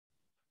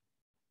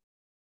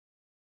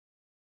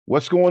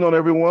What's going on,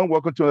 everyone?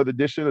 Welcome to another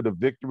edition of the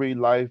Vicktory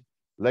Life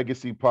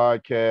Legacy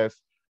Podcast.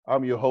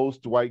 I'm your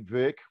host, Dwight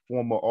Vick,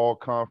 former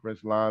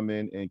all-conference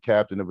lineman and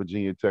captain of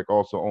Virginia Tech,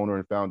 also owner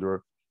and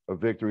founder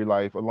of Vicktory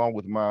Life, along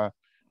with my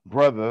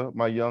brother,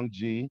 my young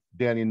G,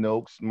 Danny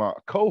Nokes, my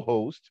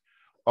co-host.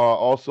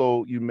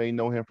 Also, you may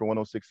know him from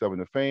 106.7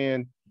 The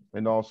Fan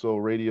and also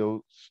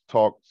radio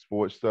talk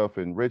sports stuff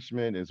in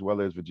Richmond, as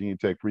well as Virginia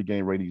Tech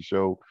pregame radio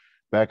show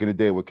back in the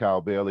day with Kyle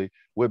Bailey.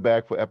 We're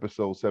back for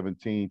episode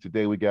 17.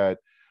 Today we got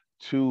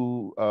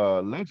two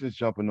legends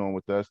jumping on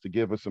with us to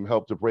give us some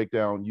help to break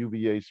down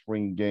UVA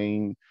spring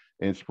game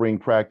and spring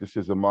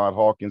practices. Ahmad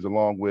Hawkins,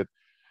 along with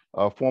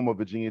former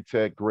Virginia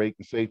Tech great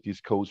and Safeties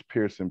Coach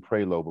Pierson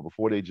Prioleau. But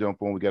before they jump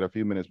on, we got a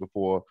few minutes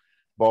before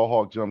Ball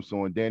Hawk jumps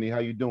on. Danny, how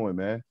you doing,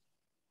 man?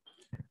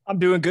 I'm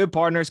doing good,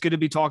 partner. It's good to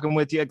be talking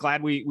with you.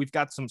 Glad we've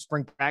got some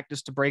spring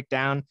practice to break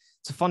down.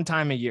 It's a fun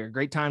time of year.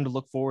 Great time to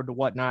look forward to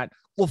whatnot.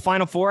 Well,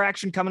 Final Four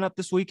action coming up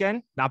this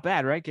weekend. Not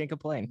bad, right? Can't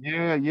complain.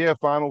 Yeah.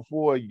 Final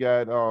Four. You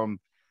got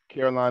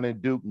Carolina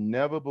and Duke.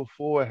 Never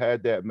before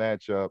had that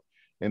matchup.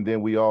 And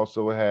then we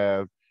also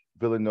have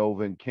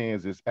Villanova and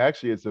Kansas.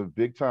 Actually, it's a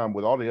big time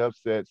with all the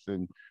upsets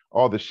and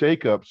all the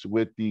shakeups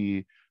with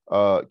the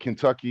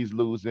Kentucky's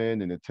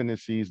losing and the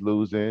Tennessee's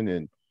losing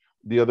and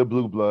the other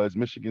blue bloods,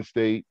 Michigan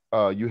State.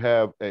 You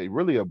have a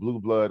blue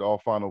blood all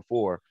Final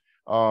Four.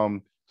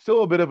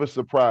 Still a bit of a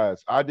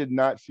surprise. I did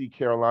not see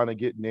Carolina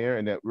getting there,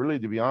 and that really,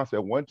 to be honest,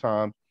 at one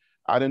time,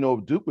 I didn't know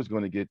if Duke was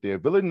going to get there.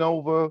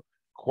 Villanova,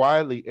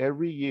 quietly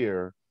every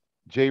year,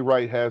 Jay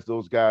Wright has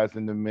those guys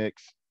in the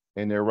mix,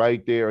 and they're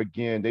right there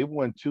again. They've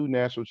won 2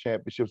 national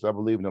championships, I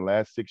believe, in the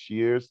last 6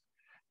 years,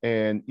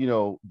 and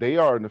they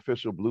are an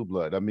official blue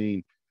blood. I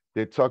mean,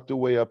 they're tucked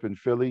away up in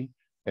Philly,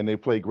 and they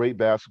play great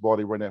basketball.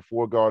 They run that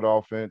 4-guard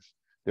offense.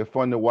 They're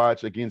fun to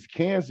watch against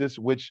Kansas,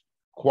 which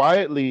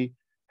quietly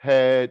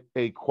had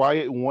a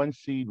quiet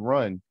 1-seed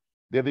run.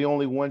 They're the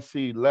only 1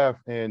 seed left.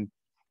 And,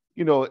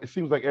 it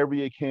seems like every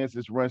year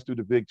Kansas runs through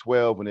the Big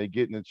 12 and they're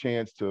getting a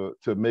chance to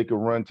make a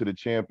run to the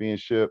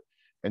championship.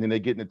 And then they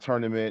get in the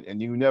tournament,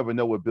 and you never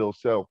know with Bill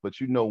Self. But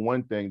you know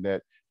one thing,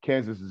 that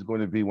Kansas is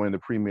going to be one of the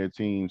premier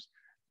teams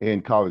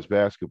in college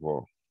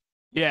basketball.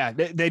 Yeah,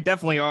 they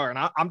definitely are. And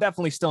I'm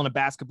definitely still in a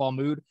basketball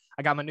mood.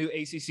 I got my new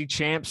ACC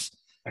champs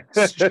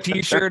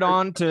t-shirt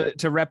on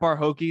to rep our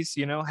Hokies,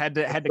 had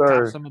to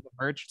cop some of the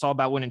merch. It's all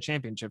about winning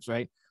championships,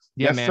 right?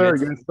 Yeah, yes, man. Sir.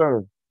 Yes,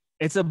 sir.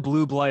 It's a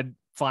blue blood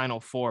Final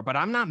Four, but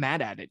I'm not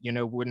mad at it.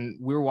 When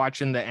we were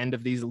watching the end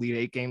of these Elite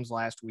Eight games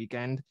last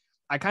weekend,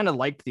 I kind of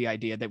liked the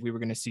idea that we were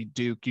going to see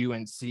Duke,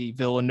 UNC,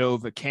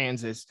 Villanova,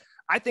 Kansas.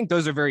 I think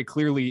those are very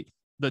clearly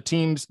the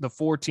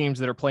 4 teams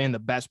that are playing the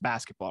best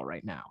basketball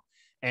right now.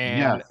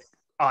 And yes,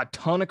 a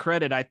ton of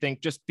credit, I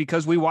think, just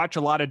because we watch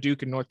a lot of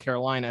Duke and North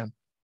Carolina,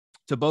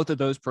 to both of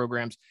those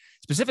programs,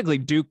 specifically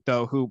Duke,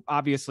 though, who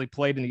obviously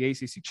played in the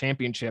ACC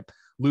championship,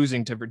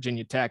 losing to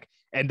Virginia Tech.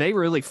 And they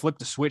really flipped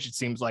the switch, it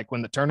seems like,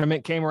 when the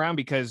tournament came around,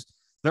 because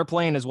they're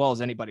playing as well as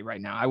anybody right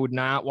now. I would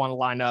not want to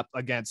line up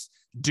against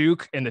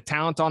Duke and the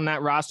talent on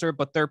that roster,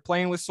 but they're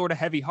playing with sort of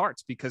heavy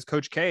hearts because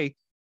Coach K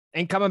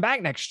ain't coming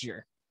back next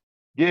year.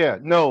 Yeah,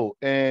 no.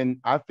 And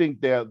I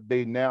think that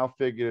they now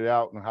figured it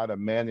out on how to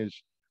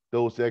manage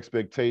those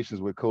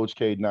expectations with Coach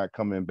K not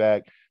coming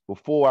back.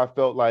 Before, I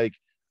felt like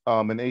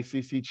an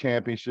ACC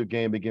championship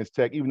game against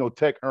Tech, even though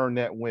Tech earned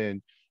that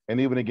win, and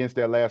even against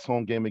that last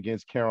home game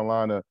against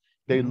Carolina,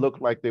 they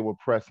looked like they were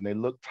pressing. They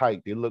looked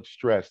tight. They looked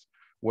stressed.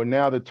 Where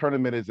now the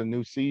tournament is a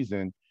new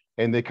season,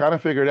 and they kind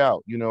of figured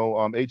out,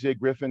 A.J.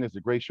 Griffin is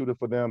a great shooter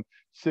for them,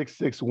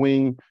 6'6"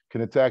 wing,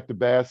 can attack the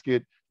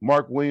basket.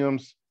 Mark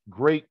Williams,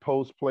 great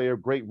post player,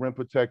 great rim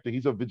protector.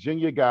 He's a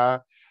Virginia guy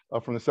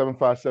from the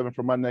 757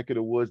 from my neck of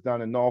the woods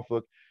down in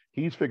Norfolk.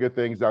 He's figured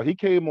things out. He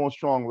came on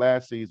strong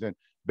last season.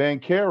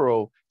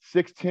 Banchero,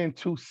 6'10",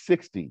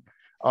 260.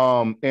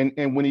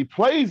 And when he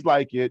plays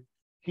like it,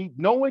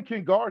 no one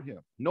can guard him.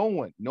 No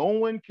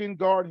one can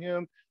guard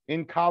him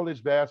in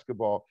college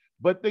basketball.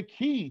 But the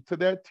key to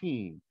that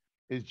team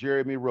is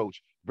Jeremy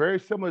Roach. Very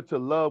similar to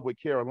Love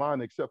with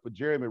Carolina, except for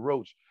Jeremy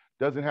Roach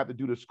doesn't have to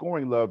do the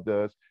scoring Love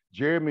does.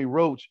 Jeremy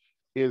Roach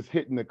is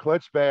hitting the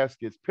clutch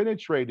baskets,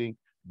 penetrating,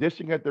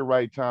 dishing at the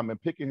right time,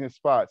 and picking his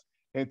spots.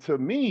 And to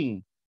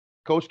me,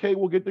 Coach K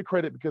will get the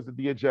credit because of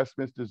the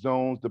adjustments, the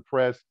zones, the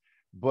press.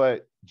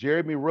 But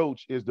Jeremy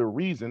Roach is the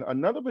reason.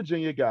 Another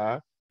Virginia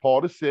guy,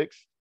 Paul VI,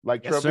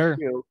 like yes, Trevor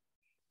Hill,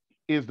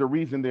 is the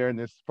reason they're in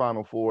this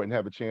Final Four and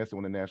have a chance to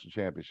win a national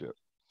championship.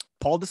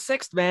 Paul VI,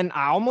 man,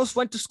 I almost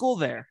went to school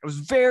there. I was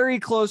very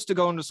close to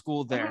going to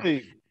school there. Really?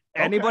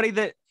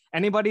 Okay.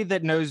 Anybody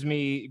that knows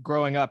me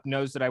growing up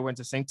knows that I went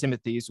to St.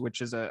 Timothy's,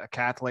 which is a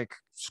Catholic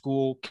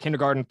school,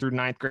 kindergarten through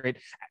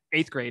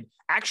 8th grade.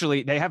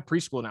 Actually, they have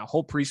preschool now,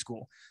 whole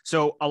preschool.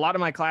 So a lot of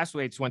my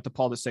classmates went to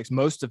Paul VI.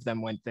 Most of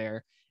them went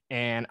there,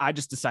 and I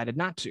just decided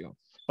not to.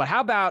 But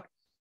how about,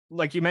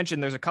 like you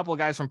mentioned, there's a couple of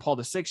guys from Paul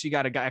VI. You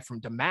got a guy from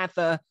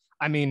DeMatha.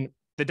 I mean,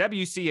 the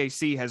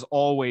WCAC has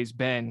always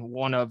been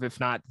one of, if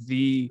not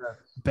the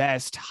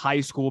best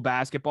high school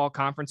basketball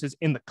conferences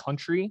in the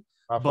country.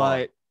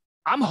 But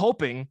I'm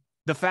hoping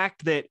the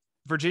fact that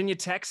Virginia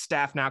Tech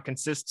staff now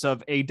consists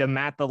of a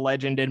DeMatha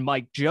legend and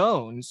Mike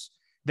Jones,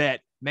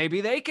 that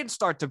maybe they can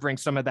start to bring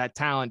some of that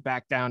talent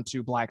back down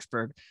to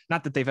Blacksburg.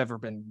 Not that they've ever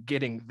been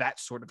getting that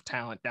sort of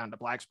talent down to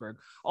Blacksburg,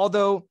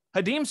 although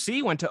Hadim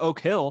C went to Oak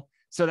Hill.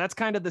 So that's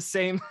kind of the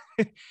same,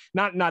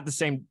 not the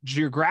same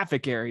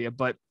geographic area,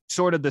 but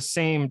sort of the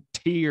same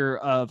tier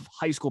of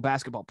high school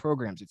basketball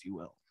programs, if you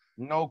will.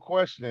 No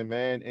question,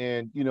 man.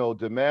 And,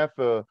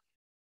 DeMatha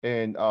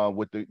and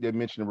they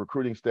mentioned the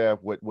recruiting staff,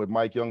 what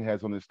Mike Young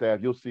has on his staff,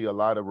 you'll see a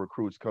lot of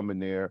recruits coming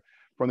there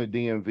from the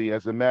DMV.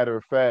 As a matter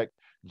of fact,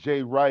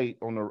 Jay Wright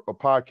on a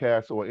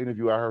podcast or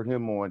interview I heard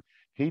him on,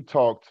 he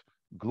talked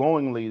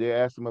glowingly. They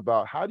asked him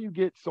about, how do you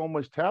get so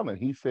much talent?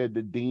 He said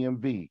the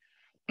DMV.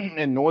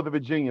 In Northern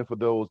Virginia, for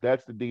those,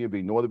 that's the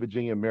DMV, Northern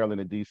Virginia,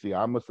 Maryland, and DC.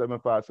 I'm a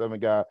 757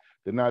 guy.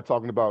 They're not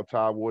talking about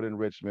Tidewater and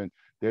Richmond.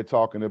 They're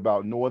talking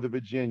about Northern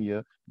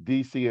Virginia,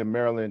 DC, and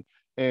Maryland.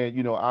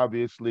 And,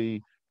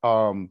 obviously,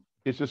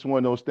 it's just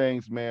one of those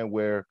things, man,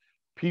 where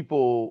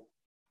people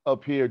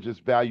up here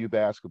just value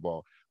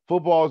basketball.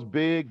 Football's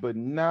big, but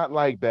not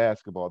like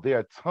basketball. There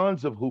are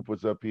tons of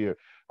hoopers up here.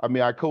 I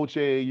mean, I coach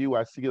AAU.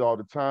 I see it all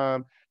the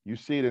time. You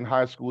see it in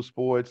high school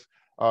sports.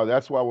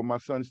 That's why when my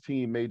son's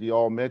team made the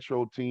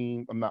All-Metro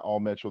team, I'm not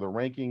All-Metro, the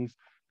rankings,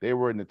 they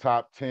were in the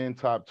top 10,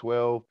 top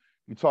 12.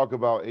 You talk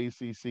about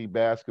ACC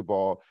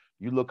basketball,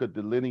 you look at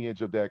the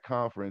lineage of that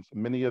conference,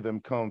 many of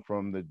them come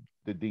from the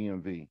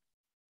DMV.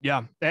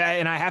 Yeah,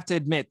 and I have to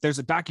admit, there's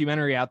a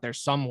documentary out there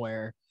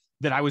somewhere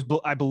that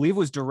I believe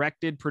was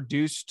directed,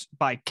 produced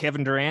by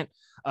Kevin Durant,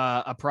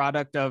 a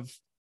product of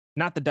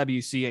not the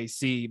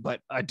WCAC, but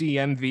a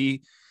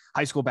DMV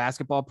high school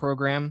basketball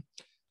program.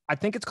 I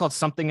think it's called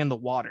Something in the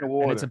Water.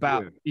 And it's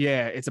about,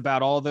 it's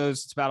about all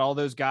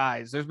those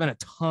guys. There's been a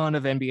ton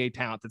of NBA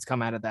talent that's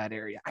come out of that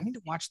area. I need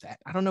to watch that.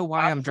 I don't know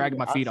why I'm dragging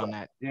my feet on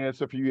that. Yeah, it's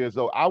a few years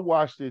old. I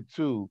watched it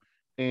too.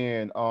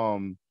 And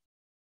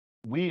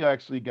we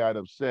actually got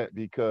upset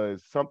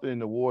because Something in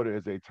the Water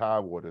is a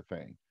Tidewater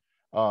thing.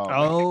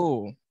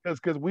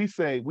 Because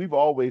we've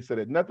always said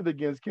it, nothing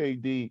against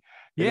KD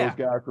and those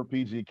guys from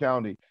PG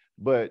County,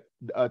 but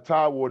a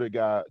Tidewater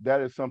guy,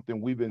 that is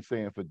something we've been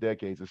saying for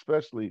decades,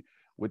 especially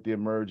with the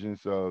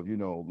emergence of,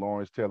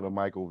 Lawrence Taylor,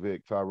 Michael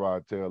Vick,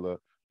 Tyrod Taylor,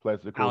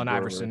 Plexico Allen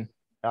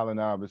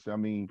Burr, Iverson. I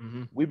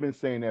mean, we've been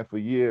saying that for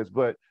years,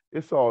 but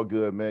it's all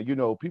good, man.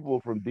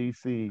 People from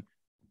DC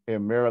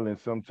and Maryland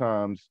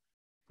sometimes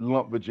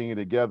lump Virginia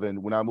together.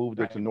 And when I moved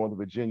there to Northern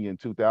Virginia in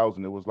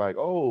 2000, it was like,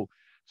 oh,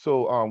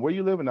 so where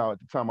you living now? At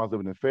the time I was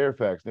living in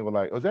Fairfax. They were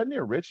like, oh, is that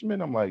near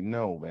Richmond? I'm like,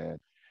 no, man.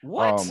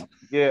 What?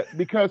 Yeah,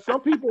 because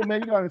some people, man,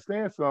 you gotta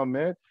understand something,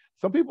 man.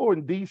 Some people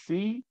in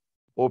DC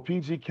or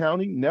PG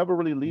County never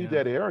really leave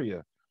that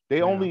area.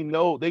 They only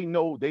know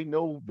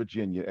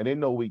Virginia,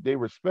 and they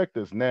respect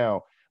us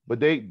now, but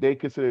they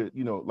consider,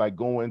 like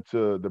going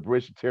to the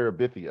bridge to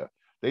Terabithia.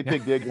 They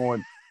think they're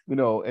going,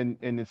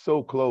 and it's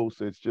so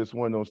close. It's just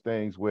one of those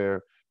things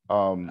where,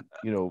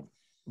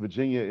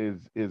 Virginia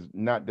is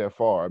not that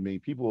far. I mean,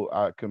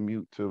 people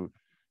commute to,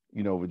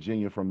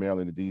 Virginia from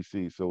Maryland to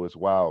DC, so it's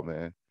wild,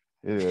 man.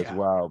 It is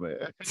wild,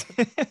 man.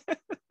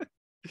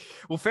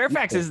 Well,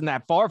 Fairfax isn't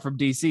that far from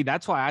DC.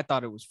 That's why I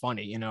thought it was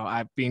funny.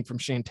 I being from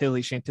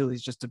Chantilly.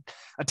 Chantilly's just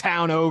a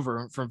town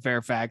over from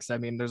Fairfax. I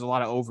mean, there's a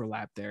lot of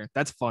overlap there.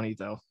 That's funny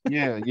though.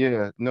 Yeah.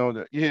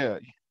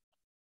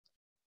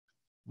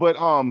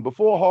 But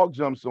before Hawk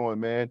jumps on,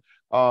 man,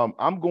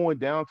 I'm going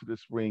down to the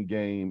spring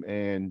game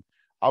and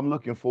I'm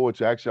looking forward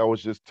to. Actually, I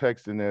was just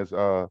texting as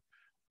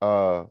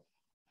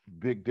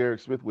Big Derek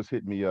Smith was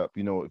hitting me up.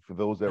 For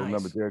those that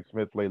remember, Derek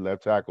Smith played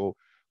left tackle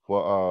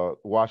for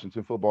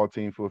Washington football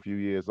team for a few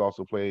years,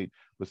 also played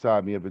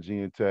beside me at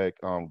Virginia Tech.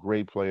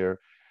 Great player.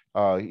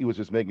 He was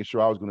just making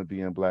sure I was going to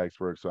be in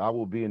Blacksburg. So I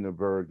will be in the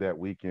Berg that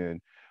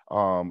weekend. A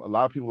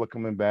lot of people are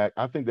coming back.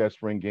 I think that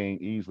spring game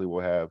easily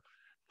will have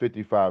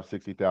 55,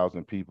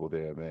 60,000 people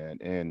there, man.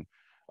 And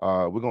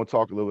we're going to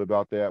talk a little bit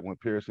about that when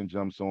Pierson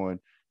jumps on.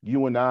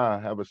 You and I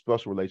have a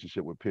special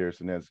relationship with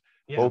Pierson, as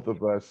both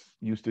of us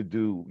used to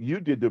do.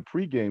 You did the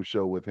pregame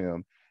show with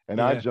him,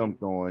 and I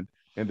jumped on.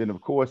 And then,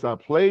 of course, I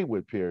played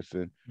with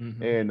Pierson,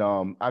 and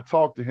I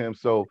talked to him.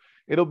 So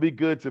it'll be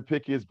good to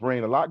pick his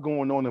brain. A lot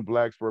going on in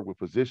Blacksburg with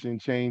position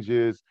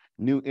changes,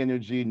 new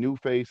energy, new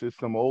faces,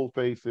 some old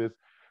faces.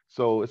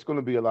 So it's going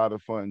to be a lot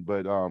of fun.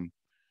 But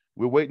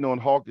we're waiting on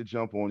Hawk to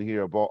jump on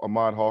here, about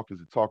Ahmad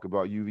Hawkins, to talk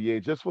about UVA.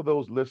 Just for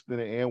those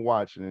listening and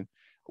watching,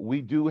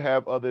 we do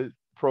have other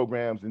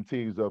programs and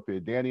teams up here.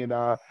 Danny and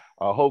I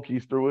are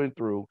Hokies through and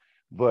through,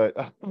 but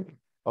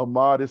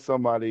Ahmad is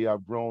somebody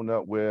I've grown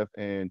up with,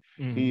 and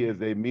he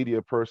is a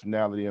media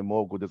personality and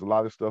mogul. There's a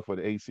lot of stuff for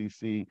the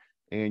ACC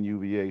and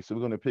UVA. So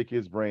we're going to pick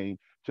his brain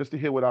just to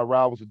hear what our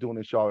rivals are doing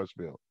in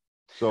Charlottesville.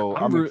 So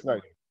I'm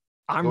excited.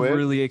 I'm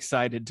really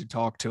excited to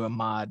talk to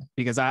Ahmad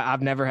because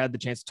I've never had the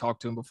chance to talk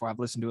to him before. I've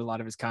listened to a lot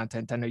of his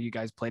content. I know you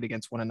guys played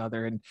against one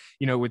another, and,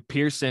 with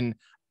Pierson,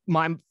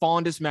 my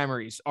fondest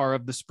memories are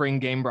of the spring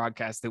game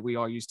broadcast that we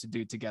all used to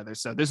do together.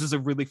 So this is a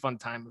really fun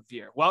time of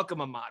year. Welcome,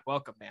 Ahmad.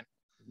 Welcome, man.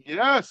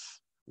 Yes.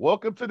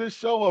 Welcome to the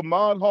show,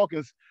 Ahmad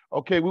Hawkins.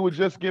 Okay, we were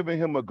just giving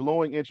him a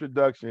glowing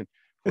introduction.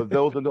 For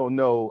those that don't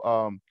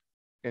know,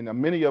 and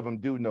many of them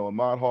do know,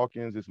 Ahmad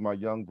Hawkins is my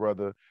young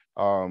brother.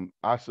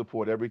 I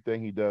support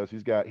everything he does.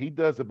 He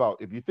does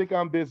about, if you think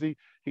I'm busy,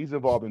 he's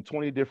involved in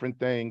 20 different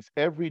things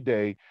every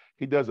day.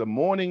 He does a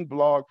morning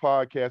blog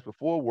podcast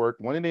before work,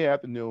 one in the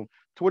afternoon,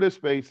 Twitter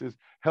Spaces,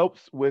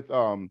 helps with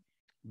the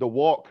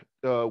walk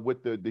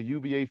with the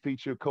UVA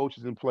feature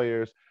coaches and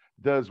players,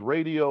 does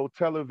radio,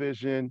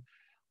 television.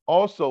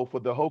 Also, for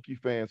the Hokie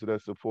fans that are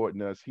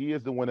supporting us, he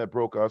is the one that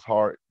broke our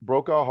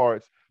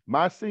hearts.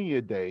 My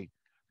senior day,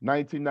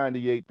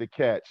 1998, the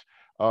catch.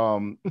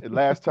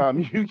 Last time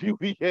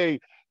UVA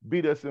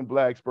beat us in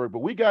Blacksburg, but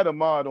we got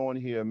Ahmad on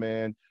here,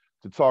 man,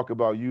 to talk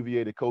about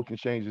UVA, the coaching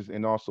changes,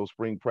 and also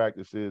spring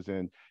practices,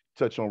 and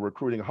touch on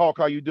recruiting. Hawk,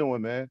 how you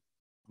doing, man?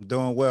 I'm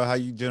doing well. How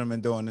you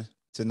gentlemen doing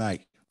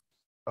tonight?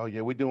 Oh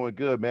yeah, we're doing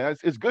good, man.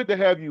 It's good to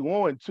have you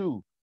on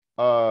too.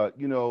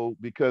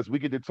 Because we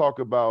get to talk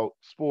about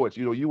sports.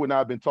 You and I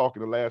have been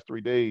talking the last 3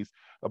 days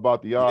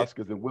about the Yeah.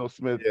 Oscars and Will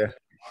Smith. Yeah.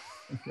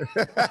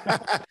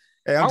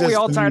 Hey, Aren't we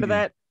all tired of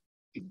that?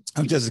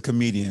 I'm just a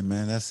comedian,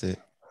 man. That's it.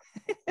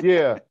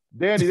 Yeah,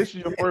 Danny, this is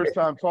your first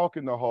time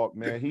talking to Hawk,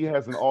 man. He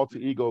has an alter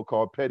ego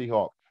called Petty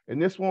Hawk,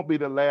 and this won't be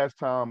the last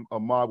time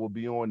Ahmad will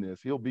be on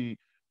this. He'll be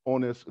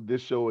on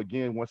this show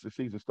again once the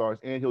season starts,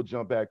 and he'll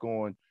jump back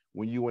on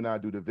when you and I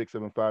do the Vic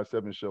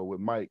 757 show with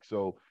Mike.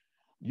 So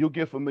you'll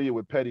get familiar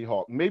with Petty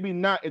Hawk. Maybe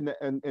not in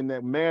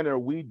that manner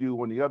we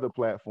do on the other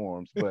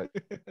platforms, but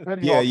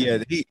Petty Yeah,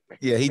 Hawk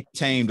he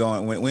tamed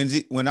on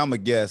when I'm a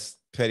guest.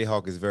 Petty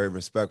Hawk is very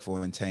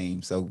respectful and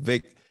tame. So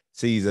Vic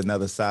sees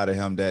another side of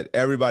him that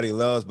everybody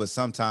loves, but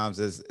sometimes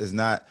is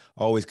not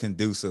always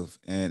conducive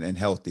and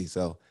healthy.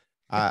 So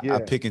I yeah.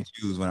 pick and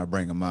choose when I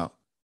bring him out.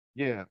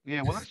 Yeah,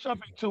 yeah. Well, let's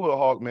jump into it,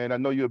 Hawk, man. I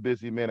know you're a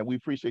busy man, and we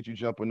appreciate you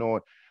jumping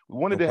on. We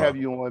wanted No to have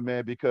problem. you on,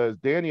 man, because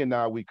Danny and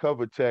I, we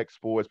cover tech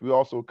sports. We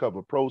also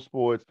cover pro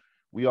sports.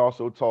 We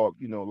also talk,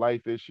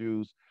 life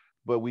issues,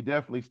 but we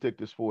definitely stick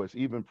to sports,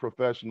 even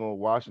professional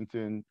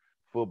Washington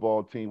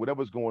football team,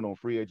 whatever's going on,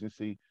 free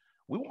agency.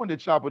 We wanted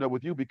to chop it up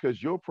with you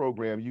because your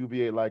program,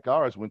 UVA, like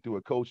ours, went through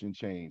a coaching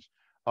change.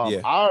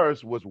 Yeah.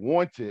 Ours was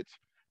wanted.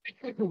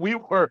 We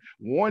were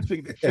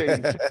wanting to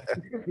change.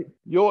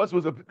 Yours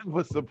was a bit of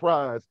a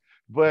surprise,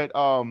 but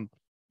I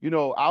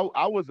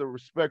was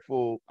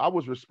respectful,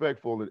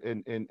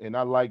 and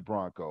I like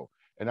Bronco,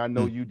 and I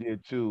know Mm. you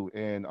did too.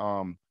 And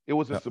it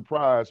was a Yep.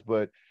 surprise,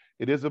 but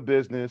it is a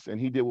business, and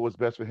he did what was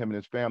best for him and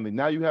his family.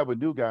 Now you have a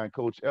new guy in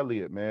Coach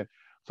Elliott, man.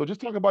 So just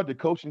talk about the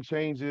coaching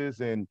changes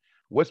and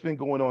what's been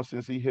going on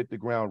since he hit the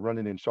ground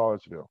running in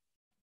Charlottesville.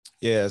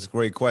 Yeah, it's a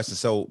great question.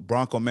 So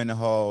Bronco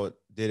Mendenhall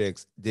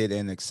did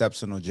an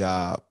exceptional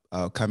job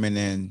coming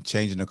in,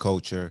 changing the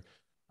culture,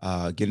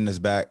 getting us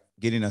back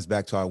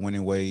to our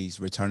winning ways,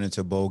 returning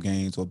to bowl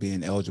games or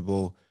being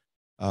eligible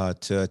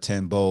to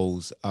attend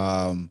bowls,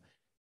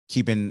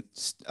 keeping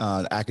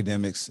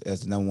academics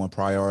as the number one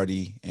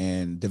priority,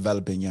 and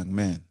developing young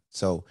men.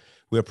 So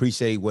we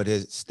appreciate what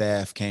his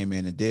staff came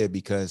in and did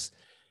because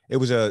it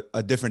was a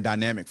different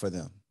dynamic for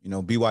them.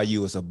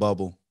 BYU is a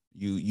bubble.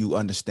 You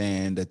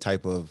understand the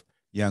type of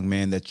young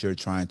men that you're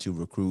trying to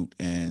recruit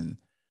and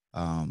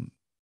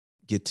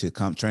get to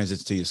come transit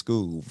to your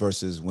school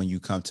versus when you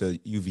come to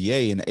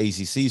UVA in the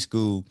ACC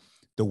school,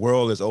 the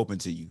world is open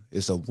to you.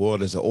 It's a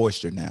world is an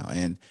oyster now.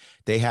 And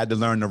they had to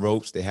learn the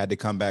ropes. They had to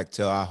come back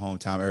to our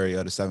hometown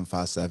area, the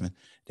 757,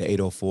 the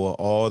 804,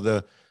 all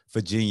the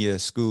Virginia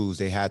schools.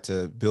 They had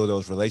to build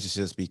those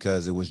relationships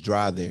because it was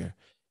dry there.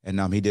 And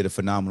he did a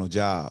phenomenal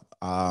job.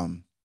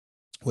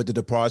 With the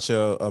departure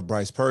of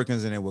Bryce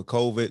Perkins and then with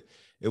COVID,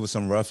 it was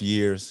some rough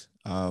years.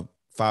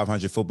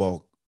 500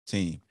 football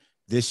team.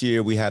 This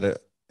year we had a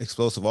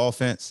explosive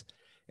offense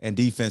and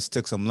defense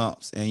took some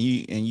lumps. And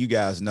you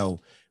guys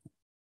know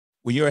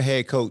when you're a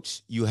head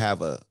coach, you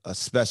have a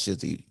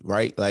specialty,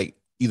 right? Like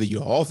either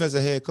you're an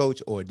offensive head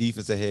coach or a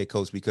defensive head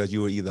coach because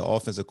you were either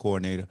offensive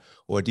coordinator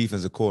or a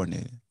defensive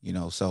coordinator,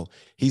 So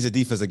he's a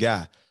defensive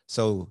guy.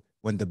 So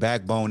when the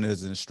backbone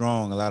isn't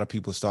strong, a lot of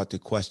people start to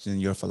question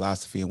your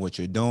philosophy and what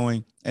you're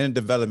doing and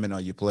the development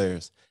of your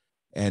players.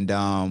 And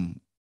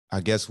I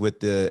guess with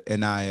the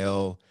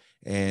NIL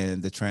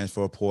and the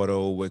transfer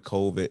portal with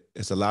COVID,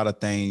 it's a lot of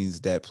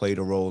things that played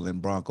a role in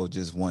Bronco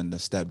just wanting to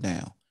step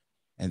down.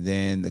 And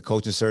then the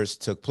coaching search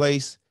took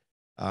place.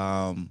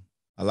 A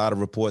lot of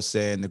reports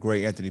saying the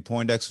great Anthony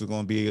Poindexter was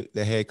going to be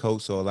the head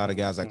coach. So a lot of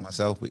guys like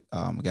myself, we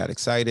got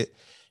excited.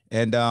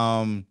 And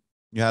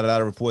you had a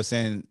lot of reports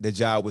saying the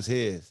job was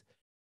his.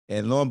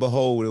 And lo and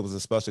behold, it was a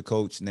special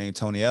coach named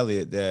Tony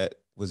Elliott that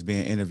was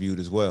being interviewed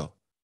as well.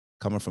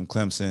 Coming from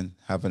Clemson,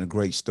 having a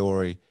great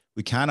story.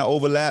 We kind of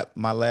overlapped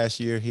my last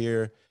year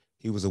here.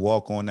 He was a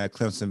walk-on at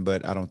Clemson,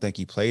 but I don't think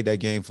he played that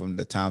game. From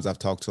the times I've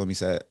talked to him, he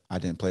said, I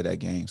didn't play that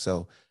game.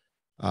 So,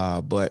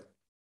 but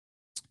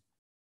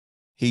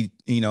he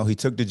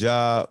took the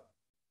job,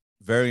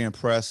 very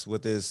impressed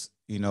with his,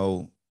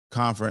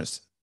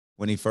 conference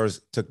when he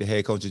first took the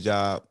head coaching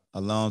job.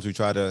 Alums, we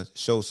try to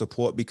show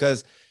support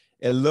because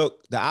the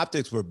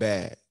optics were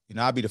bad.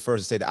 I'll be the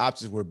first to say the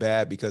optics were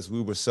bad because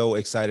we were so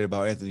excited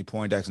about Anthony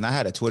Poindexter. And I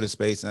had a Twitter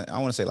space, and I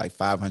want to say like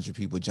 500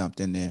 people jumped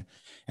in there.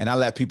 And I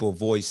let people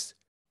voice,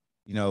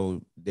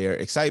 their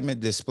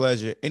excitement,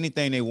 displeasure,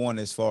 anything they want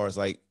as far as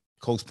like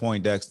Coach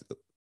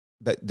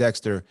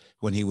Dexter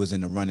when he was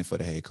in the running for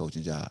the head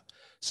coaching job.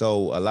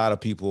 So a lot of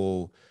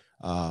people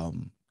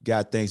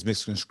got things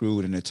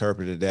misconstrued and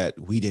interpreted that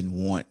we didn't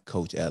want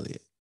Coach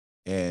Elliott.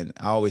 And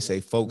I always say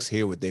folks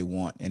hear what they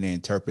want and they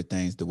interpret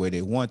things the way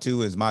they want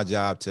to. It's my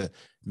job to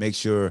make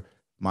sure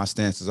my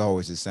stance is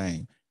always the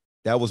same.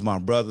 That was my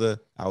brother.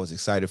 I was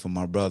excited for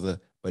my brother,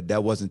 but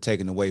that wasn't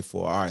taken away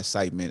for our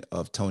excitement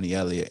of Tony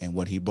Elliott and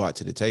what he brought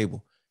to the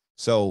table.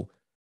 So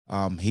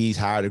he's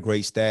hired a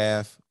great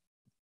staff.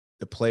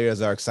 The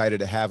players are excited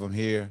to have him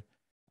here.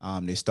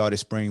 They started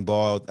spring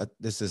ball.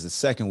 This is the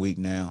second week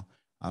now.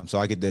 So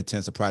I get the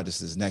intensive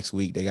practices next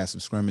week. They got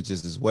some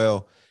scrimmages as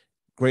well.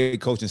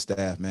 Great coaching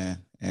staff, man.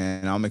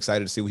 And I'm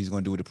excited to see what he's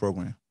going to do with the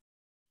program.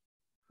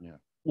 Yeah.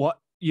 What,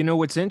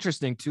 what's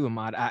interesting too,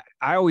 Ahmad, I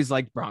always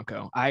liked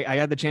Bronco. I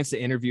had the chance to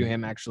interview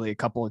him actually a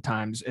couple of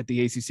times at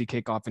the ACC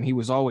kickoff, and he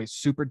was always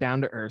super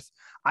down to earth.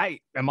 I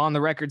am on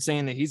the record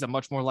saying that he's a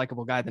much more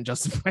likable guy than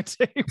Justin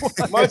Fuente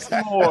was.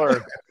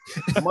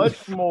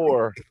 Much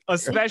more.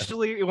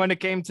 Especially when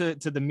it came to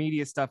the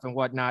media stuff and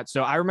whatnot.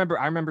 So I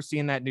remember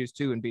seeing that news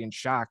too and being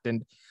shocked.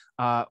 And,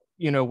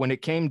 when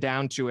it came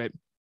down to it,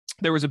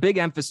 there was a big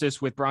emphasis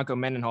with Bronco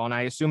Mendenhall, and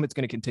I assume it's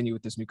going to continue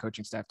with this new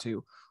coaching staff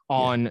too,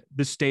 on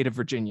the state of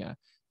Virginia.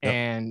 Yep.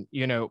 And,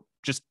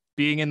 just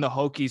being in the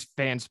Hokies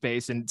fan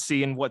space and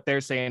seeing what they're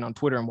saying on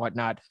Twitter and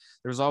whatnot,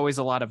 there's always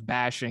a lot of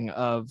bashing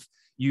of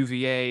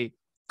UVA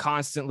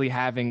constantly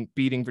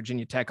beating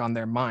Virginia Tech on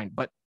their mind.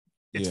 But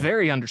it's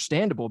very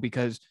understandable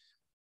because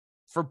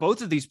for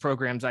both of these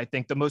programs, I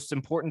think the most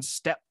important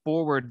step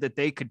forward that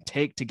they could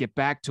take to get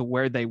back to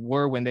where they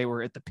were when they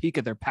were at the peak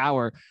of their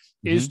power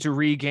is to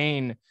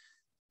regain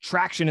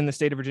traction in the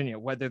state of Virginia,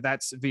 whether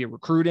that's via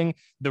recruiting,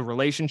 the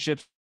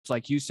relationships,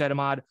 like you said,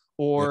 Ahmad,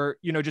 or,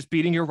 just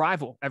beating your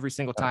rival every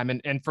single time.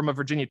 And from a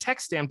Virginia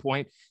Tech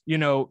standpoint,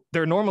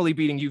 they're normally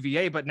beating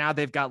UVA, but now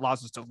they've got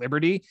losses to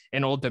Liberty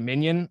and Old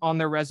Dominion on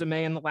their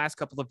resume in the last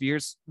couple of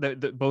years,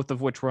 both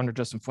of which were under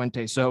Justin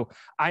Fuente. So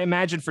I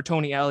imagine for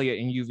Tony Elliott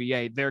and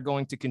UVA, they're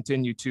going to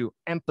continue to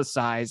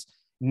emphasize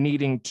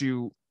needing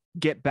to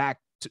get back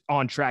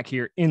on track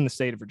here in the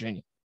state of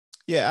Virginia.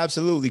 Yeah,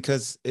 absolutely.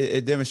 Because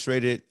it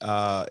demonstrated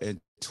in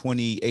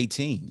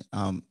 2018,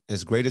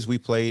 as great as we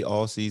played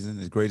all season,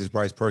 as great as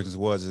Bryce Perkins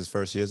was his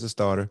first year as a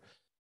starter,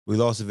 we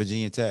lost to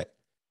Virginia Tech.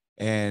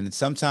 And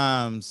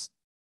sometimes,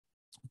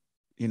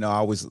 I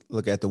always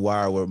look at the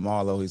wire where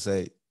Marlo, he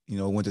said,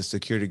 went to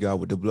security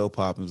guard with the blow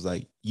pop and was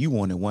like, you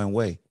want it one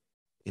way.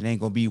 It ain't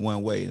going to be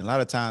one way. And a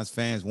lot of times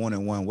fans want it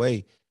one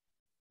way.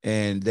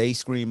 And they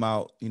scream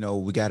out,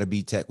 we got to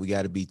beat Tech. We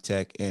got to beat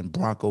Tech. And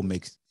Bronco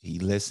he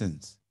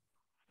listens.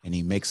 And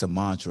he makes a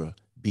mantra,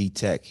 beat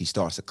Tech. He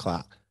starts a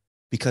clock.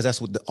 Because that's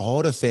what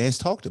all the fans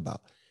talked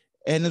about.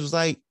 And it was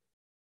like,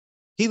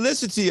 he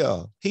listened to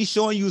y'all. He's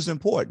showing you it's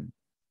important.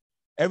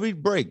 Every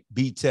break,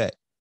 beat Tech.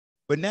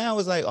 But now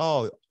it's like,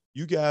 oh,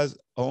 you guys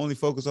are only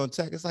focused on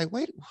Tech. It's like,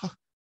 wait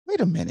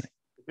a minute.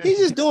 He's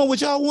just doing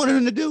what y'all wanted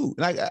him to do.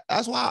 Like,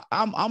 that's why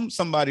I'm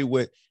somebody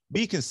with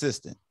be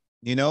consistent,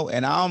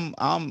 and I'm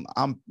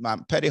my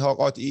petty hawk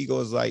alter ego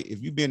is like,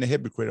 if you being a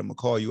hypocrite, I'm gonna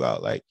call you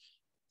out. Like,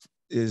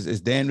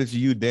 is damned if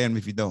you, damned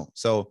if you don't.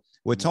 So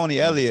with Tony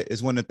Elliott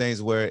is one of the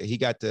things where he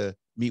got to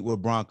meet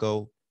with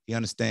Bronco. He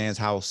understands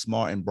how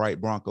smart and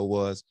bright Bronco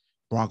was.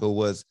 Bronco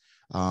was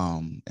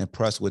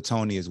impressed with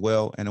Tony as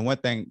well. And the one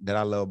thing that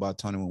I love about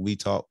Tony when we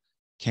talk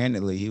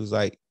candidly, he was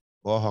like,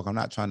 well, Hawk, I'm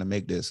not trying to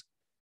make this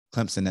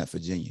Clemson at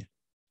Virginia.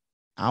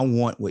 I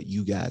want what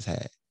you guys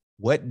had.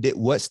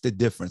 What's the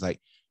difference? Like,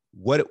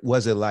 what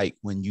was it like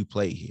when you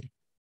played here?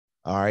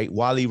 All right.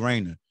 Wally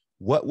Rayner,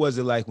 what was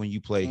it like when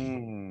you played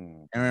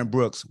here? Aaron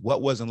Brooks,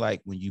 what was it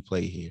like when you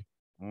played here?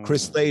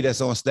 Chris Slade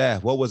that's on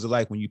staff, what was it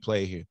like when you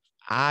played here?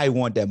 I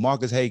want that.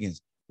 Marcus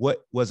Hagans,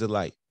 what was it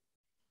like?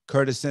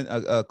 Clint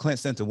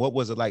Center, what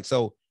was it like?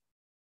 So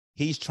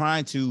he's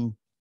trying to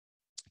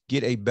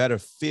get a better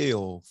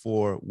feel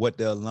for what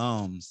the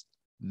alums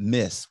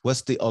miss.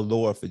 What's the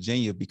allure of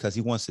Virginia? Because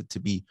he wants it to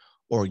be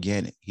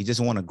organic. He just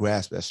want to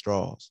grasp at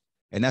straws.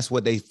 And that's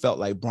what they felt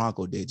like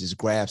Bronco did, just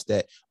grasp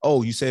that,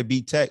 oh, you said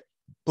beat Tech,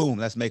 boom,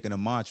 let's make it a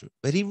mantra.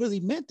 But he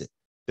really meant it.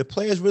 The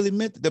players really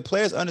meant it. The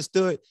players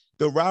understood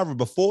the rivalry.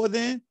 Before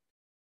then,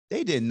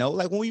 they didn't know.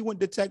 Like when we went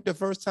to Tech the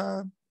first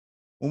time,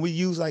 when we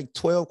used like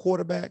 12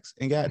 quarterbacks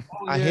and got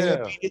our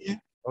head beat in,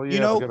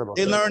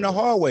 they learned the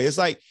hard way. It's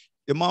like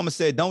the mama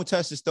said, don't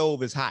touch the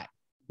stove, it's hot.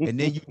 And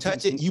then you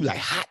touch it, you like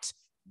hot.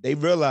 They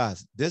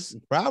realized this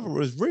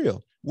rivalry is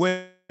real.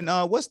 When,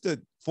 what's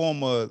the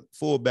former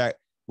fullback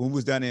when we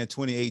was down there in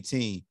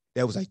 2018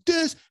 that was like,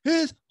 this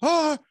is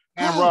hard.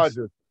 Sam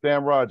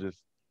Rogers.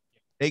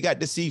 They got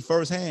to see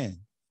firsthand.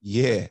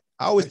 Yeah.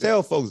 I always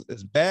tell folks,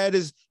 as bad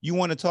as you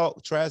want to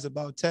talk trash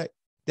about Tech,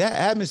 that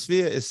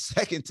atmosphere is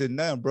second to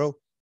none, bro.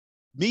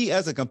 Me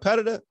as a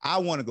competitor, I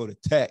want to go to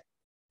Tech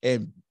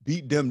and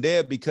beat them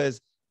there because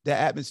that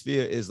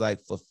atmosphere is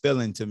like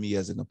fulfilling to me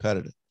as a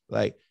competitor.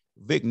 Like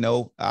Vic,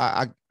 no,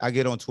 I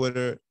get on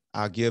Twitter.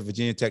 I give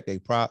Virginia Tech their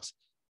props.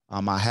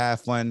 I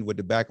have fun with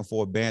the back and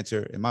forth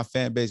banter, and my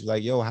fan base was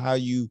like, yo, how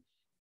you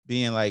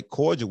being like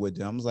cordial with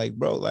them? I was like,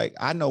 bro, like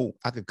I know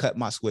I could cut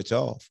my switch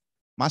off.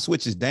 My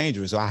switch is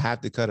dangerous, so I have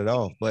to cut it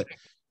off. But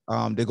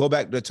to go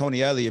back to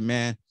Tony Elliott,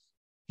 man,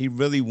 he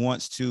really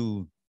wants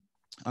to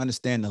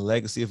understand the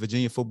legacy of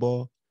Virginia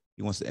football.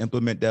 He wants to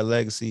implement that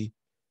legacy.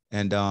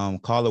 And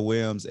Carla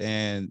Williams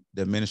and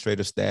the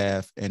administrative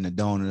staff and the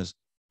donors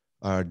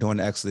are doing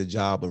an excellent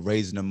job of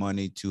raising the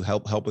money to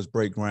help us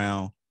break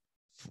ground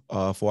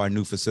for our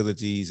new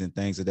facilities and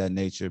things of that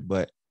nature.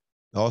 But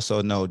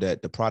also know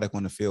that the product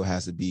on the field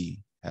has to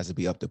be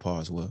up to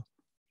par as well.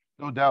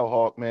 No doubt,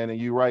 Hawk, man, and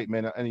you're right,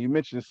 man. And you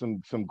mentioned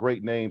some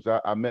great names.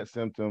 I met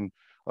Symptom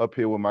up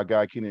here with my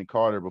guy Keenan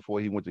Carter before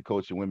he went to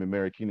coach in women.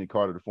 Married Keenan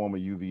Carter, the former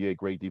UVA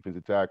great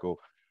defensive tackle.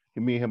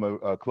 Me and him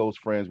are close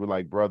friends. We're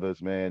like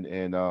brothers, man.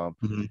 And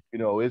you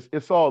know,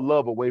 it's all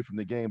love away from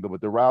the game,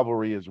 but the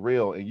rivalry is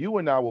real. And you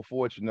and I were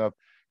fortunate enough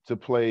to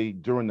play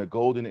during the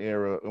golden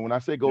era. And when I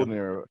say golden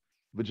era,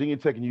 Virginia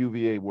Tech and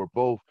UVA were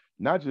both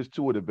not just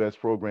two of the best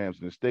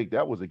programs in the state,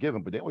 that was a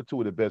given, but they were two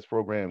of the best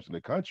programs in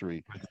the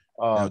country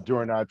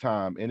during our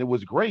time. And it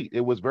was great.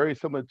 It was very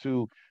similar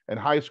to an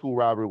high school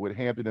rivalry with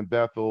Hampton and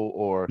Bethel,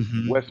 or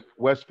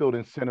Westfield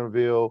and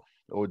Centerville,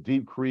 or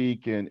Deep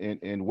Creek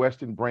and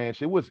Western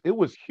Branch. It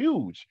was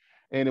huge,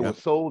 and it was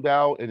sold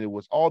out, and it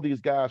was all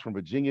these guys from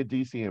Virginia,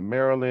 DC, and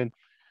Maryland.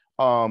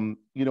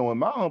 You know, in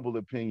my humble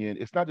opinion,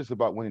 it's not just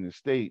about winning the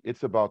state,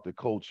 it's about the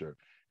culture.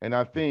 And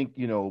I think,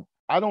 you know,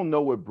 I don't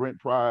know what Brent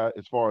Pry,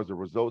 as far as the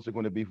results are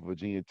going to be for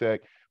Virginia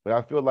Tech, but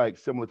I feel like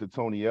similar to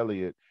Tony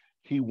Elliott,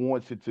 he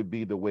wants it to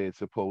be the way it's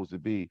supposed to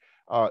be.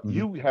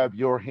 You have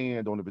your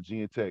hand on the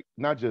Virginia Tech,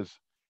 not just,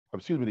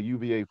 excuse me, the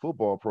UVA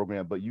football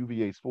program, but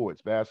UVA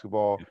sports,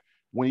 basketball.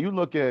 When you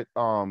look at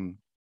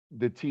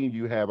the team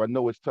you have, I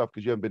know it's tough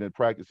because you haven't been in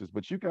practices,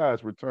 but you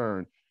guys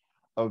returned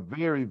a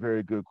very,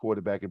 very good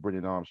quarterback in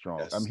Brennan Armstrong.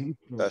 Yes. I mean,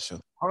 he Special.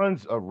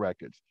 tons of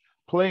records.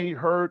 Played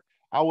hurt.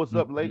 I was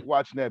up late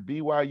watching that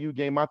BYU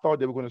game. I thought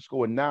they were going to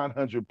score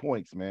 900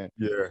 points, man.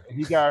 Yeah. And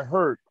he got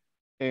hurt,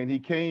 and he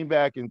came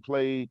back and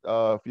played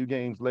a few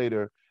games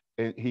later,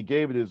 and he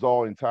gave it his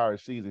all entire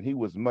season. He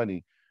was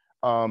money.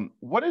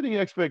 What are the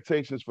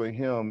expectations for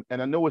him?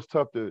 And I know it's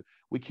tough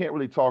we can't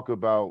really talk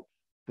about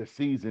the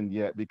season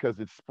yet because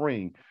it's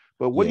spring.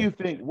 But what do you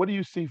think? What do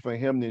you see for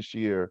him this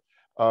year?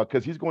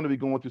 Because he's going to be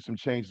going through some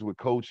changes with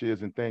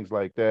coaches and things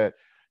like that.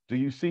 Do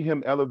you see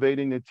him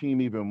elevating the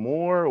team even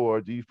more, or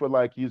do you feel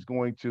like he's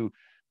going to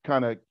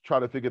kind of try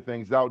to figure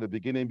things out at the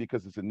beginning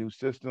because it's a new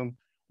system?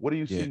 What do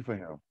you see for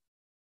him?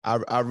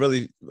 I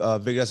really,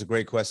 Vic, that's a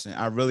great question.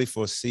 I really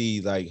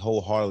foresee, like,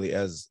 wholeheartedly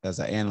as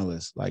an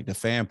analyst, like the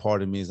fan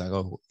part of me is like,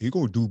 oh, he's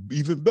going to do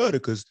even better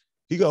because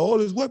he got all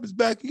his weapons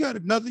back. He got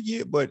another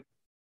year. But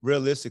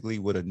realistically,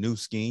 with a new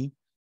scheme,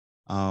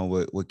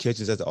 with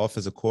Kitchens as the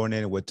offensive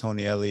coordinator, what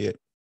Tony Elliott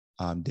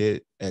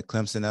did at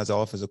Clemson as the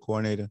offensive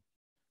coordinator,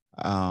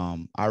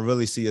 I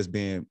really see us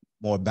being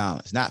more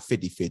balanced, not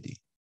 50-50,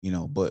 you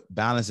know, but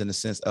balanced in the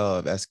sense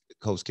of, as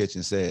Coach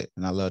Kitchen said,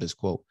 and I love this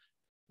quote,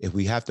 if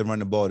we have to run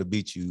the ball to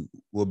beat you,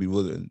 we'll be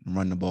willing to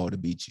run the ball to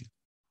beat you.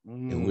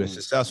 If we're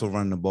successful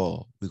running the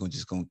ball, we're going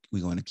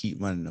to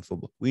keep running the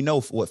football. We know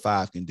what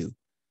 5 can do.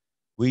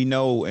 We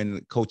know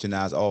in Coach and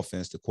I's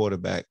offense, the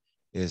quarterback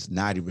is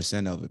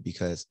 90% of it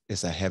because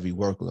it's a heavy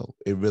workload.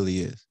 It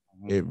really is.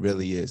 It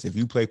really is. If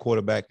you play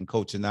quarterback in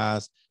Coach and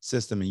I's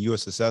system and you're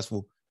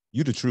successful,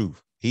 you're the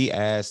truth. He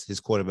asks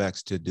his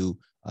quarterbacks to do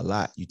a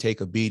lot. You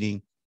take a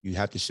beating, you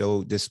have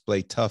to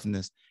display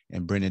toughness,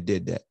 and Brennan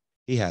did that.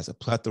 He has a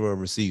plethora of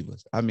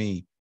receivers. I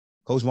mean,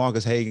 Coach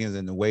Marcus Hagans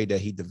and the way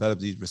that he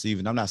develops these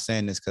receivers, I'm not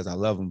saying this because I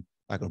love him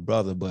like a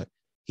brother, but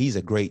he's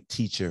a great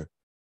teacher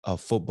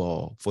of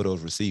football for those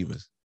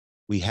receivers.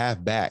 We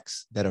have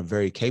backs that are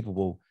very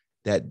capable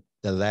that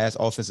the last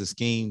offensive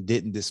scheme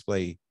didn't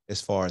display as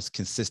far as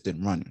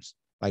consistent runners.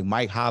 Like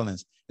Mike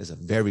Hollins is a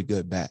very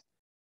good back,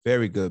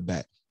 very good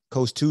back.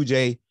 Coach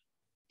 2J,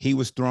 he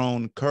was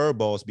thrown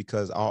curveballs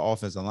because our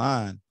offensive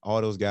line, all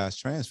those guys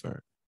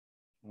transferred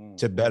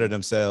to better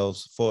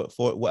themselves for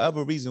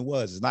whatever reason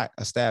was. It's not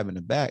a stab in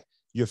the back.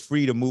 You're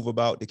free to move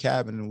about the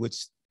cabin in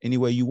which any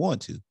way you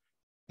want to.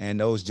 And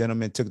those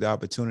gentlemen took the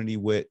opportunity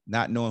with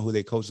not knowing who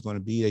their coach was going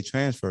to be. They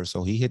transferred.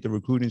 So he hit the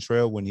recruiting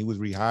trail when he was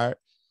rehired.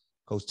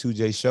 Coach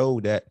 2J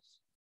showed that,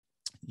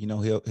 you know,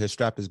 he'll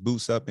strap his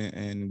boots up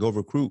and go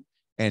recruit,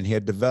 and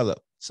he'll develop.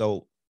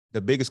 So the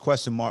biggest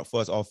question mark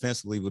for us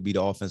offensively would be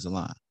the offensive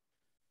line.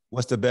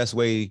 What's the best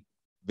way,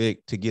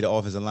 Vic, to get an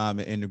offensive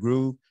lineman in the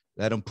groove?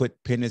 Let him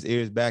pin his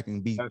ears back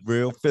and be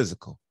real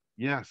physical.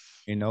 Yes.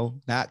 You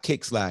know, not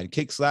kick sliding.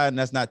 Kick sliding,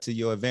 that's not to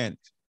your advantage.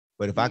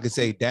 But if I could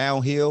say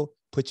downhill,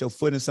 put your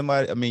foot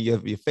in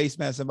your face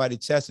mask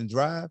somebody's chest and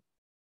drive,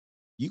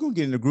 you're going to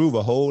get in the groove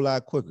a whole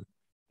lot quicker.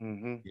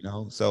 You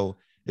know, so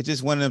it's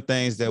just one of them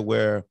things that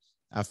where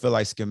I feel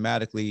like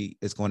schematically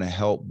it's going to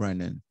help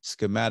Brennan.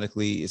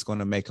 Schematically, it's going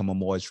to make him a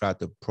more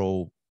attractive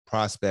pro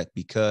prospect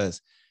because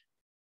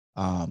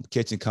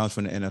Kitchen comes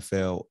from the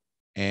NFL,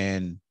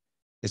 and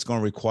it's going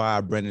to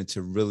require Brennan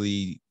to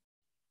really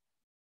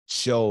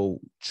show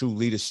true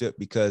leadership,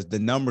 because the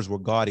numbers were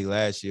gaudy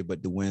last year,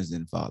 but the wins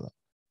didn't follow.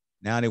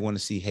 Now they want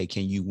to see, hey,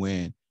 can you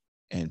win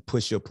and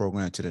push your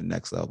program to the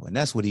next level? And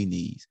that's what he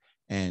needs.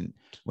 And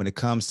when it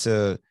comes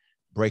to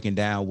breaking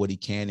down what he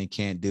can and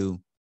can't do,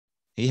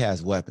 he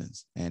has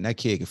weapons, and that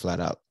kid can flat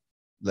out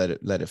let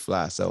it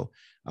fly. So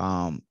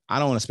I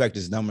don't expect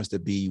his numbers to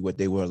be what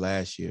they were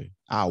last year.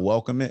 I'll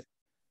welcome it,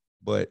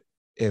 but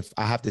if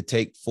I have to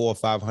take 400 or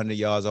 500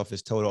 yards off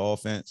his total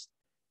offense,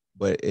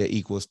 but it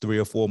equals 3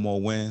 or 4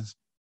 more wins,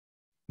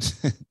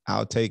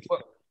 I'll take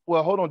it.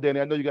 Well, hold on,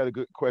 Danny. I know you got a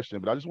good question,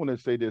 but I just want to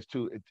say this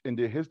too. In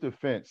his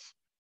defense,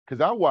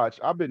 because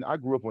I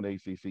grew up on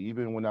ACC.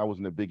 Even when I was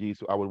in the Big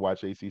East, I would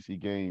watch ACC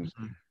games,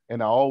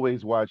 and I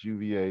always watch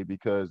UVA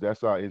because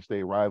that's our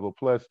in-state rival.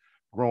 Plus,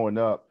 growing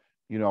up,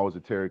 I was a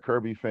Terry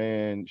Kirby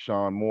fan,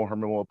 Sean Moore,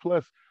 Herman Moore.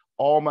 Plus,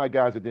 all my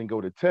guys that didn't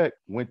go to Tech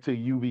went to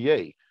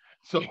UVA.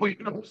 So, you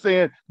know what I'm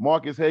saying?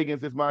 Marcus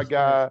Higgins is my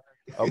guy,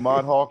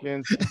 Ahmad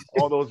Hawkins,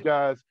 all those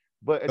guys.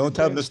 But don't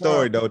tell them the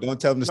story, though. Don't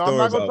tell them the story. I'm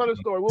not going to tell the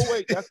story. We'll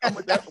wait.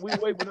 We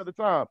wait for another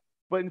time.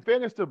 But in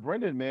fairness to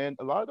Brennan, man,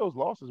 a lot of those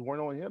losses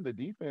weren't on him. The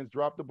defense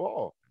dropped the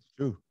ball.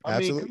 True.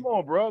 Absolutely. I mean, come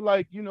on, bro.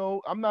 Like,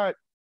 I'm not,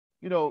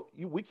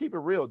 we keep it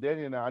real,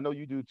 Danny and I know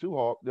you do too,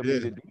 Hawk. I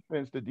mean,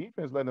 the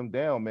defense let him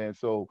down, man.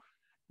 So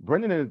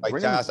Brennan is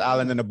like Josh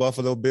Allen and the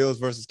Buffalo Bills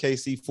versus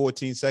KC,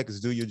 14 seconds,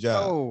 do your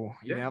job. Oh,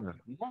 yeah.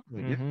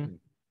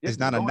 It's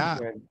not a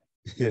knock.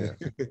 Yeah.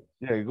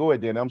 Yeah, go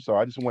ahead, Dan. I'm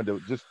sorry. I just wanted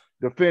to just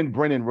defend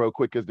Brennan real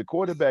quick, because the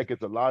quarterback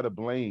gets a lot of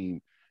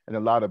blame and a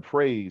lot of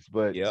praise,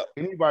 but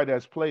anybody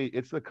that's played,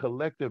 it's a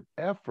collective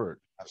effort.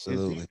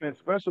 Absolutely. It's defense,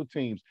 special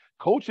teams,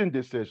 coaching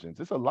decisions.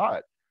 It's a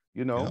lot,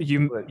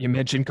 You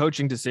mentioned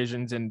coaching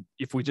decisions, and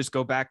if we just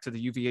go back to the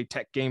UVA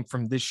Tech game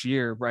from this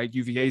year, right?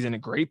 UVA's in a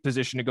great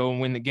position to go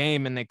and win the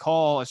game, and they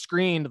call a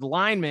screen to the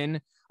lineman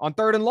on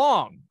 3rd and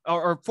long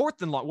or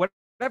 4th and long.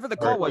 Whatever the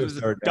call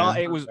was,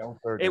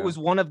 it was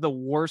one of the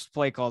worst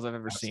play calls I've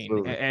ever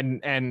seen.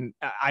 And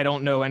I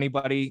don't know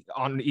anybody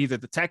on either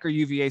the Tech or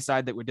UVA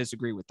side that would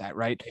disagree with that,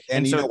 right?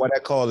 And you know why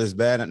that call is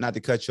bad? Not to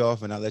cut you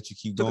off, and I'll let you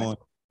keep going.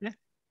 Yeah.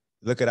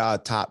 Look at our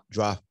top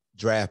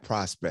draft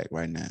prospect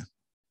right now,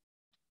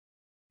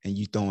 and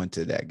you throwing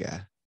to that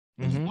guy.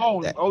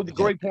 Mm-hmm.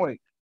 Great point.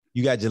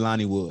 You got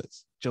Jelani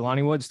Woods.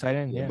 Jelani Woods, tight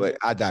end. Yeah, but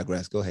I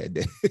digress. Go ahead,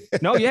 Dan.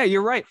 No, yeah,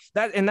 you're right.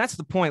 That's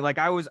the point. Like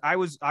I was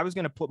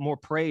going to put more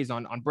praise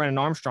on Brennan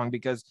Armstrong,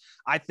 because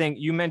I think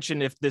you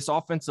mentioned if this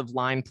offensive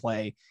line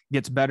play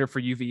gets better for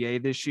UVA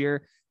this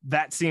year,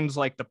 that seems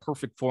like the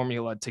perfect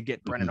formula to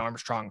get Brennan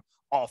Armstrong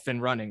off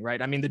and running,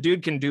 right? I mean, the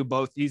dude can do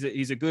both. He's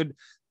a good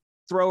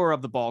thrower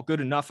of the ball, good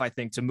enough, I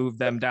think, to move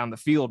them down the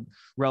field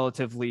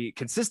relatively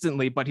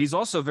consistently, but he's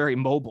also very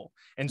mobile.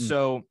 And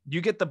so you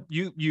get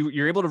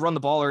you're able to run the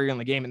ball early in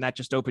the game, and that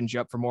just opens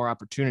you up for more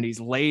opportunities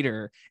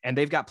later. And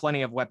they've got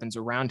plenty of weapons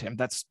around him.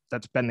 That's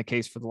been the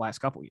case for the last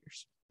couple of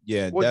years.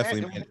 Yeah,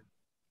 definitely.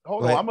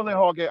 Hold on, I'm gonna let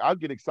Hawk I'll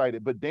get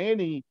excited. But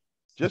Danny,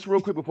 just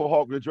real quick before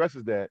Hawk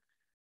addresses that,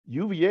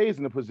 UVA is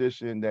in a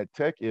position that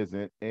Tech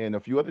isn't, and a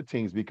few other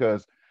teams,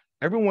 because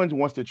everyone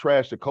wants to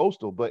trash the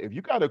Coastal, but if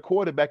you got a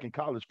quarterback in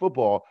college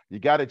football, you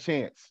got a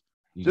chance.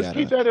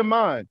 Keep that in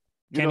mind.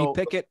 Kenny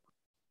Pickett.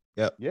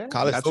 Yep. Yeah.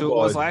 That's who it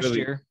was last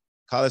year.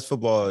 College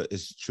football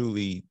is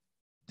truly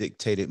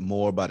dictated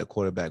more by the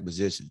quarterback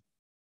position,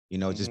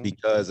 just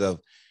because of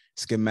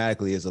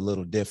schematically is a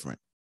little different,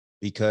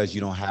 because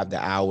you don't have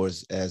the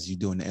hours as you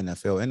do in the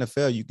NFL.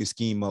 NFL, you can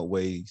scheme up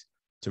ways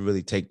to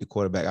really take the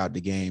quarterback out of the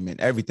game, and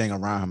everything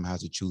around him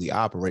has to truly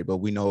operate. But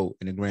we know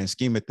in the grand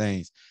scheme of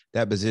things,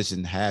 that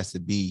position has to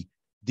be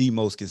the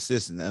most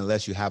consistent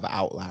unless you have an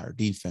outlier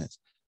defense.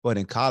 But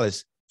in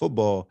college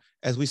football,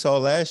 as we saw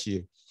last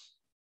year,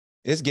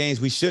 it's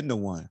games we shouldn't have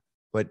won,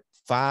 but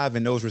 5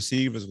 in those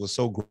receivers was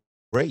so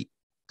great,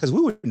 because we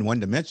were in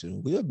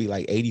one-dimensional. We would be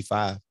like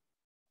 85%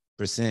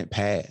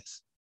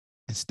 pass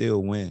and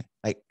still win.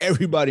 Like,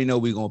 everybody know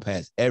we're going to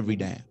pass every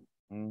down.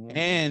 Mm-hmm.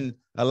 And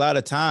a lot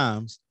of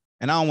times,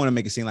 and I don't want to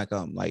make it seem like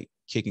I'm like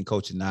kicking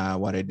Coach and I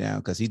while they're down,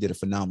 because he did a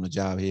phenomenal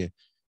job here.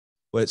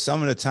 But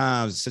some of the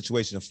times, the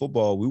situation of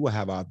football, we will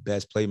have our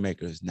best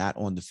playmakers not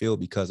on the field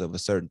because of a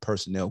certain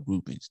personnel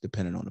groupings,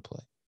 depending on the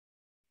play.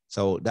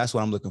 So that's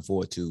what I'm looking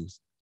forward to.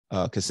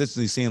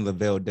 Consistently seeing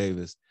Lavelle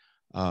Davis,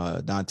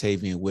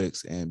 Dontavian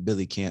Wicks, and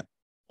Billy Kemp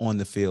on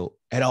the field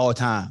at all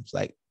times.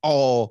 Like,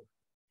 all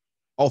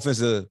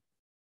offensive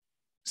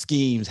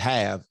schemes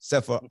have,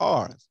 except for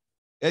ours.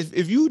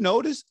 If you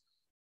notice,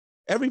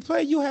 every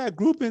play you had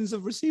groupings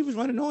of receivers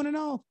running on and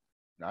off.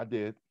 I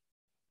did.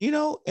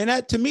 And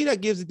that, to me,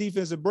 that gives the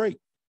defense a break.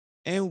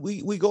 And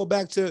we go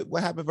back to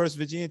what happened versus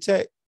Virginia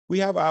Tech. We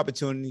have an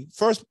opportunity.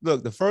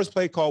 The first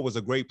play call was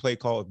a great play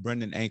call if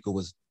Brendan's ankle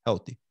was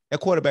healthy.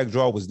 That quarterback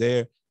draw was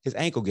there. His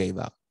ankle gave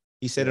out.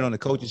 He said it on the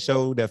coach's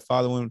show that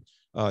following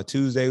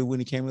Tuesday when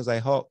he came. He was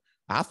like, Hawk,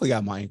 I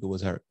forgot my ankle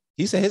was hurt.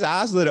 He said his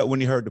eyes lit up when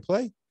he heard the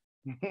play.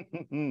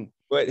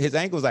 But his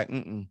ankle was like,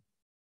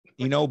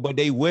 but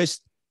they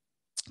wished,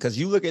 because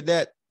you look at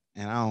that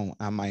and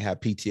I might have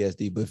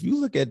PTSD, but if you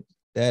look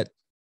at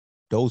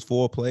those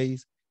 4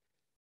 plays,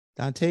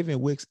 Dontavian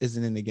Wicks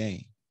isn't in the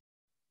game.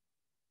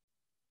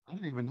 I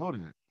didn't even know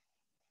that.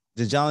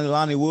 The Johnny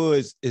Lonnie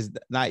Woods is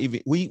not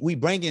even. We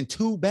bring in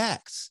 2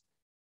 backs.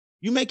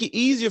 You make it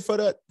easier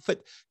for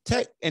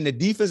Tech and the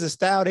defensive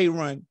style they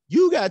run.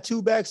 You got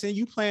 2 backs and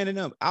you playing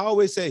them. I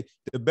always say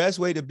the best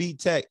way to beat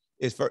Tech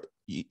is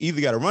you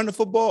either got to run the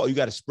football or you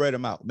got to spread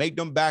them out. Make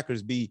them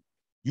backers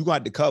you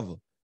got to cover.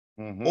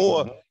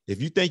 Or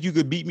if you think you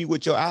could beat me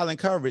with your island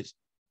coverage,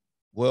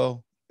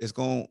 well,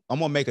 I'm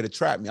gonna make it a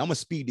trap me. I'm gonna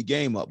speed the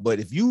game up. But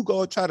if you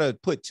go try to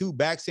put 2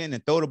 backs in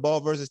and throw the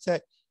ball versus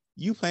Tech,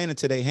 you playing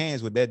into their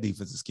hands with that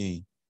defensive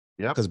scheme.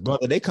 Yeah. Because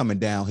brother, they coming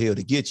downhill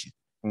to get you.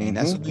 And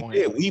that's what we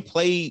did. We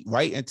played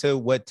right into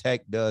what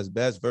Tech does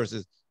best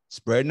versus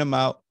spreading them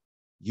out,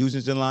 using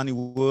Jelani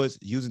Woods,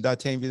 using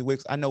Dontavian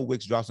Wicks. I know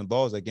Wicks dropped some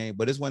balls that game,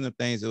 but it's one of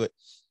the things that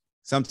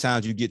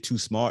sometimes you get too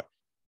smart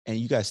and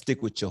you got to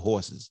stick with your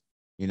horses,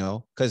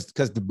 because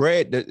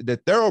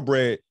the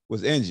thoroughbred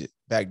was injured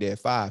back there at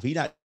 5. He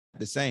not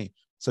the same.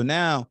 So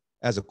now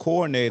as a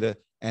coordinator,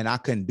 and I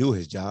couldn't do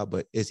his job,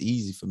 but it's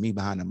easy for me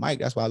behind the mic.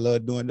 That's why I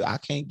love doing it. I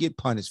can't get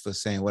punished for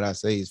saying what I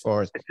say as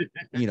far as,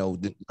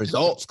 the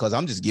results, because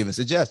I'm just giving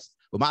suggestions.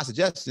 But my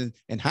suggestion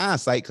in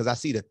hindsight, because I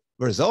see the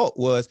result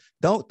was,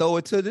 don't throw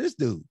it to this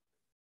dude.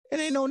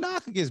 It ain't no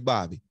knock against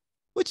Bobby.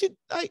 But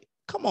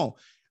come on.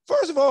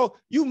 First of all,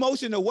 you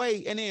motion away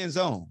in the end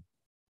zone.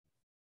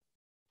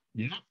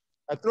 Yeah.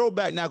 A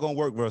throwback not going to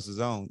work versus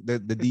zone. The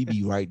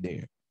DB right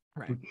there.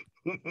 Right.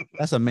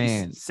 That's a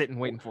man. He's sitting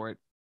waiting for it.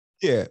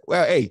 Yeah.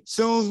 Well, hey,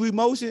 soon as we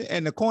motion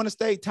and the corner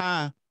stay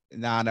time,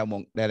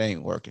 that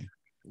ain't working.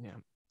 Yeah.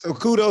 So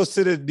kudos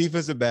to the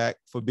defensive back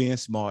for being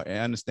smart and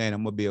understand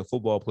I'm gonna be a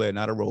football player,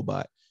 not a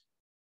robot.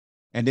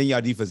 And then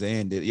y'all defensive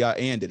end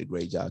did a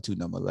great job too,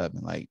 number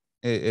 11.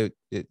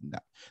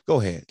 Go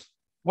ahead.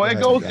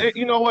 Well,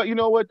 you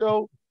know what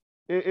though?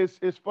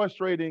 It's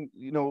frustrating.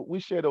 We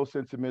share those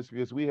sentiments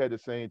because we had the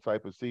same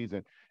type of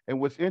season. And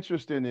what's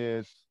interesting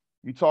is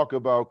you talk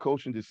about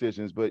coaching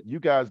decisions, but you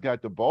guys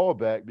got the ball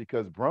back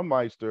because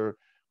Brummeister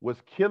was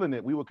killing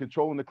it. We were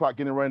controlling the clock,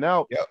 getting run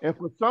out. Yep. And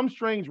for some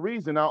strange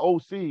reason, our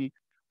OC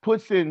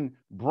puts in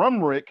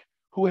Brumrick,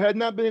 who had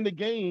not been in the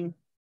game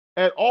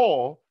at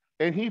all,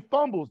 and he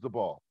fumbles the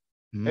ball.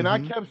 Mm-hmm. And I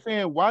kept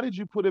saying, why did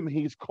you put him?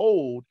 He's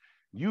cold.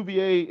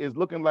 UVA is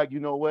looking like, you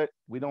know what?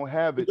 We don't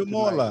have it.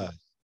 Demoralized.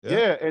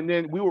 Yeah. And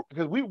then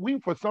we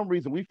for some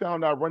reason, we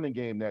found our running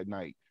game that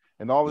night.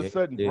 And all of a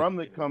sudden,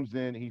 Brumlick comes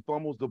in, he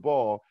fumbles the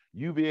ball.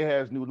 UVA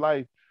has new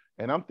life.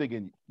 And I'm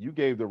thinking, you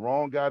gave the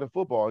wrong guy the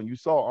football. And you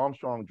saw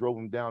Armstrong drove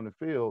him down the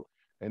field,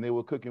 and they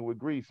were cooking with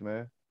grease,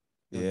 man.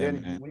 Yeah,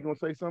 Danny, man. were you going to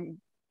say something?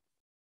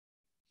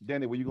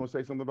 Danny, were you going to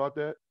say something about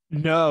that?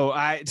 No,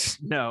 I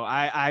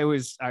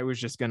was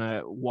just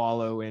gonna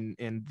wallow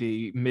in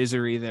the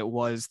misery that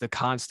was the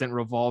constant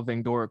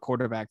revolving door at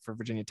quarterback for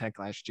Virginia Tech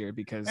last year,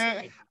 because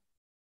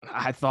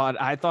I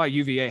thought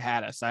UVA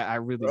had us. I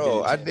really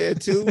did. I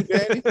did too,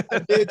 Danny. I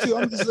did too.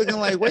 I'm just looking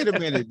like, wait a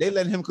minute. They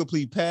let him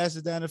complete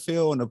passes down the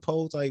field on the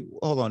post. Like,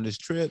 hold on, this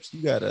trips.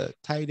 You got a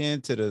tight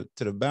end to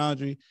the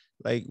boundary.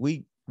 Like,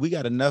 we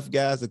got enough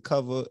guys to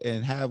cover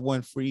and have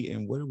one free.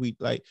 And what are we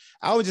like?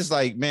 I was just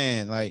like,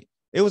 man, like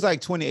it was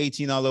like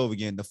 2018 all over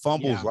again. The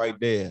fumbles right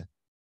there.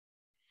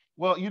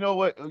 Well, you know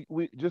what?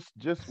 We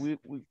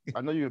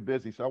I know you're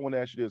busy, so I want to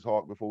ask you this,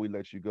 Hawk, before we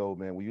let you go,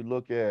 man. When you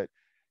look at,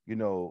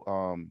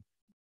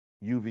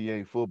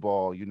 UVA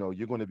football, you're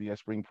going to be at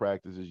spring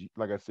practices.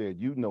 Like I said,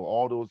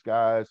 all those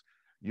guys.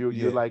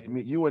 You're like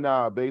me. You and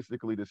I are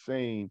basically the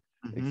same,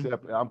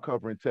 except I'm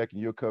covering Tech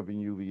and you're covering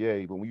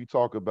UVA. But when you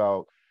talk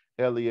about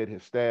Elliott,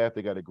 his staff,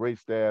 they got a great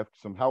staff.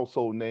 Some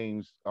household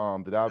names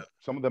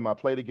some of them I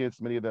played against.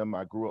 Many of them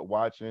I grew up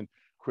watching.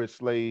 Chris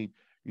Slade.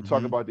 You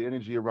talk about the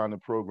energy around the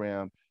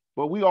program.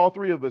 But we all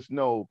three of us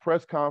know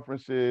press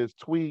conferences,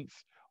 tweets,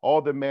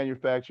 all the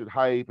manufactured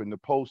hype and the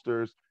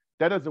posters.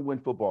 That doesn't win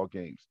football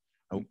games.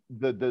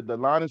 The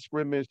line of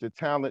scrimmage, the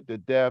talent, the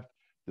depth,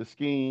 the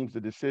schemes,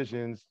 the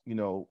decisions,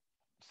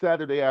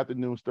 Saturday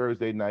afternoons,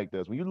 Thursday night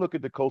does. When you look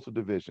at the Coastal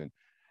Division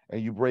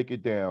and you break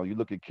it down, you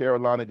look at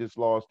Carolina just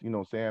lost,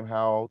 Sam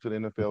Howell to the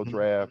NFL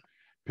draft.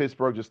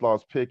 Pittsburgh just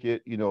lost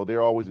Pickett.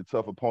 They're always a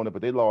tough opponent,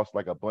 but they lost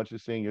like a bunch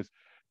of seniors.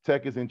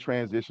 Tech is in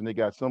transition. They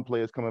got some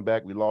players coming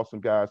back. We lost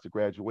some guys to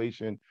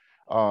graduation.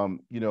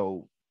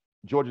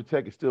 Georgia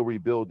Tech is still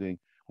rebuilding.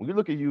 When you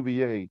look at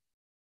UVA,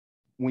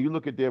 when you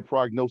look at their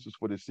prognosis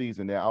for the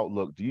season, their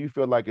outlook, do you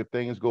feel like if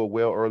things go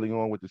well early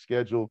on with the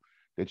schedule,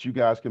 that you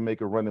guys can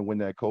make a run and win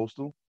that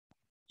Coastal?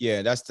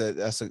 Yeah, that's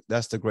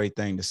the great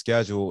thing. The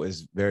schedule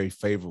is very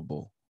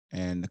favorable,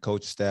 and the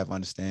coaching staff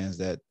understands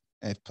that.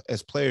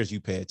 As players, you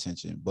pay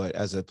attention, but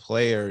as a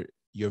player,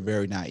 you're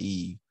very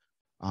naive.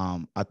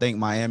 I think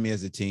Miami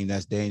is a team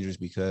that's dangerous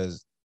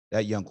because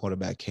that young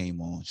quarterback came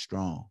on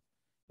strong,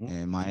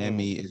 and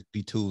Miami is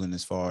betooling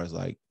as far as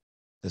like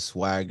the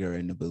swagger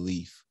and the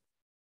belief.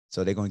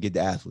 So they're going to get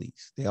the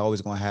athletes. They're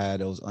always going to have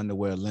those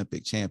underwear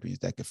Olympic champions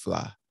that can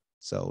fly.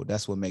 So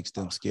that's what makes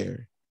them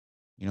scary.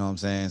 You know what I'm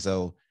saying?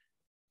 So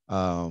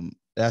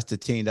That's the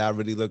team that I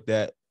really looked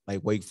at.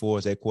 Like Wake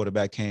Forest, their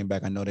quarterback came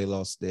back. I know they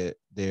lost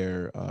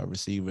their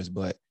receivers,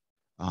 but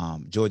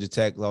Georgia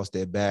Tech lost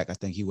their back. I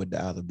think he went to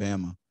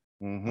Alabama.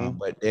 Mm-hmm.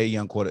 But their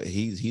young quarter,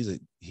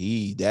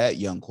 that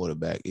young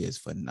quarterback is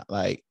for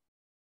like.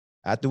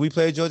 After we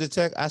played Georgia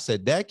Tech, I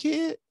said that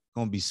kid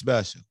gonna be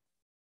special.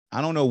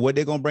 I don't know what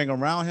they're gonna bring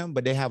around him,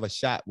 but they have a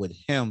shot with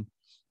him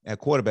at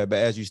quarterback. But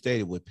as you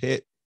stated, with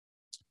Pitt,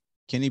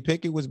 Kenny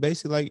Pickett was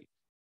basically like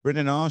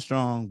Brennan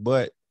Armstrong,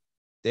 but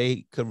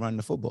they could run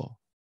the football.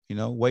 You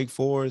know, Wake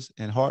Forest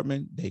and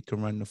Hartman, they could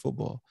run the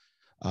football.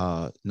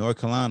 North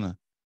Carolina,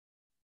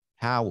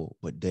 Howell,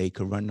 but they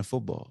could run the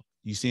football.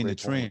 You seen the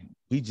trend.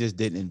 We just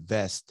didn't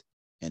invest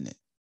in it.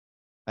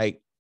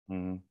 Like,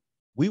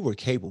 we were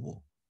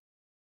capable,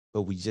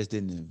 but we just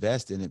didn't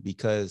invest in it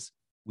because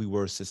we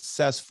were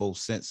successful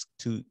since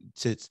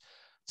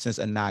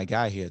Anai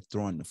got here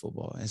throwing the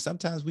football. And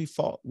sometimes we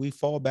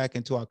fall back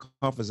into our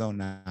comfort zone,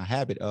 our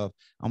habit of,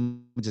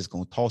 I'm just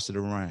going to toss it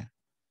around.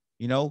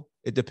 You know,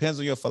 it depends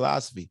on your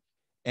philosophy.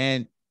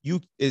 And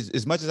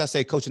as much as I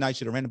say Coach Knight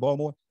should have ran the ball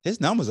more,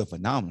 his numbers are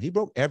phenomenal. He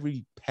broke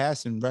every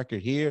passing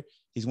record here.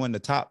 He's one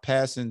of the top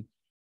passing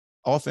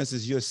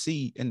offenses you'll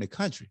see in the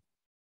country.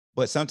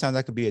 But sometimes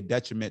that could be a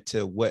detriment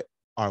to what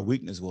our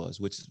weakness was,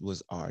 which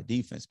was our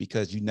defense,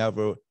 because you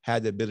never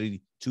had the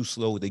ability to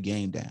slow the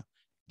game down,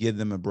 give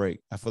them a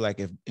break. I feel like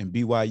if in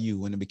BYU,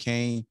 when it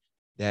became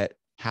that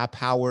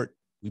high-powered,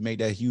 we made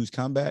that huge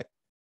comeback,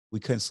 we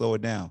couldn't slow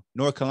it down.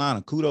 North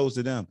Carolina, kudos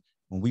to them.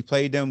 When we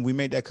played them, we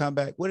made that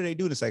comeback. What did they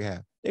do in the second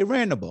half? They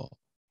ran the ball.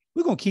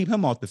 We're going to keep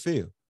him off the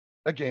field.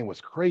 That game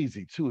was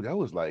crazy, too. That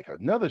was like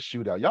another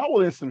shootout. Y'all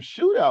were in some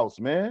shootouts,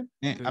 man.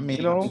 I mean,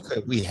 you know,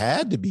 we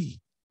had to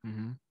be.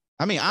 Mm-hmm.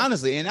 I mean,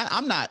 honestly, and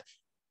I'm not,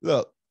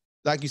 look,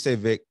 like you said,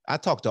 Vic, I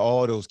talk to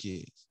all those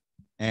kids,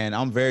 and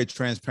I'm very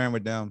transparent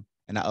with them,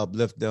 and I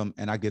uplift them,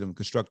 and I give them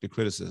constructive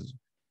criticism.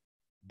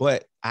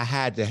 But I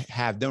had to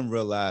have them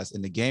realize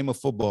in the game of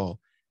football,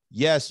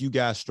 yes, you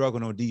guys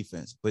struggle on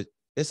defense, but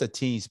it's a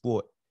team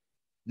sport.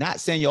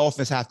 Not saying your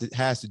offense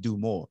has to do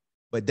more,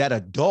 but that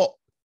adult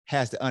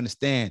has to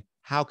understand,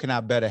 how can I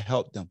better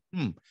help them?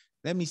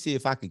 Let me see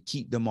if I can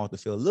keep them off the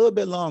field a little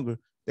bit longer.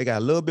 They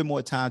got a little bit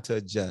more time to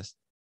adjust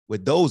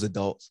with those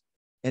adults,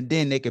 and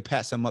then they can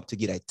pass them up to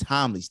get a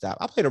timely stop.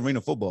 I played arena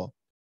football.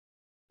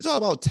 It's all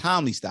about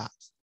timely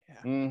stops. Yeah.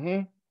 Mm-hmm. You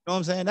know what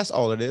I'm saying? That's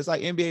all it is.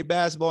 Like NBA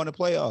basketball in the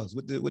playoffs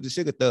with the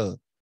sugar thug.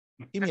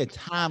 Give me a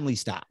timely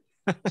stop.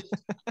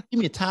 Give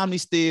me a timely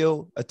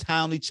steal, a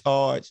timely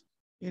charge.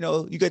 You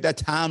know, you get that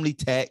timely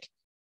tech.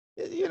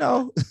 You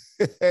know,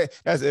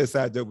 that's an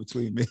inside joke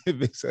between me.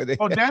 So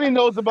Danny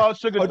knows about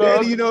Sugar Thug.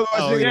 Danny, you know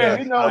about Sugar Thug. Thug.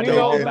 He knows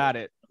all about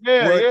it.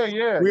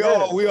 Yeah. We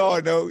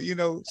all know. You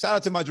know, shout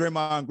out to my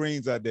Draymond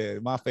Greens out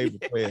there, my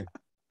favorite player.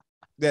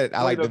 That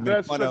I like to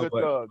make fun of,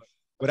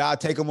 but I'll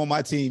take him on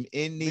my team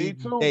any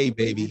day,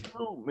 baby.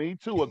 Me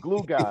too. A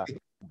glue guy.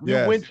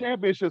 Yes. You win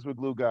championships with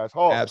glue guys.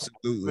 Hawk.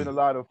 Absolutely. It's been a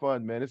lot of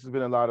fun, man. This has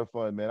been a lot of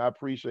fun, man. I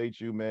appreciate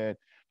you, man.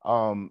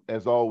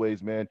 As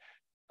always, man.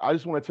 I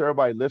just want to tell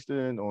everybody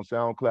listening on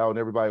SoundCloud and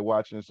everybody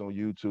watching this on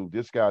YouTube,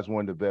 this guy's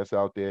one of the best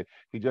out there.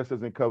 He just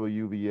doesn't cover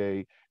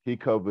UVA. He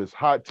covers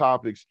hot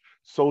topics,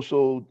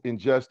 social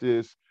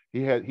injustice.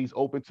 He's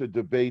open to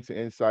debates and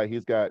insight.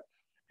 He's got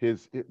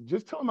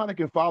just tell him how they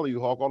can follow you,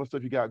 Hawk, all the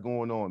stuff you got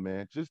going on,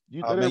 man. Just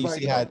you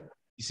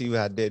see what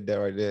I did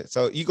there right there.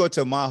 So you go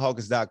to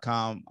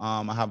ahmadhawkins.com.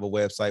 I have a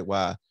website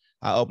where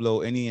I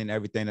upload any and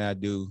everything that I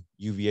do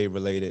UVA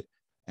related.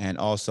 And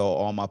also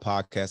all my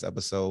podcast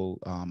episode,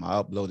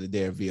 I uploaded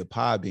there via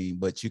Podbean,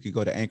 but you could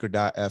go to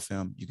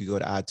anchor.fm. You could go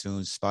to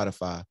iTunes,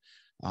 Spotify,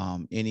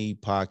 any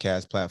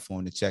podcast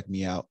platform to check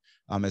me out.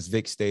 As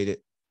Vic stated,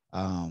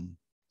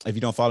 if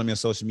you don't follow me on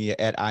social media,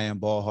 at I am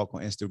Ballhawk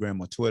on Instagram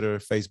or Twitter,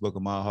 Facebook,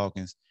 Ahmad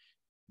Hawkins.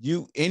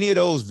 Any of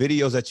those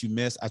videos that you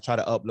miss, I try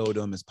to upload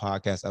them as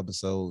podcast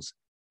episodes.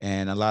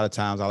 And a lot of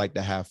times I like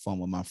to have fun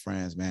with my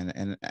friends, man.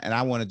 And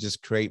I want to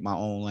just create my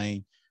own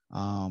lane.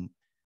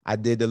 I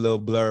did the little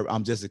blurb.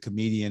 I'm just a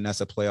comedian.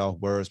 That's a play off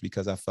words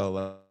because I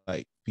felt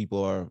like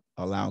people are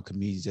allowing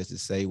comedians just to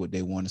say what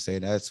they want to say.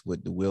 That's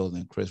what the Will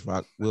and Chris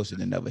Rock. Will should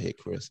have never hit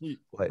Chris.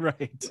 But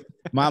right.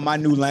 My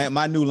new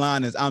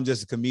line is I'm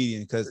just a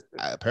comedian because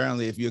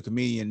apparently if you're a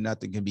comedian,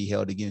 nothing can be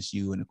held against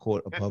you in the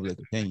court of public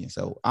opinion.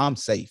 So I'm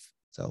safe.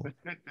 So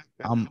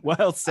I'm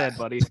well said,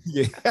 buddy.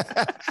 Yeah.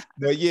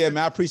 But yeah,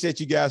 man, I appreciate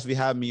you guys for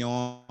having me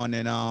on.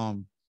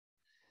 And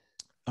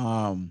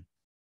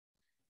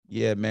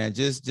yeah, man,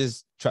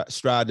 just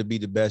strive to be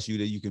the best you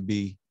that you can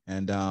be,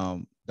 and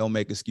don't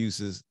make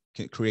excuses.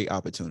 Create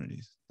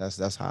opportunities. That's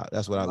what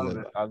I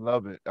live. I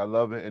love it,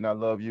 and I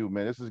love you,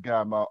 man. This is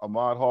guy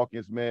Ahmad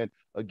Hawkins, man.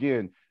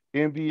 Again,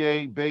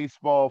 NBA,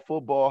 baseball,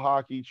 football,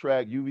 hockey,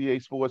 track, UVA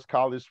sports,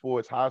 college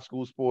sports, high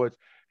school sports.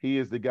 He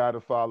is the guy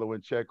to follow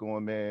and check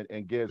on, man,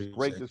 and gets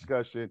great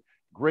discussion,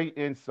 great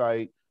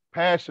insight,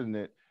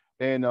 passionate,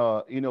 and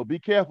be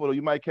careful though.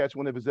 You might catch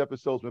one of his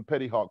episodes when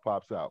Petty Hawk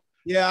pops out.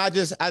 Yeah, I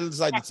just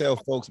like to tell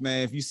folks,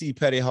 man, if you see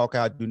Petty Hawk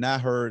out, do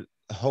not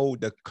hold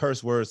the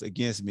curse words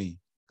against me,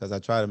 because I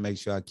try to make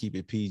sure I keep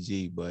it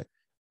PG, but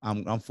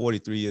I'm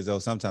 43 years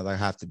old. Sometimes I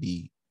have to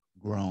be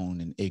grown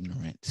and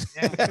ignorant.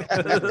 Yeah.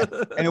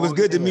 And it was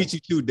good to meet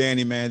you too,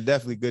 Danny, man.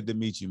 Definitely good to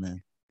meet you,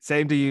 man.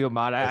 Same to you,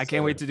 Ahmad. I Yes,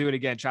 can't wait sir. to do it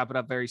again. Chop it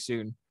up very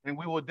soon. And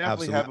we will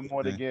definitely Absolutely, have him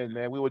on man. again,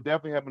 man. We will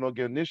definitely have him on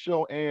again. This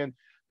show and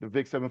the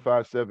Vic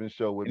 757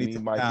 show with me,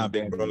 Mike, Anytime, and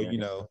big Danny, bro. man. You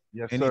know,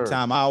 Yes, sir.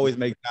 anytime. I always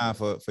make time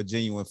for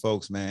genuine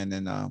folks, man.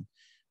 And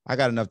I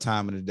got enough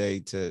time in the day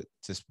to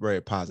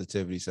spread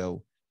positivity.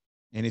 So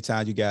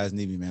anytime you guys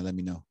need me, man, let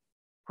me know.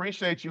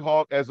 Appreciate you,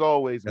 Hawk, as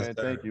always, Yes, man.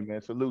 sir. Thank you,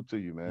 man. Salute to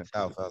you, man. Peace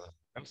out, fella.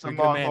 That's You're a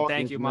Ahmad good man. Hawkins,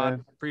 Thank you, man.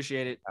 Ahmad.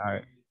 Appreciate it. All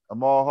right.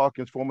 Ahmad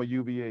Hawkins, former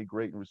UVA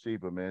great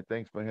receiver, man.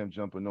 Thanks for him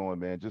jumping on,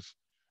 man. Just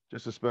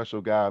a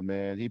special guy,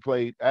 man. He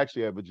played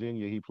actually at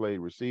Virginia. He played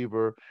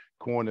receiver,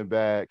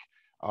 cornerback.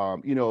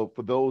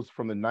 For those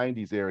from the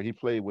 '90s era, he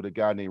played with a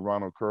guy named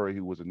Ronald Curry,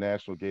 who was a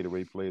National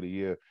Gatorade Player of the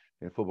Year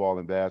in football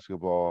and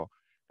basketball.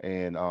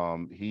 And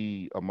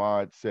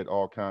Ahmad set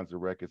all kinds of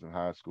records in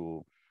high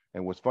school.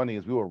 And what's funny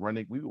is we were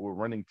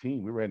running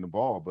team. We ran the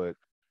ball, but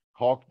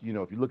Hawk,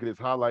 if you look at his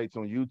highlights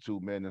on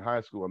YouTube, man, in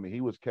high school, I mean, he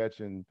was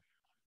catching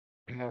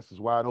passes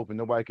wide open.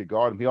 Nobody could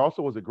guard him. He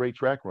also was a great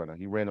track runner.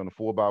 He ran on the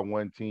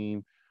 4x1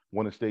 team,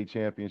 won a state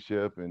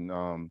championship, and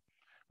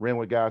ran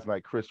with guys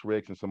like Chris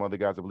Ricks and some other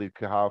guys. I believe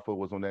Kahafa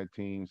was on that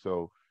team.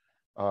 So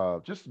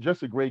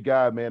just a great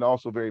guy, man.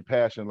 Also very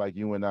passionate like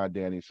you and I,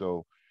 Danny.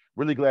 So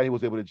really glad he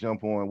was able to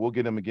jump on. We'll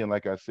get him again,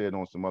 like I said,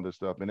 on some other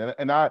stuff.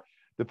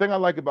 The thing I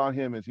like about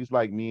him is he's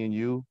like me and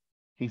you.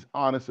 He's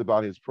honest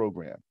about his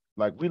program.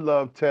 Like we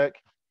love tech.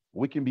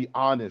 We can be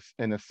honest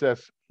and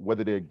assess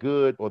whether they're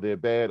good or they're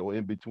bad or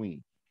in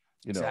between.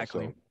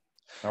 Exactly.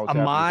 So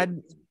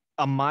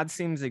Ahmad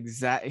seems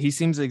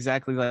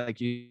exactly like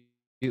you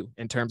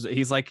in terms of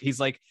he's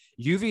like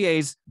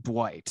UVA's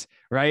Dwight,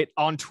 right?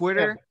 On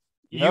Twitter,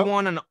 you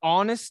want an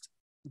honest,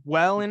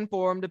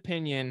 well-informed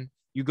opinion,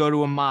 you go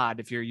to Ahmad.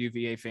 If you're a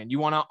UVA fan, you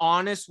want an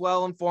honest,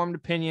 well-informed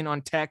opinion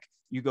on tech,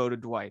 you go to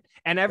Dwight.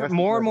 And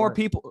more and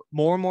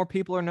more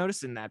people are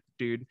noticing that,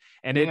 dude.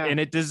 And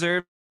it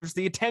deserves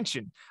the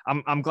attention.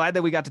 I'm glad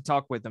that we got to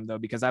talk with him though,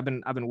 because I've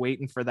been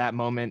waiting for that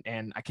moment,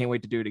 and I can't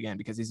wait to do it again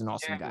because he's an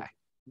awesome guy.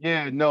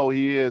 Yeah, no,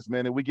 he is,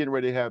 man. And we're getting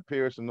ready to have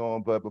Pierson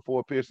on, but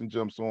before Pierson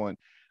jumps on,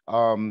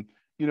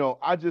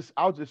 I'll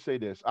just say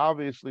this.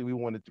 Obviously, we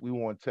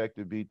want Tech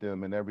to beat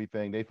them and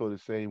everything. They feel the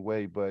same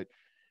way, but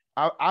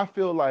I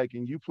feel like,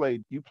 and you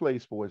play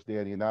sports,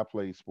 Danny, and I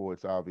play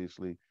sports,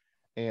 obviously.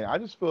 And I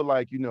just feel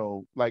like,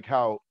 like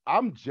how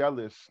I'm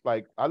jealous.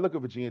 Like I look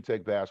at Virginia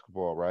Tech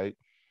basketball, right?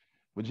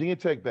 Virginia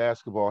Tech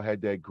basketball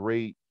had that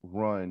great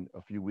run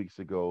a few weeks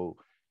ago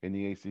in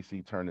the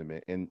ACC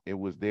tournament, and it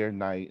was their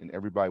night, and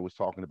everybody was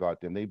talking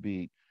about them. They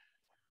beat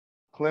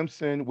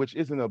Clemson, which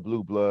isn't a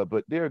blue blood,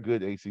 but they're a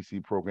good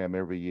ACC program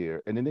every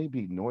year. And then they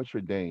beat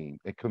Notre Dame,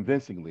 and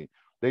convincingly.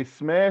 They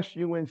smashed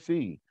UNC,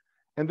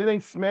 and then they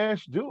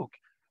smashed Duke,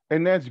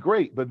 and that's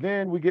great. But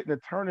then we get in the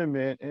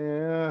tournament,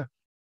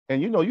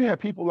 and you have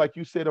people like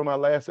you said on our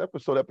last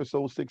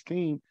episode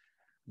 16.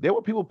 There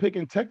were people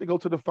picking Tech to go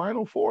to the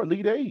Final Four,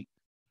 Elite Eight.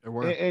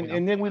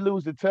 And then we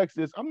lose to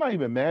Texas. I'm not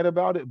even mad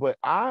about it, but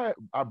I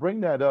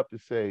bring that up to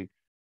say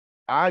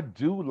I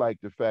do like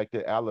the fact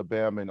that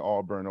Alabama and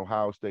Auburn,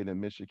 Ohio State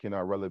and Michigan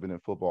are relevant in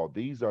football.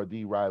 These are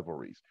the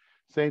rivalries.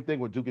 Same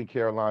thing with Duke and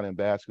Carolina in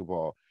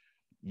basketball.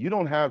 You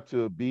don't have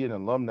to be an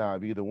alumni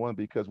of either one,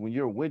 because when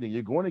you're winning,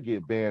 you're going to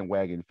get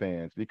bandwagon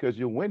fans because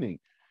you're winning.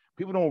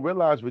 People don't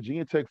realize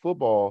Virginia Tech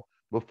football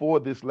before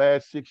this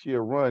last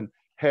 6-year run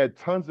had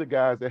tons of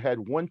guys that had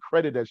one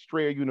credit at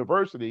Strayer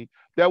University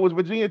that was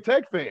Virginia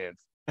Tech fans,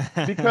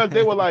 because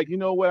they were like, you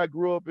know what, I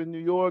grew up in New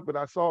York, but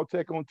I saw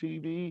Tech on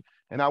TV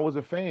and I was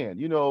a fan.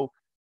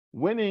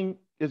 Winning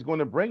is going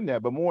to bring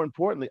that. But more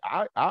importantly,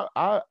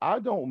 I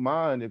don't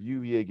mind if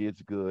UVA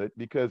gets good,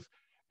 because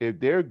if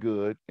they're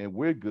good and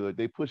we're good,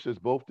 they push us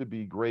both to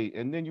be great.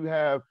 And then you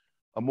have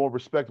a more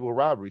respectable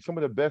rivalry. Some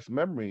of the best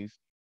memories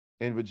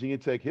in Virginia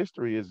Tech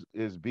history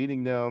is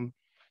beating them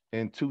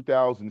in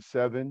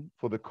 2007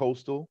 for the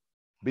Coastal,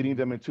 beating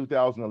them in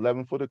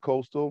 2011 for the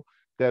Coastal.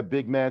 That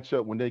big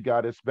matchup when they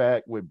got us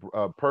back with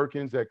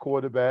Perkins at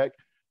quarterback,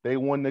 they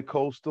won the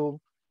Coastal.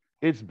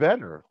 It's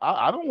better.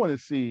 I don't want to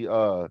see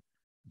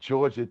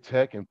Georgia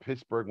Tech and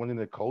Pittsburgh winning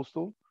the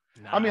Coastal.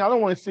 Nah. I mean, I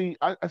don't want to see.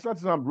 It's not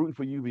that I'm rooting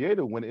for UVA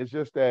to win. It's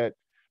just that,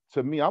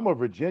 to me, I'm a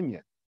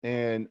Virginian,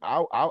 and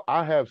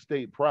I have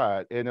state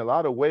pride. In a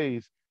lot of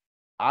ways,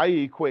 I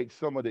equate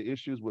some of the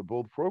issues with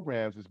both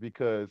programs is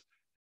because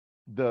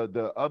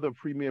the other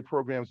premier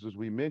programs, as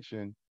we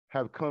mentioned,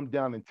 have come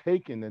down and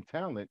taken the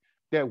talent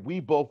that we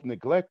both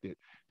neglected.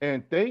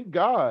 And thank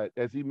God,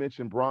 as he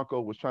mentioned, Bronco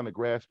was trying to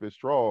grasp his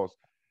straws.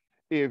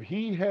 If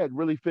he had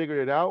really figured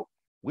it out,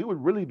 we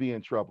would really be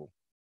in trouble,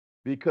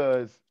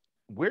 because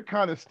we're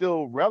kind of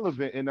still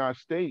relevant in our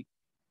state,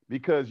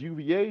 because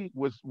UVA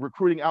was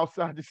recruiting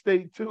outside the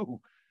state too,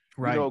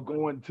 right?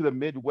 Going to the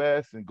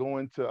Midwest and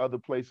going to other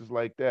places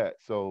like that.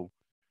 So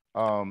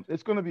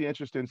it's going to be an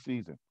interesting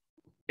season.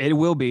 It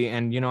will be.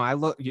 And,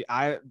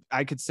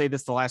 I could say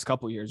this the last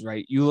couple of years,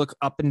 right? You look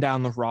up and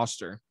down the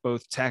roster,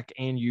 both Tech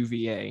and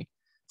UVA.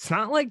 It's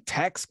not like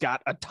Tech's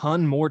got a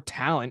ton more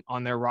talent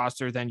on their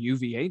roster than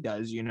UVA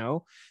does,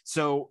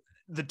 So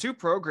the two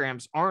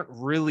programs aren't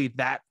really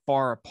that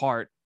far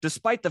apart,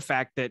 despite the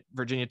fact that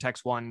Virginia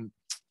Tech's won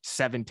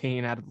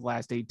 17 out of the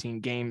last 18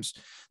 games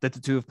that the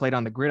two have played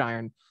on the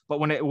gridiron. But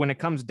when it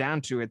comes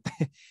down to it,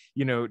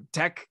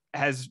 Tech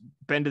has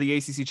been to the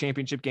ACC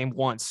championship game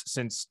once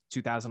since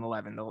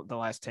 2011, the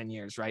last 10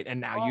 years, right? And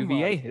now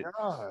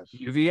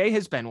UVA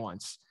has been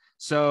once.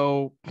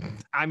 So,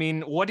 I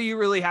mean, what do you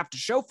really have to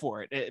show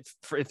for it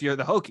if you're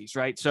the Hokies,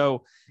 right?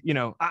 So,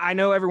 I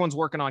know everyone's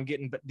working on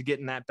getting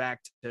that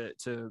back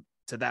to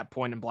that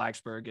point in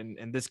Blacksburg,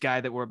 and this guy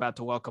that we're about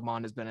to welcome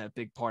on has been a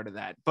big part of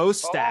that. Both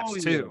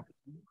staffs too.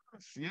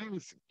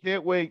 Yes.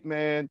 Can't wait,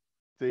 man,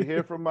 to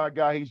hear from my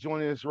guy. He's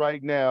joining us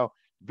right now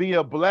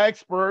via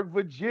Blacksburg,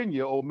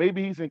 Virginia, or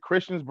maybe he's in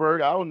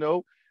Christiansburg. I don't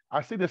know.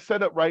 I see the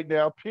setup right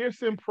now.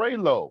 Pierson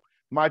Prioleau,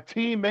 my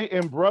teammate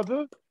and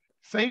brother,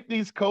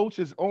 Safeties Coach,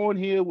 is on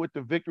here with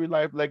the Vicktory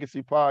Life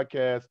Legacy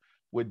Podcast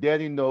with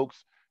Danny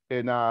Nokes.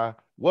 And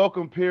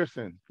welcome,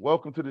 Pierson.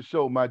 Welcome to the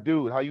show, my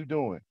dude. How you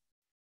doing?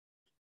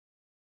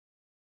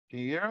 Can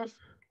you hear us?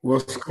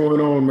 What's going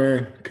on,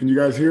 man? Can you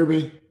guys hear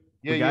me?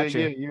 Yeah.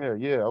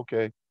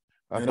 Okay.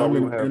 I'm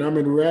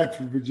in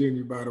Radford,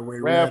 Virginia, by the way.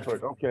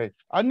 Radford. Okay.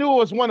 I knew it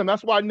was one of them.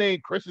 That's why I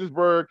named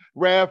Christiansburg,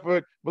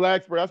 Radford,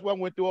 Blacksburg. That's why I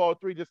went through all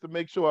three just to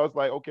make sure. I was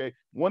like, okay,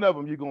 one of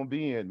them you're gonna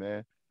be in,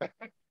 man.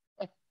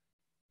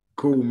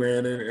 Cool,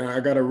 man. And I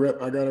gotta rep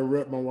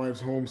my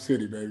wife's home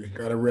city, baby.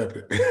 Gotta rep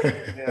it.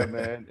 Yeah,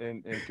 man.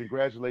 And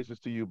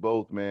congratulations to you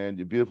both, man.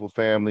 Your beautiful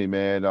family,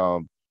 man.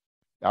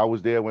 I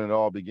was there when it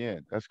all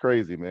began. That's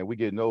crazy, man. We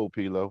getting old,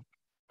 Pilo.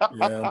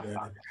 Yeah,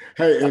 man.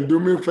 Hey, and do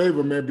me a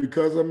favor, man,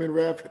 because I'm in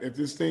Radford, if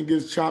this thing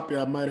gets choppy,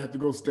 I might have to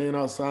go stand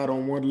outside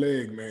on one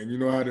leg, man. You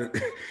know how to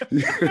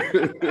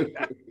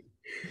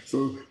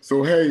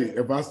so hey,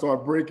 if I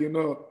start breaking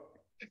up,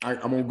 I'm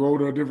gonna go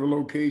to a different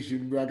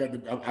location.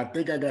 I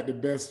think I got the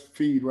best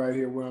feed right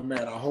here where I'm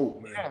at. I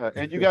hope, man. Yeah,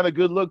 and you got a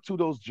good look too.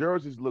 Those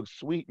jerseys look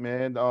sweet,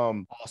 man.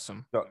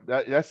 Awesome.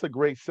 That's a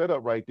great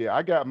setup right there.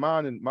 I got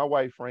mine, and my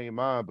wife framed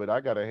mine, but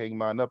I gotta hang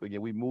mine up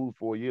again. We moved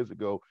 4 years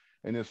ago,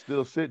 and it's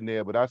still sitting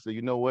there. But I said,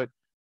 you know what?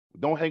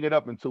 Don't hang it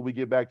up until we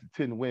get back to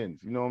 10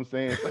 wins. You know what I'm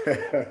saying?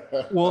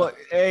 Well,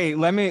 hey,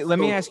 let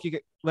me ask you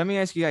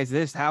guys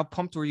this: how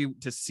pumped were you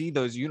to see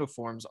those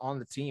uniforms on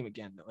the team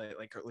again,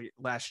 like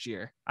last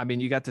year? I mean,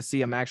 you got to see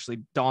them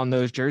actually don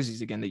those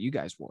jerseys again that you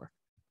guys wore.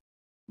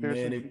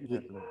 Man,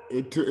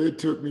 it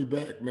took me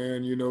back,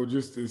 man.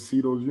 Just to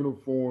see those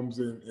uniforms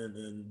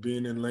and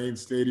being in Lane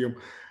Stadium.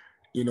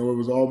 It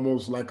was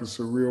almost like a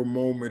surreal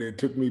moment. It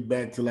took me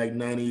back to like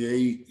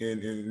 98.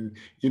 And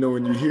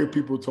when you hear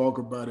people talk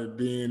about it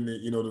being,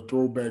 the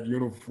throwback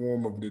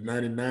uniform of the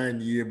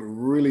 99 year, but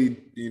really,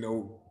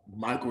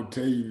 Mike will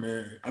tell you,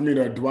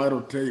 man. Dwight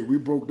will tell you, we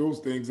broke those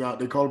things out.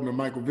 They called them the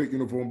Michael Vick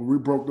uniform, but we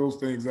broke those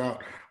things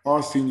out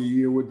our senior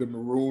year with the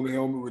maroon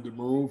helmet, with the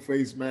maroon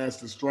face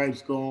mask, the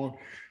stripes gone.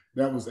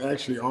 That was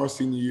actually our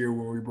senior year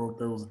when we broke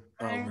those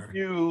out, man. Thank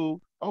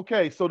you.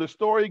 Okay, so the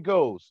story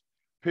goes,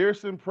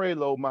 Pierson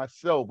Prioleau,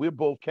 myself, we're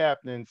both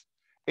captains,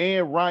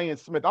 and Ryan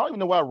Smith. I don't even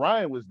know why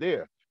Ryan was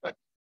there.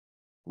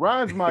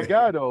 Ryan's my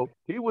guy, though.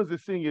 He was a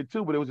senior,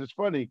 too, but it was just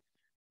funny.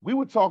 We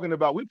were talking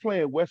about, we're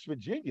playing West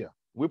Virginia.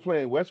 We're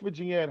playing West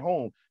Virginia at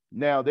home.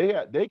 Now, they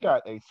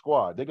got a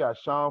squad. They got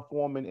Sean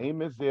Foreman,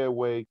 Amos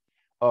Zairway,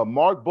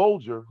 Mark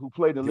Bolger, who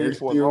played in the league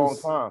for a long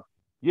time.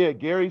 Yeah,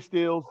 Gary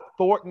Stills,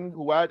 Thornton,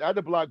 who I had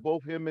to block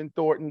both him and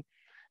Thornton.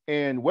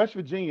 And West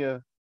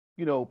Virginia,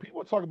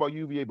 people talk about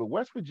UVA, but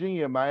West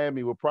Virginia and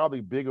Miami were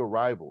probably bigger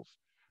rivals.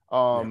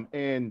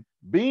 And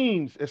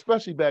Beams,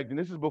 especially back then,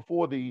 this is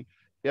before the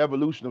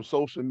evolution of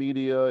social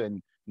media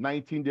and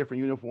 19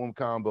 different uniform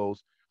combos.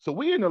 So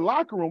we in the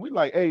locker room, we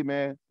like, hey,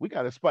 man, we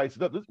got to spice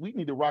it up. We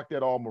need to rock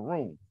that all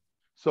maroon.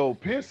 So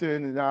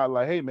Pierson and I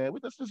like, hey, man,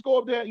 let's just go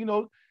up there.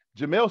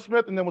 Jamel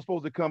Smith and them was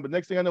supposed to come, but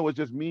next thing I know, it's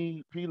just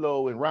me,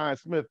 Pilo, and Ryan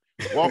Smith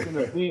walking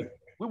the Beam.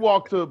 We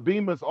walked to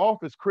Beamer's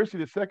office. Chrissy,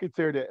 the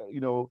secretary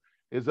that,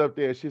 is up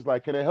there. She's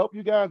like, can I help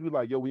you guys? We're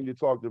like, yo, we need to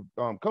talk to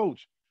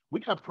Coach.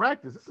 We got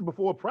practice. This is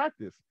before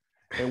practice.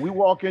 And we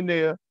walk in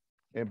there,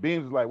 and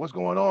Beams was like, what's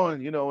going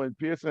on? And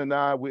Pierson and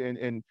I,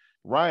 and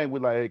Ryan were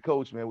like, hey,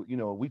 Coach, man,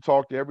 we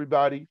talked to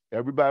everybody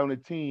on the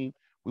team.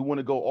 We want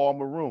to go all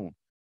maroon.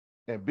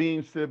 And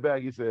Beams sit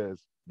back, he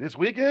says, this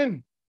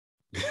weekend?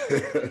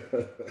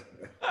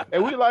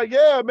 And we like,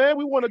 yeah, man,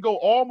 we want to go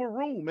all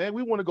maroon, man.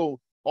 We want to go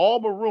all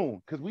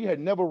maroon because we had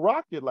never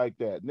rocked it like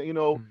that,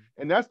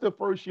 and that's the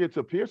first year,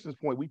 to Pierson's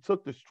point, we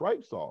took the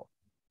stripes off.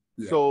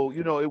 Yeah. So,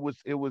 it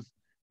was,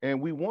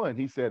 and we won.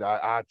 He said,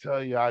 I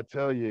tell you,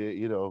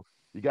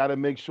 you got to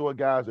make sure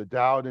guys are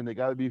dialed in. They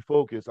got to be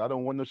focused. I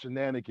don't want no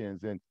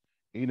shenanigans. And,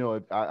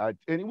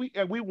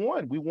 we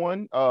won. We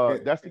won.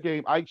 That's the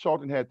game. Ike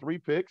Charlton had 3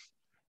 picks,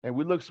 and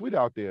we looked sweet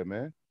out there,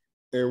 man.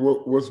 And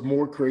what's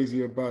more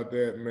crazy about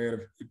that, man, if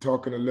you're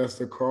talking to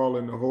Lester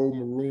Carlin, the whole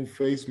maroon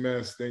face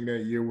mask thing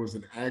that year was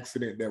an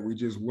accident that we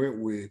just went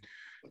with.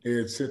 They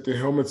had sent the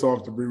helmets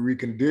off to be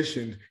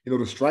reconditioned. You know,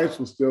 the stripes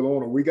were still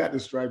on it. We got the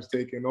stripes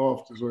taken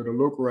off to sort of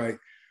look right,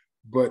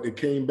 but it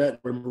came back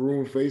with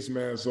maroon face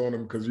masks on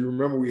them because you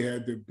remember we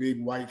had the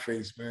big white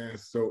face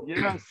mask. So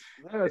Yes.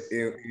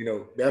 you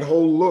know, that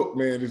whole look,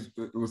 man,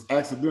 it was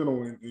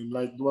accidental. And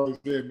like Dwight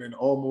said, man, the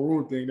all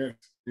maroon thing,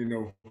 that's, you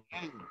know,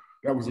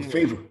 that was a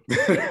favor.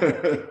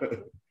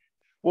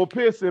 Well,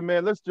 Pierson,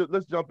 man, let's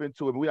jump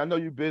into it. I know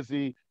you're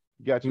busy.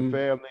 You got your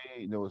family.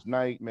 You know, it's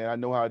night, man. I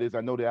know how it is. I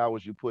know the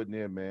hours you're putting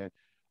in, man.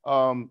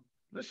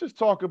 Let's just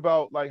talk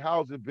about, like,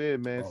 how's it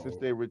been, man, since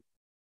they were.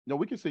 No,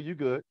 we can say you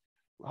good.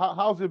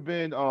 How's it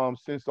been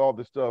since all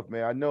the stuff,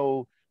 man? I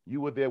know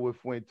you were there with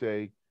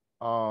Fuente.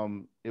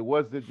 It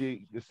wasn't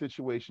the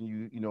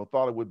situation you know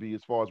thought it would be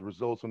as far as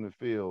results on the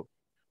field,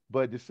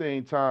 but at the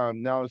same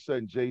time, now all of a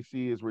sudden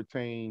JC is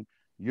retained.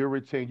 You're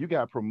retained. You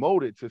got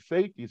promoted to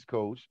safeties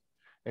coach.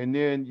 And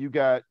then you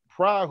got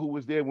Pry, who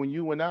was there when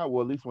you went out,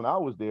 well, at least when I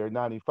was there,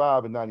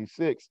 95 and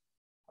 96.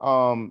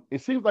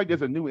 It seems like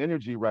there's a new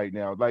energy right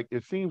now. Like,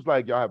 it seems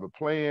like y'all have a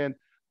plan,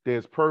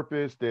 there's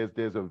purpose,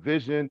 there's a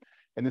vision,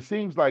 and it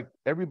seems like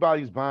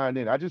everybody's buying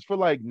in. I feel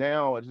like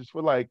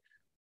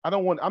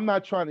I'm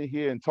not trying to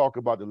hear and talk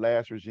about the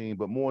last regime,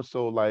 but more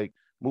so like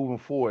moving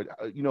forward.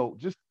 You know,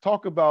 just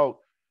talk about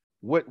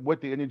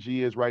what the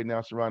energy is right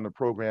now surrounding the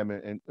program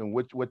and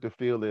what the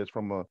feel is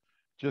from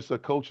just a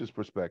coach's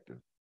perspective.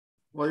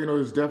 Well, you know,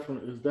 it's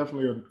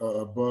definitely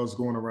a buzz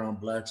going around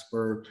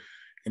Blacksburg,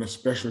 and a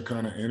special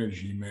kind of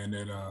energy, man,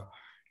 that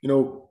you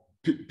know,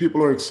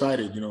 people are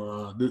excited. You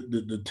know,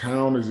 the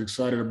town is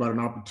excited about an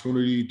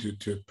opportunity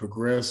to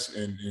progress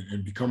and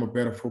become a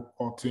better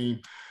football team.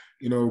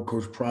 You know,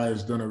 Coach Pry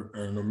has done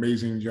an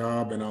amazing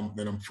job, and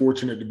I'm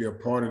fortunate to be a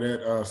part of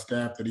that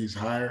staff that he's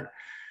hired.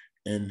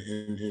 And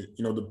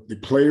you know, the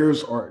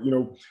players are, you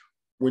know,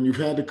 when you've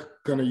had the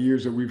kind of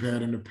years that we've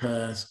had in the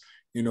past,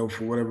 you know,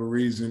 for whatever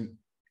reason,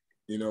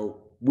 you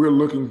know, we're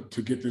looking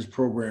to get this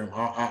program.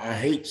 I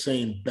hate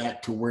saying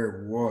back to where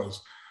it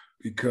was,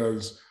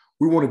 because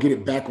we want to get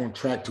it back on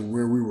track to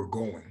where we were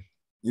going.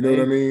 You know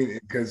what I mean?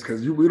 Because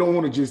we don't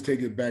want to just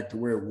take it back to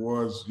where it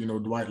was, you know,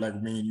 Dwight, like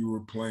me and you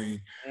were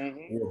playing,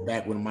 or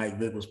back when Mike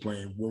Vick was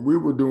playing. When we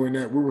were doing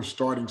that, we were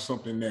starting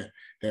something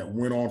that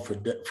went on for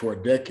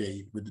a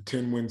decade with the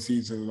 10-win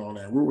season and all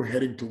that. We were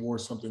heading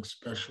towards something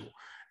special.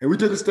 And we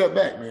took a step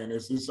back, man.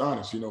 It's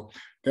honest, you know.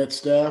 That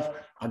staff,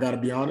 I got to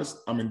be honest,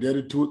 I'm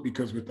indebted to it,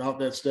 because without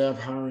that staff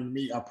hiring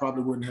me, I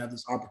probably wouldn't have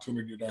this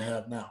opportunity that I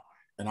have now.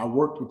 And I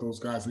worked with those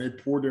guys, and they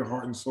poured their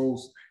heart and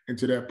souls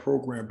into that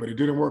program, but it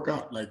didn't work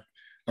out. Like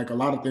a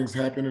lot of things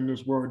happen in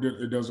this world,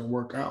 it doesn't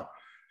work out.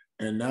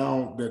 And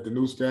now that the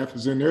new staff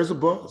is in, there's a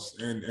buzz.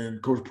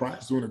 And Coach Pry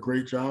is doing a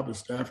great job. The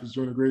staff is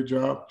doing a great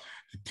job.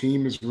 The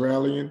team is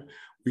rallying.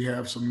 We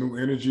have some new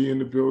energy in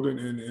the building,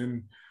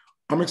 and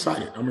I'm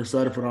excited. I'm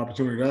excited for the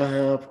opportunity that I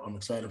have. I'm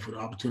excited for the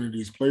opportunity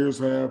these players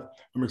have.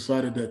 I'm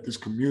excited that this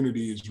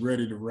community is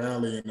ready to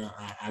rally, and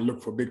I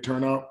look for a big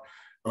turnout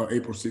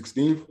April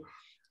 16th.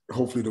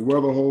 Hopefully the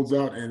weather holds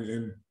out,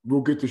 and we'll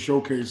get to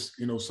showcase,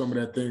 you know, some of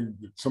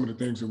the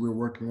things that we're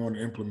working on and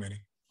implementing.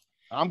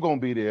 I'm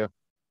gonna be there.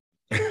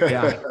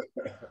 Yeah.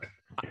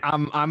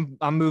 I'm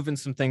moving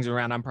some things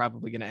around. I'm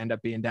probably going to end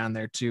up being down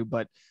there too.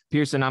 But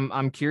Pierson,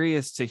 I'm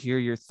curious to hear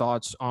your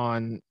thoughts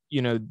on,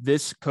 you know,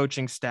 this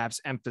coaching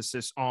staff's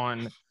emphasis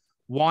on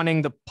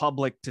wanting the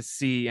public to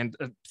see and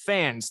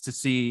fans to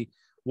see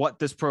what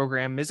this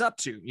program is up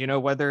to. You know,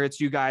 whether it's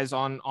you guys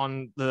on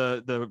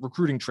the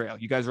recruiting trail,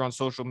 you guys are on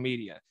social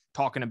media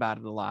talking about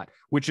it a lot,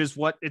 which is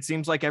what it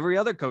seems like every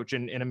other coach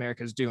in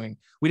America is doing.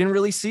 We didn't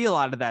really see a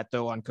lot of that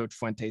though on Coach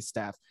Fuente's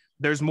staff.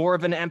 There's more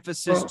of an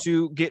emphasis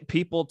to get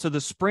people to the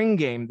spring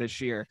game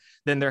this year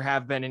than there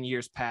have been in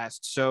years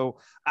past. So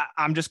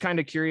I'm just kind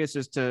of curious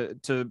as to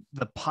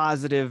the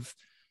positive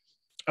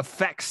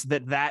effects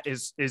that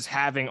is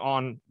having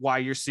on why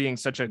you're seeing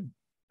such a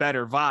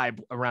better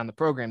vibe around the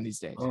program these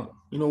days.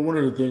 You know, one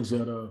of the things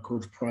that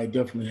Coach Pry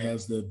definitely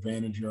has the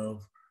advantage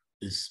of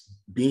is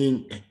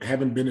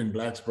having been in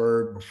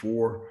Blacksburg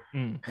before,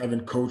 having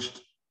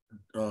coached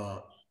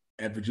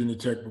at Virginia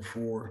Tech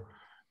before.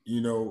 You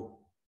know,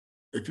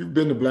 if you've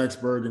been to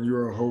Blacksburg and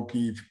you're a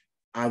Hokie,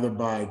 either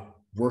by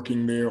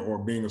working there or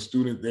being a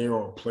student there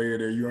or a player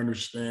there, you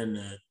understand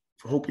that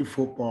Hokie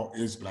football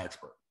is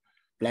Blacksburg.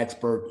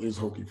 Blacksburg is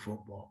Hokie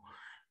football.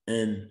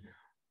 And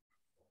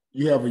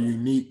you have a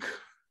unique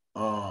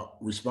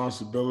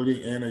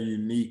responsibility and a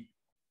unique,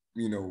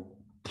 you know,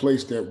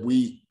 place that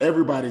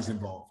everybody's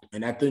involved.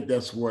 And I think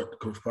that's what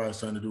Coach Pry is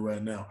trying to do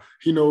right now.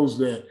 He knows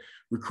that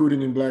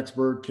recruiting in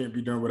Blacksburg can't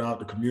be done without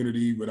the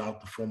community, without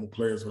the former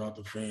players, without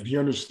the fans. He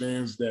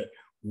understands that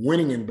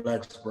winning in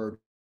Blacksburg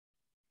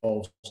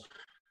involves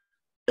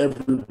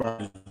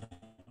everybody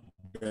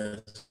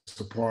that's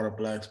a part of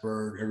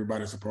Blacksburg,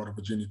 everybody that's a part of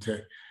Virginia Tech.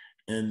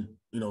 And,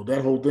 you know,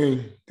 that whole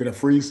thing, did I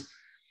freeze?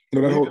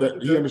 You know,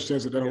 he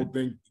understands that whole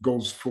thing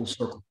goes full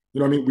circle. You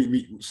know what I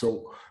mean?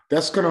 So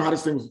that's kind of how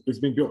this thing is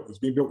being built. It's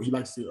being built, he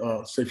likes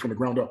to say, from the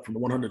ground up, from the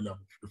 100 level.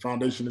 The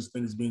foundation of this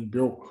thing is being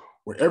built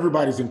where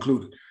everybody's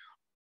included.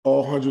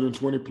 All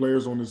 120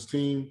 players on this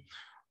team,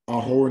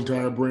 our whole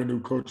entire brand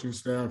new coaching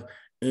staff,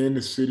 and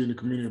the city and the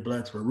community of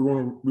Blacksburg. We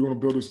want to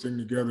build this thing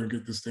together and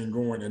get this thing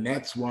going. And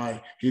that's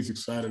why he's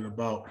excited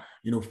about,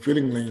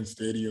 filling Lane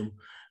Stadium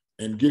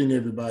and getting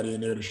everybody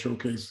in there to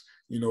showcase,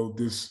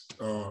 this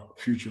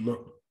future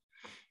look.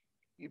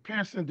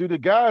 Pierson, do the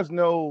guys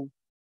know,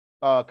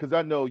 because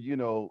I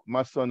know,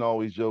 my son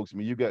always jokes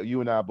me,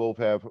 you and I both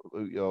have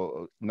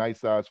a nice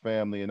sized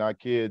family, and our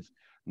kids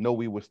know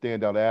we were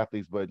standout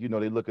athletes, but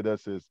they look at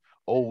us as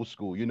old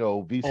school,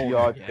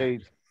 VCR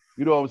tapes.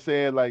 You know what I'm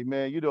saying? Like,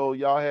 man,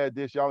 y'all had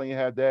this, y'all ain't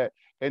had that.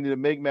 And to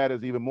make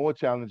matters even more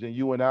challenging,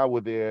 you and I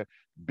were there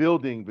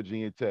building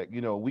Virginia Tech.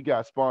 We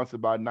got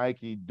sponsored by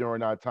Nike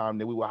during our time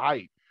that we were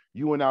hyped.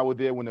 You and I were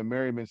there when the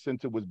Merriman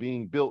Center was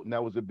being built, and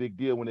that was a big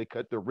deal when they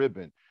cut the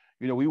ribbon.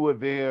 We were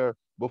there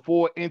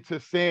before Enter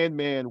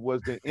Sandman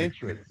was the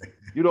entrance.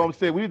 You know what I'm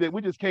saying?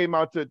 We just came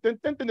out to that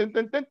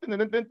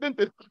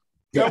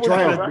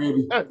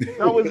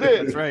was it.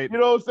 That's right. You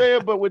know what I'm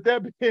saying? But with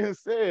that being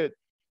said,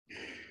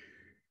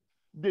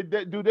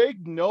 do they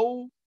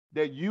know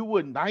that you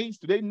were nice?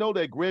 Do they know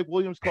that Greg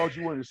Williams called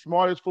you one of the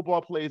smartest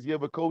football players he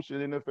ever coached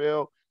in the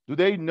NFL? Do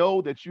they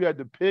know that you had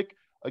to pick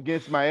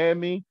against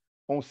Miami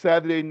on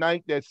Saturday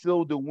night that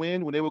sealed the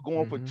win when they were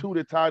going for 2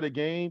 to tie the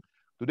game?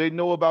 Do they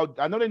know about –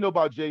 I know they know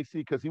about JC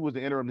because he was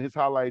the interim in his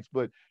highlights,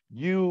 but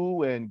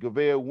you and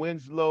Gavea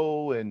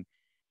Winslow, and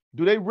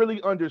do they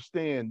really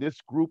understand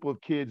this group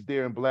of kids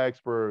there in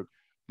Blacksburg,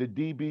 the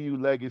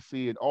DBU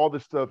legacy and all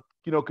the stuff,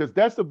 because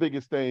that's the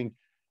biggest thing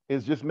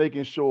is just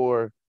making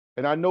sure,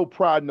 and I know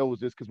Pride knows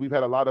this because we've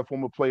had a lot of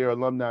former player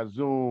alumni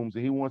Zooms,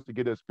 and he wants to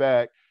get us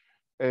back.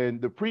 And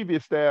the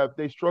previous staff,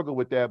 they struggle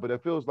with that, but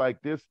it feels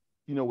like this,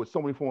 with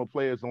so many former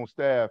players on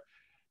staff,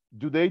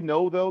 do they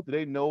know, though? Do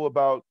they know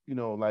about,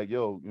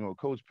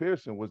 Coach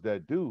Pierson was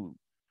that dude?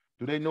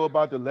 Do they know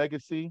about the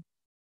legacy?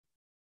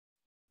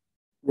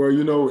 Well,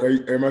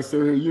 am I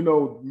still here?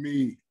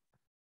 Me,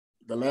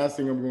 the last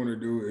thing I'm going to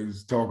do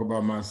is talk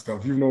about my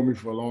stuff. You've known me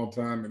for a long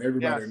time, and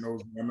everybody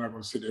knows me. I'm not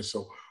going to sit there.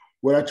 So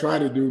what I try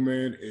to do,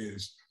 man,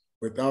 is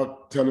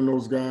without telling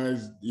those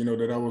guys,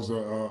 that I was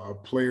a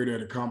player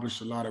that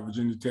accomplished a lot at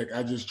Virginia Tech,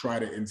 I just try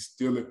to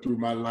instill it through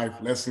my life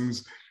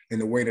lessons in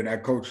the way that I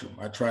coach them.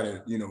 I try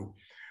to,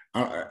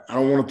 I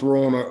don't want to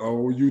throw on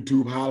a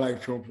YouTube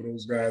highlight film for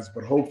those guys,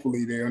 but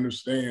hopefully they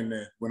understand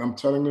that when I'm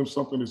telling them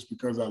something, it's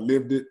because I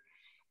lived it.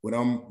 When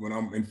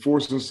I'm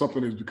enforcing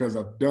something, it's because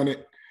I've done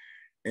it.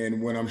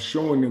 And when I'm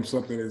showing them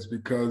something, it's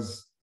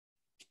because,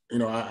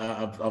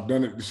 I've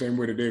done it the same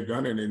way that they've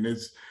done it. And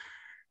it's,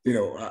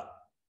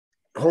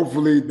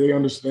 hopefully they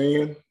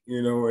understand,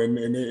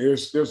 and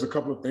there's a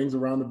couple of things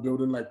around the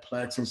building like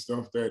plaques and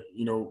stuff that,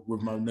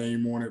 with my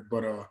name on it.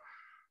 But,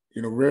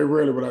 very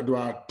rarely what I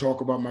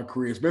talk about my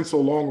career. It's been so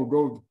long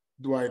ago,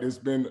 Dwight. It's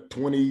been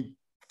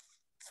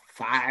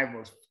 25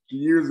 or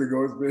years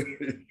ago. It's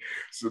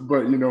been,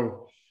 but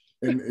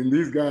and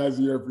these guys,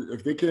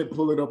 if they can't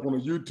pull it up on a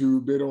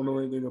YouTube, they don't know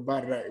anything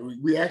about it.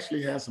 We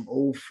actually have some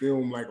old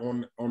film like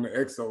on the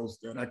Exos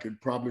that I could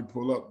probably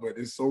pull up, but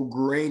it's so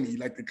grainy.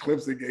 Like the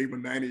clips they gave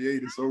in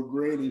 '98 is so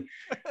grainy.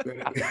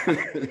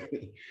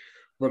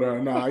 But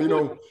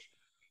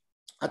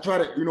I try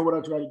to, what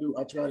I try to do?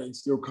 I try to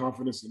instill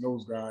confidence in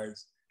those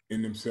guys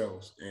in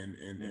themselves and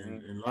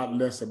a lot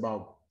less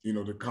about,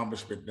 the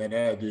accomplishment that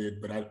I did,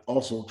 but I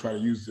also try to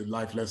use the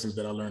life lessons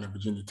that I learned at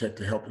Virginia Tech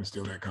to help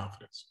instill that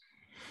confidence.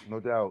 No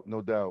doubt.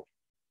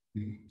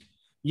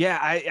 Yeah,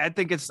 I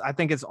think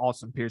it's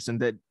awesome, Pierson,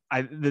 that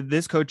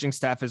this coaching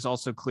staff has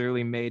also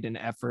clearly made an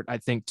effort, I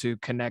think, to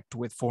connect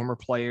with former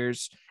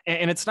players.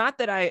 And it's not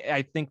that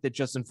I think that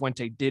Justin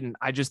Fuente didn't.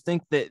 I just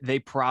think that they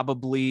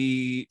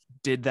probably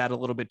did that a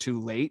little bit too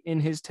late in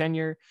his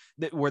tenure,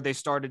 where they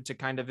started to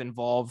kind of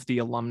involve the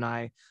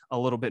alumni a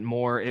little bit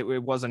more.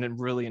 It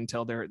wasn't really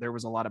until there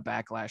was a lot of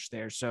backlash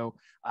there. So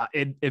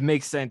it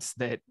makes sense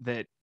that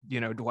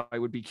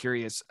Dwight would be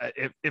curious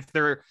if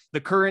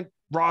the current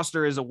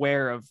roster is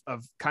aware of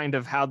kind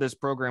of how this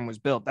program was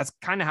built. That's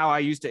kind of how I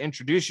used to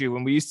introduce you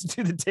when we used to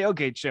do the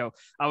tailgate show.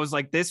 I was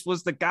like, this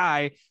was the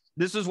guy.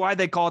 This is why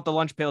they call it the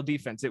lunch pail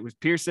defense. It was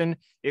Pierson.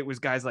 It was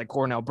guys like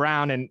Cornell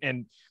Brown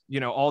and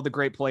all the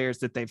great players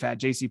that they've had,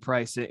 JC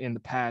Price in the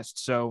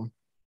past. So,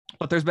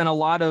 but there's been a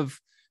lot of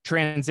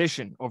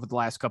transition over the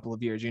last couple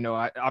of years.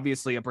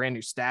 Obviously a brand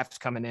new staff's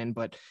coming in,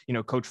 but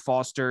Coach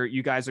Foster,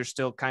 you guys are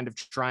still kind of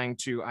trying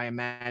to, I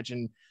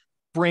imagine,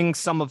 bring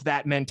some of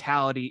that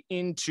mentality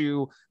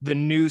into the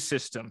new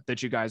system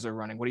that you guys are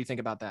running. What do you think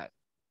about that?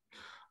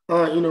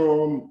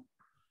 Coach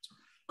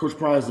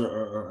Pry is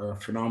a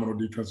phenomenal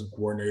defensive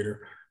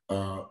coordinator.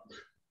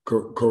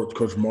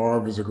 Coach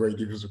Marv is a great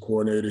defensive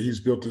coordinator.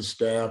 He's built a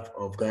staff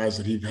of guys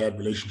that he's had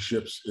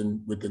relationships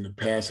within the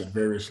past at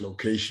various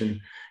locations.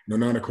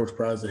 Now that Coach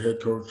Pry is the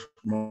head coach,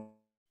 Marv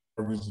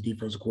is the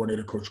defensive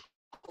coordinator, Coach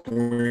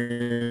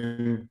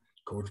Quinn,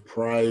 Coach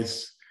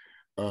Price,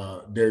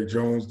 Derrick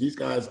Jones. These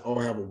guys all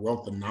have a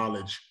wealth of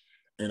knowledge.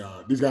 And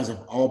these guys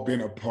have all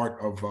been a part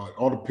of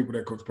all the people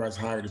that Coach Pry's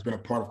hired has been a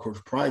part of Coach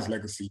Pry's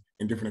legacy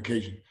in different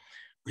occasions.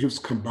 He's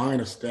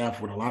combined a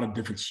staff with a lot of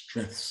different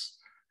strengths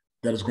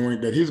that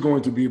he's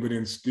going to be able to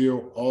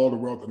instill all the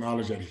wealth of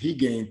knowledge that he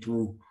gained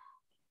through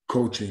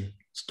coaching,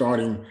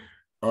 starting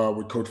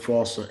with Coach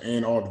Foster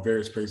and all the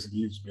various places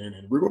he's been.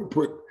 And we're going to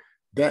put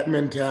that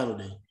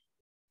mentality,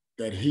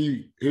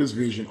 his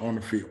vision on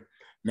the field.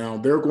 Now,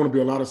 there are going to be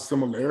a lot of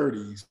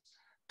similarities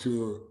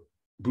to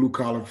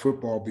blue-collar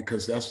football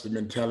because that's the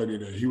mentality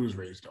that he was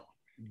raised on.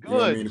 Good. You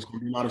know what I mean? It's going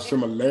to be a lot of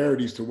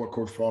similarities to what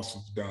Coach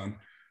Foster's done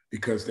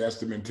because that's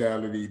the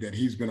mentality that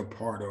he's been a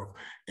part of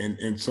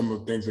and some of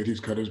the things that he's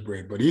cut his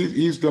bread. But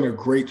he's done a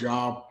great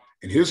job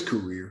in his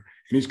career,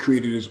 and he's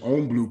created his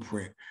own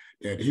blueprint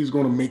that he's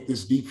going to make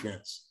this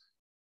defense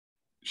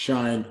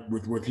shine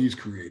with what he's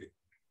created.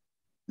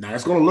 Now,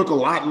 it's going to look a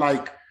lot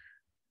like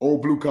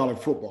old blue-collar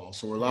football.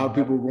 So a lot of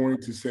people are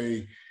going to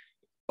say,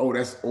 oh,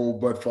 that's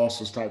old Bud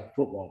Foster's type of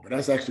football. But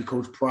that's actually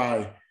Coach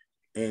Pry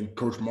and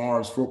Coach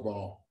Marr's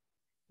football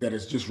that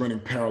is just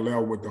running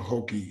parallel with the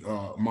Hokie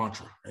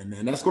mantra. And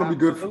that's going to be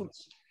good for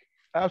us.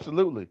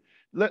 Absolutely.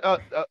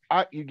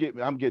 You get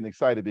me. I'm getting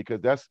excited because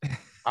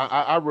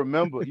I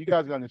remember, you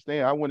guys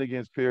understand, I went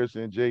against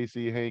Pierson,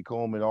 JC, Hank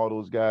Coleman, all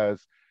those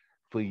guys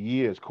for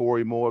years.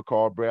 Corey Moore,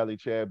 Carl Bradley,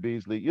 Chad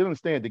Beasley. You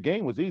understand, the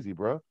game was easy,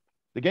 bro.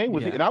 The game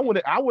was, and I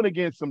went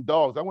against some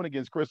dogs. I went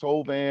against Chris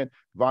Hovan,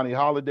 Vonnie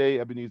Holiday,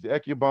 Ebenezer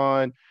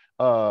Ekubon,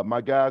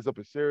 my guys up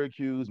at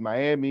Syracuse,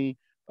 Miami,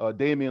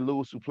 Damian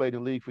Lewis, who played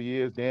in the league for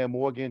years, Dan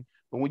Morgan.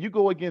 But when you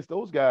go against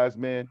those guys,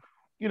 man,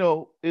 you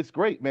know, it's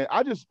great, man.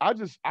 I'm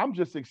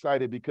just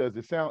excited because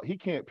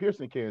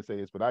Pierson can't say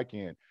this, but I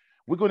can.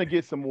 We're going to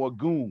get some more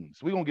goons.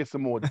 We're going to get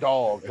some more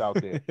dogs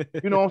out there.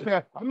 You know what I'm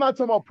saying? I'm not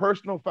talking about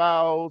personal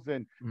fouls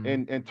and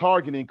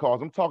targeting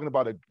calls. I'm talking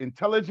about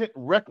intelligent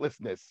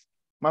recklessness.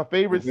 My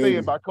favorite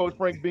saying by Coach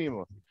Frank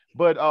Beamer.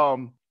 But,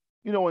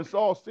 you know, in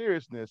all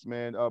seriousness,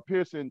 man,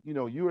 Pierson, you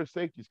know, you're a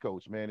safeties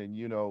coach, man. And,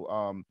 you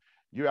know,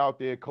 you're out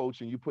there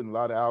coaching. You're putting a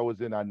lot of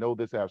hours in. I know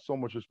this. I have so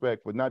much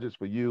respect for not just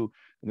for you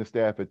and the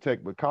staff at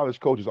Tech, but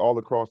college coaches all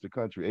across the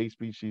country, 8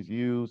 species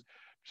used.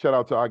 Shout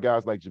out to our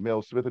guys like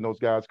Jamel Smith and those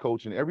guys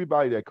coaching.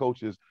 Everybody that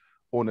coaches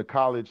on the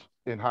college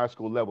and high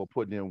school level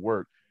putting in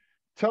work.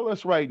 Tell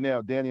us right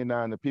now, Danny and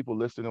I, and the people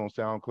listening on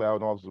SoundCloud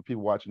and also the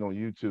people watching on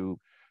YouTube,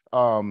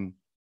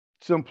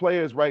 some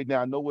players right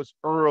now, I know it's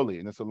early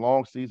and it's a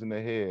long season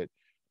ahead,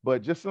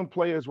 but just some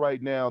players right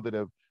now that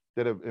have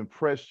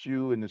impressed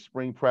you in the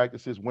spring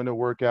practices, winter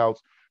workouts,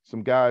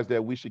 some guys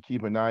that we should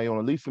keep an eye on,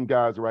 at least some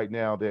guys right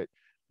now that,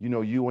 you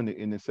know, you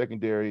in the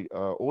secondary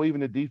or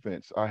even the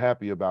defense are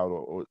happy about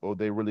or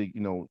they really,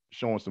 you know,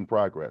 showing some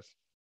progress.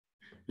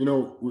 You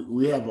know,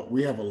 we have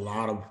a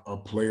lot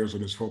of players on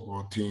this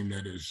football team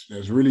that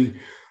has really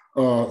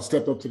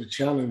stepped up to the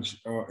challenge,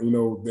 you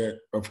know, that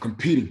of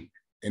competing.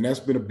 And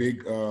that's been a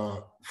big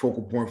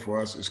focal point for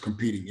us is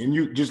competing. And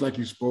you, just like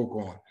you spoke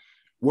on,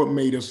 what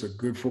made us a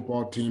good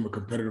football team, a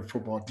competitive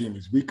football team,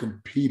 is we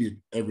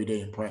competed every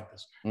day in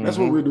practice. Mm-hmm. That's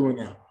what we're doing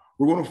now.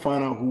 We're going to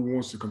find out who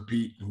wants to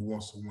compete and who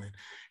wants to win.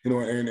 You know,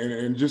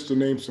 and just to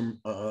name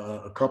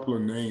a couple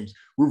of names,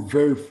 we're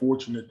very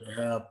fortunate to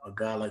have a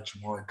guy like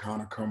Jamari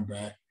Connor come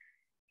back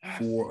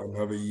for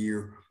another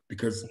year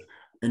because,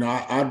 you know,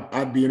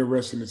 I'd be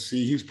interested to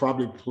see. He's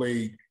probably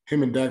played,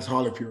 him and Dax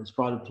Hollyfield's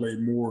probably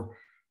played more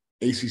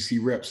ACC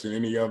reps than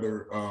any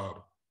other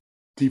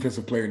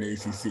defensive player in the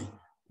ACC.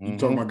 You're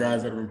talking about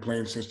guys that have been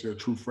playing since their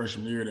true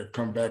freshman year that have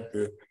come back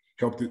to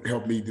help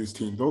lead this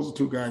team. Those are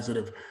two guys that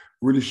have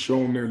really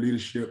shown their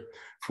leadership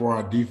for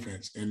our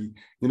defense. And,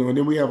 you know, and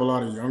then we have a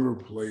lot of younger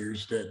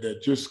players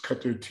that just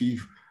cut their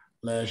teeth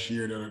last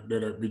year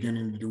that are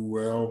beginning to do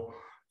well.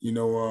 You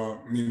know,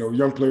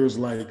 young players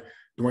like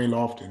Dwayne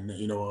Lofton,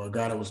 you know, a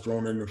guy that was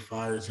thrown in the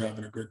fire is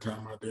having a good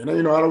time out there. And,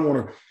 you know, I don't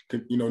want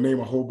to, you know, name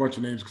a whole bunch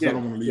of names because I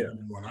don't want to leave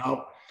anyone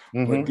out.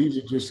 But these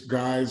are just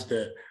guys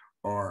that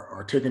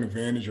are taking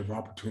advantage of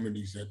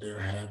opportunities that they're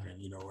having,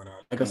 you know. And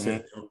like I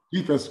said,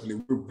 defensively,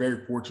 we're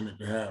very fortunate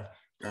to have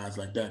guys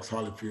like Dax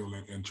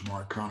Hollyfield and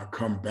Jamar Connor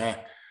come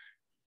back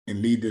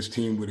and lead this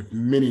team with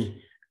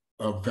many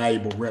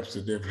valuable reps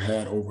that they've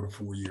had over the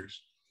 4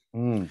 years.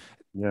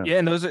 Yeah,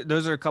 and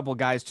those are a couple of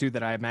guys too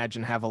that I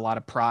imagine have a lot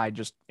of pride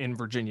just in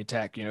Virginia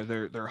Tech. You know,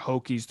 they're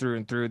Hokies through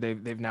and through.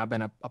 They've now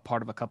been a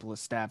part of a couple of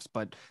staffs,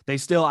 but they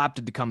still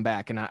opted to come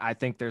back, and I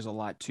think there's a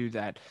lot to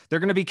that. They're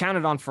going to be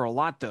counted on for a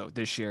lot though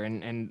this year,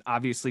 and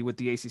obviously with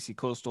the ACC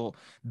Coastal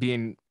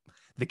being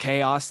the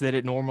chaos that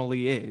it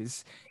normally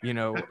is, you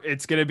know,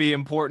 it's going to be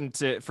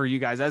important for you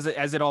guys as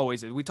it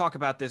always is. We talk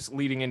about this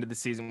leading into the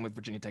season with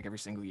Virginia Tech every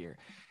single year.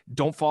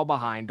 Don't fall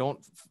behind.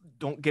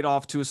 Don't get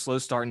off to a slow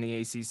start in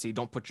the ACC.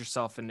 Don't put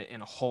yourself in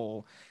a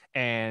hole.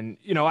 And,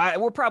 you know,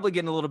 we're probably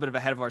getting a little bit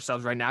ahead of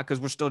ourselves right now because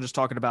we're still just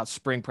talking about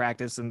spring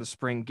practice and the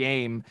spring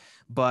game.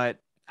 But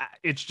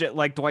it's just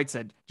like Dwight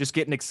said, just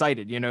getting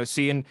excited,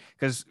 seeing,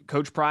 because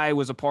Coach Pry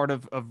was a part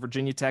of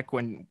Virginia Tech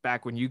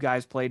back when you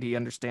guys played. He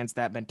understands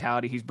that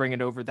mentality. He's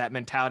bringing over that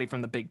mentality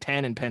from the Big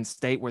Ten and Penn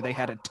State, where they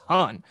had a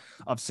ton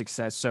of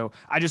success. So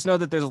I just know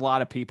that there's a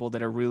lot of people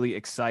that are really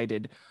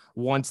excited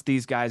once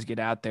these guys get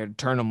out there to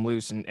turn them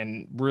loose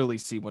and really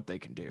see what they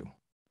can do.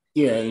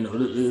 Yeah,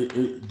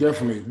 it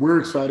definitely. We're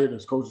excited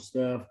as coaching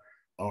staff.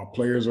 Our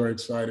players are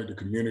excited. The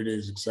community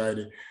is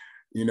excited.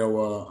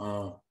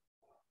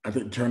 I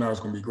think the turnout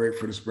is going to be great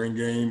for the spring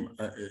game.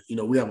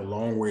 We have a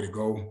long way to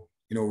go.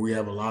 We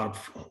have a lot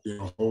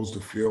of holes to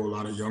fill, a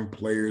lot of young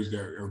players that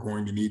are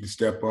going to need to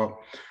step up,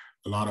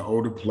 a lot of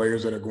older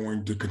players that are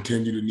going to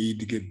continue to need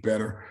to get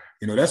better.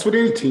 That's what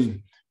any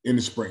team in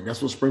the spring.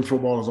 That's what spring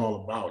football is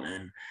all about.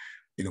 And,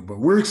 but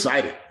we're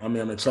excited. I'm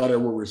excited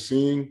at what we're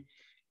seeing.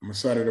 I'm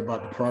excited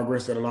about the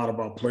progress that a lot of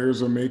our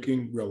players are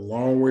making. We're a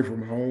long way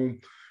from home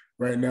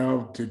right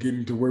now to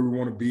getting to where we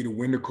want to be, to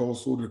win the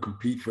Coastal, to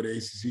compete for the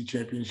ACC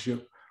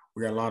championship.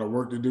 We got a lot of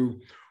work to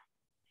do,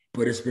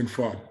 but it's been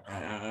fun.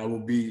 I will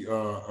be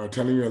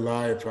telling you a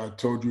lie if I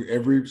told you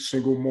every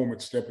single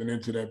moment stepping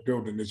into that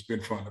building, it's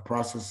been fun. The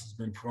process has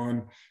been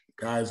fun.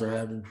 Guys are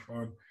having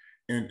fun,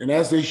 and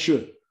as they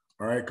should,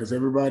 all right, because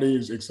everybody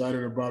is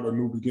excited about a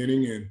new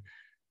beginning,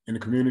 and the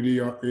community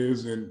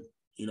is, and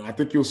I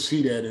think you'll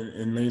see that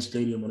in Lane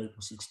Stadium on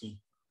April 16th.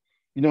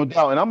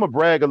 Dow, and I'm going to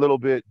brag a little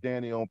bit,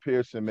 Danny, on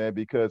Pierson, man,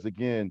 because,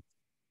 again,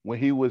 when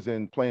he was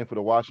playing for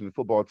the Washington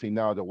football team,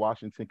 now the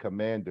Washington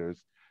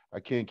Commanders, I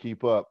can't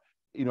keep up.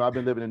 I've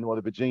been living in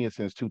Northern Virginia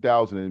since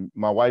 2000, and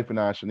my wife and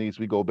I, Shanice,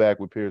 we go back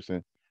with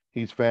Pierson.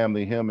 He's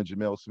family, him and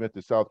Jamel Smith,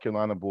 the South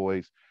Carolina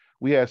boys.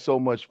 We had so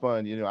much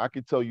fun. I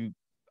could tell you,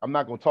 I'm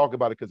not going to talk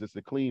about it because it's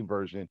a clean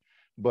version,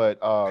 but,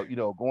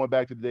 going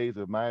back to the days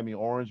of Miami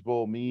Orange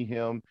Bowl, me,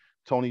 him,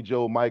 Tony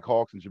Joe, Mike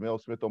Hawks, and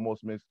Jamel Smith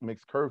almost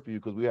mixed curfew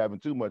because we were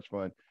having too much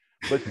fun.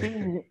 But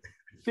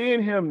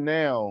seeing him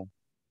now,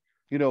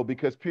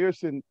 because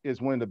Pierson is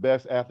one of the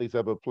best athletes I've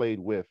ever played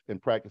with and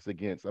practiced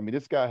against. I mean,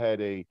 this guy had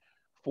a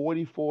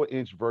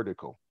 44-inch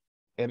vertical,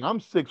 and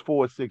I'm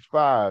 6'4",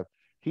 6'5".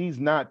 He's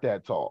not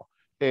that tall.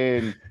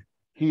 And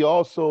he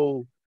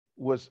also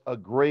was a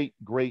great,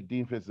 great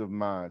defensive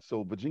mind.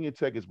 So Virginia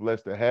Tech is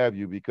blessed to have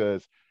you,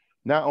 because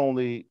not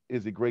only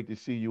is it great to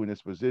see you in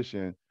this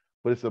position,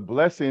 but it's a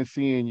blessing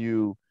seeing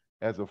you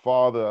as a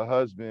father, a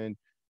husband,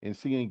 and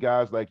seeing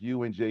guys like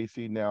you and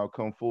JC now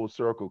come full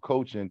circle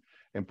coaching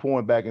and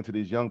pouring back into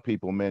these young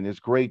people, man.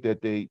 It's great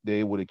that they're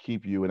able to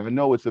keep you. And I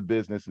know it's a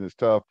business and it's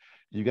tough.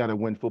 You got to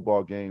win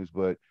football games.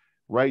 But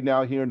right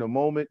now, here in the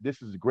moment,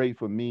 this is great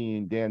for me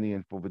and Danny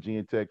and for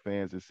Virginia Tech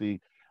fans to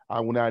see.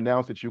 When I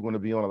announced that you're going to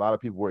be on, a lot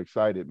of people were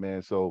excited,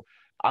 man. So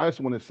I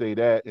just want to say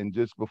that. And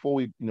just before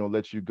we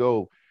let you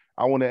go,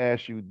 I want to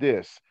ask you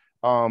this.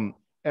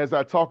 As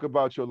I talk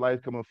about your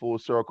life coming full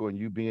circle and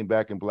you being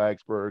back in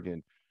Blacksburg,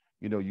 and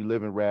you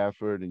live in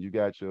Radford and you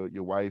got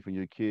your wife and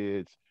your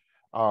kids,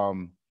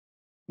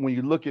 when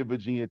you look at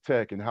Virginia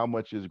Tech and how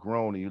much it's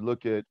grown, and you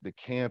look at the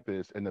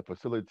campus and the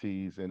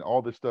facilities and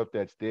all the stuff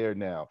that's there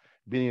now,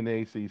 being in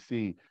the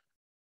ACC,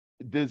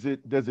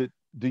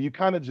 do you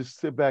kind of just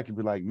sit back and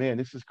be like, man,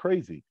 this is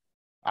crazy?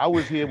 I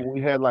was here when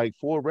we had like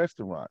 4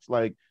 restaurants.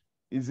 Like,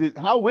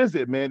 how is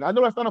it, man? I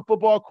know that's not a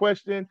football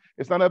question.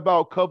 It's not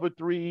about cover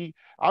 3.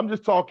 I'm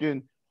just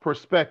talking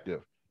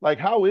perspective. Like,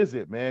 how is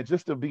it, man,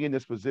 just to be in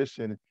this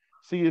position,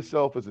 see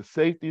yourself as a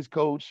safeties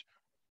coach,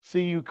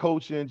 see you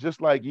coaching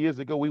just like years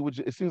ago.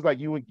 It seems like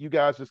you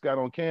guys just got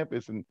on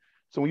campus. And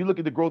so when you look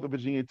at the growth of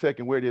Virginia Tech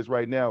and where it is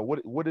right now,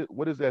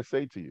 what does that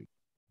say to you?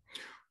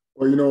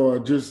 Well,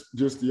 just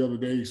the other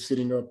day,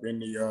 sitting up in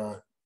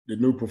the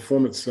new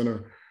Performance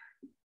Center,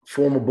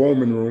 former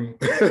Bowman room,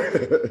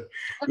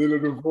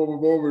 the former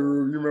Bowman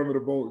room. You remember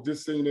the Bowman?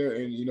 Just sitting there,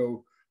 and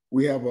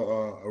we have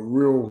a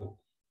real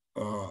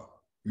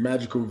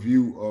magical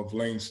view of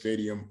Lane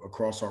Stadium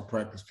across our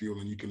practice field,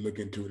 and you can look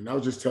into it. And I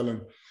was just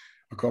telling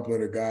a couple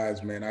of the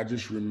guys, man, I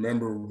just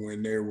remember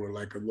when there were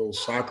like a little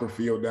soccer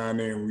field down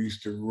there, and we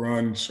used to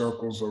run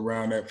circles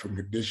around that for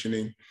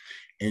conditioning,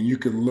 and you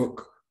could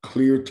look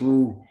clear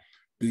through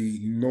the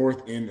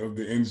north end of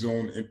the end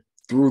zone and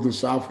through the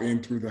south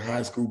end, through the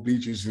high school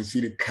bleachers, and see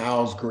the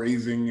cows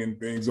grazing and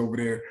things over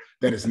there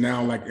that is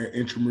now like an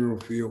intramural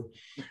field.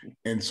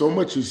 And so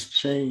much has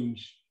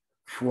changed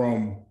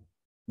from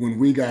when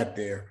we got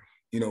there.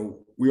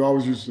 We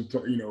always used to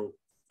talk,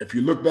 if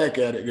you look back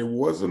at it, it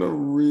wasn't a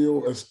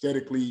real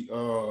aesthetically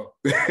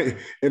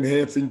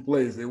enhancing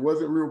place. It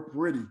wasn't real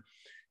pretty.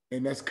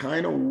 And that's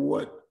kind of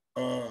what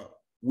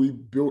we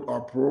built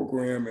our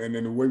program and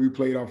then the way we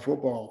played our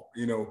football,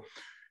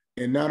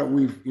 And now that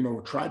we've,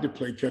 tried to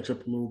play catch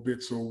up a little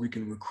bit so we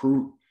can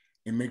recruit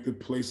and make the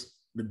place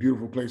the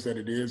beautiful place that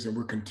it is, and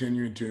we're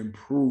continuing to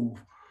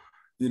improve,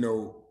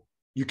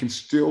 you can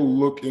still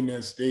look in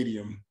that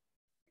stadium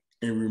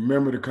and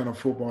remember the kind of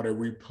football that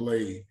we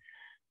played.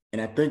 And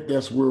I think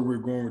that's where we're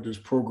going with this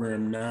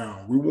program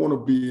now. We want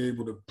to be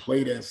able to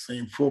play that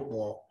same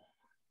football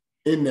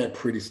in that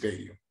pretty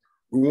stadium.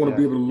 We want to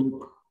be able to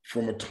look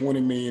from a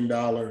 $20 million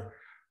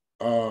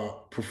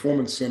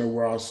performance center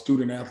where our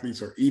student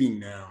athletes are eating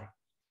now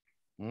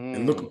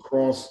and look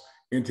across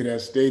into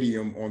that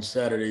stadium on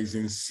Saturdays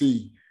and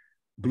see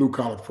blue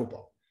collar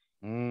football.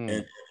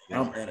 And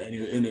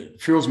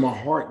it fills my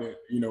heart that,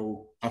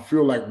 I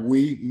feel like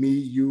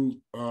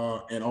you,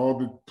 and all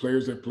the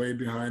players that played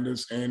behind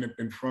us and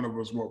in front of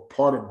us were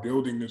part of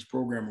building this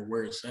program and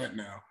where it's at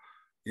now.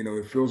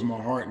 It fills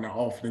my heart, and I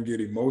often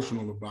get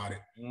emotional about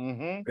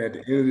it. But at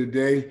the end of the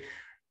day,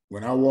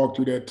 when I walk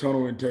through that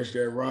tunnel and touch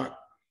that rock,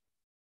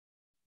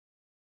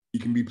 you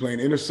can be playing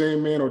Inner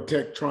Sandman or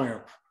Tech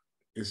Triumph.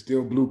 It's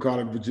still blue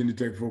collar Virginia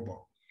Tech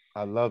football.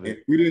 I love it. And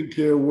we didn't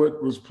care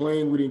what was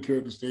playing. We didn't care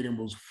if the stadium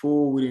was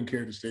full. We didn't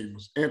care if the stadium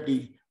was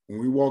empty. When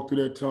we walked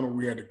through that tunnel,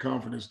 we had the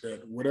confidence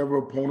that whatever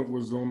opponent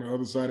was on the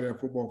other side of that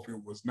football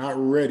field was not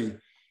ready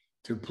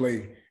to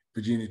play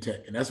Virginia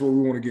Tech. And that's what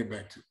we want to get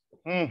back to.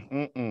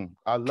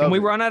 I love it. Can we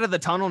run out of the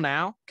tunnel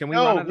now? Can we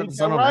run out of the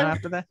tunnel now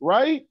after that?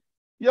 Right?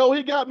 Yo,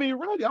 he got me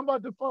ready. I'm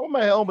about to throw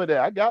my helmet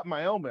there. I got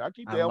my helmet. I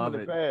keep the helmet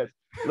in the pads.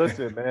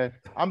 Listen, man,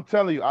 I'm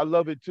telling you, I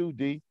love it too,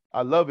 D.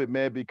 I love it,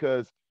 man,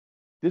 because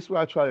this is what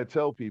I try to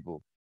tell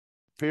people.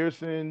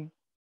 Pierson,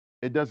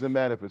 it doesn't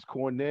matter if it's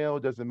Cornell,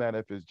 it doesn't matter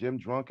if it's Jim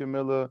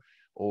Druckenmiller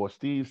or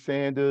Steve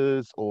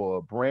Sanders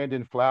or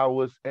Brandon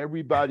Flowers.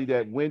 Everybody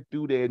that went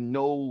through there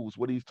knows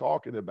what he's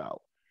talking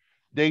about.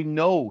 They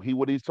know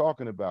what he's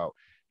talking about.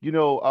 And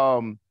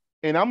I'm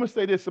going to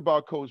say this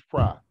about Coach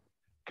Pry,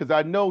 because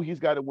I know he's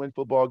got to win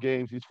football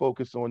games. He's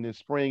focused on this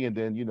spring and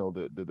then,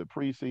 the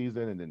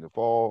preseason and then the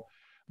fall.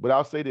 But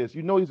I'll say this,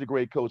 he's a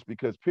great coach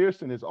because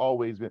Pierson has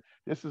always been,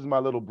 this is my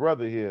little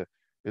brother here,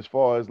 as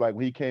far as like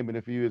when he came in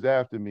a few years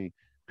after me.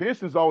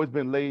 Pierson's always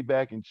been laid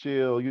back and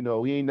chill. He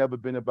ain't never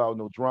been about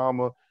no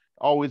drama,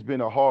 always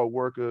been a hard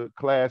worker,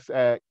 class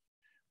act.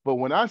 But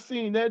when I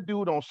seen that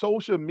dude on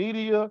social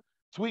media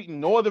tweeting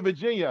Northern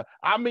Virginia,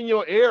 I'm in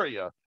your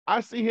area.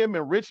 I see him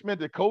in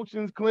Richmond, the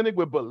coaching clinic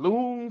with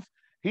balloons.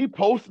 He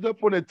posted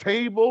up on the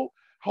table,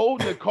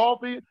 holding the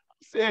coffee.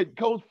 Said,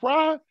 Coach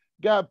Pry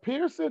got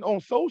Pierson on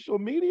social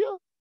media?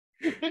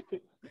 I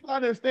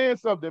understand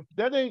something.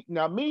 That ain't,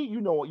 now me,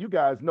 you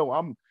guys know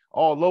I'm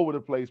all over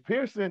the place.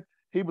 Pierson,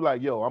 he be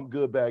like, yo, I'm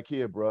good back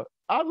here, bro.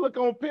 I look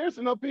on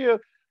Pierson up here,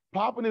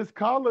 popping his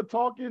collar,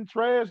 talking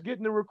trash,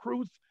 getting the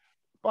recruits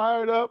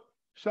fired up.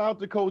 Shout out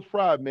to Coach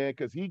Pry, man,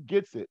 because he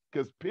gets it.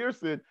 Because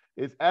Pierson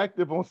is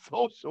active on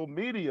social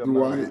media.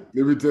 Dwight,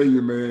 let me tell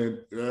you, man,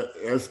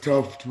 that's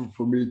tough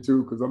for me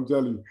too. Because I'm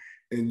telling you,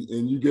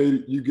 and you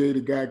gave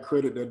the guy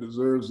credit that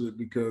deserves it,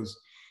 because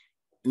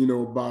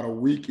about a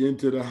week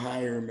into the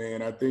hire,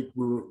 man, I think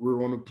we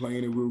were on the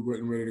plane and we were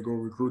getting ready to go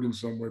recruiting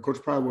somewhere.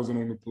 Coach Pry wasn't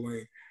on the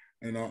plane,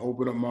 and I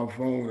opened up my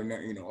phone,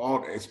 and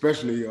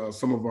especially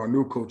some of our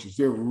new coaches,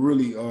 they're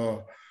really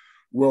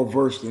well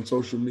versed in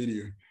social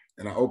media.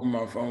 And I opened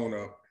my phone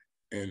up,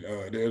 and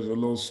there's a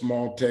little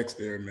small text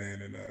there,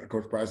 man. And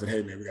Coach Pry said,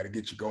 hey, man, we got to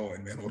get you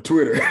going, man, on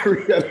Twitter.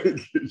 We got to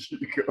get you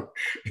going.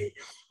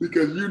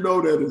 Because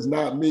that it's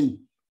not me.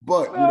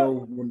 But,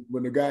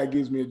 when the guy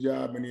gives me a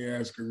job and he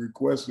asks a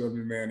request of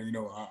me, man, I'm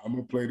going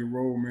to play the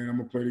role, man. I'm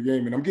going to play the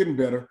game. And I'm getting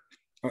better.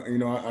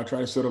 I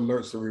try to set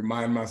alerts to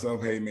remind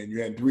myself, hey, man,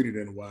 you hadn't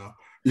tweeted in a while.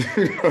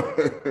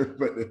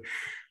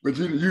 But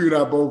you and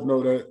I both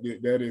know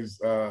that is,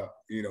 I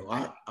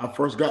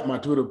first got my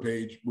Twitter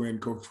page when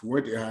Coach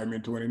Fuente hired me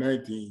in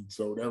 2019.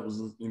 So that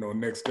was,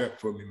 next step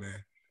for me,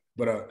 man.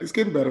 But it's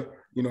getting better,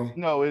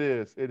 No, it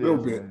is. It is. A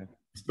little bit. Man.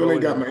 Still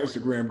ain't got my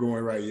Instagram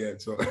going right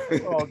yet. So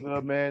it's all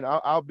good, man.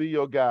 I'll be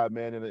your guy,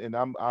 man. And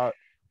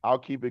I'll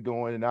keep it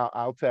going, and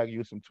I'll tag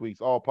you some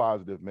tweets, all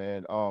positive,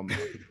 man.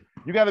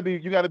 You gotta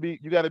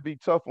be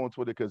tough on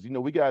Twitter, because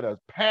we got a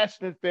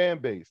passionate fan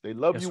base. They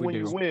love you when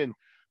you win.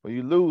 When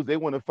you lose, they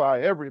want to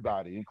fire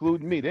everybody,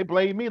 including me. They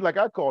blame me like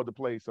I called the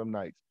play some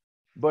nights.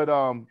 But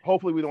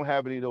hopefully we don't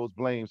have any of those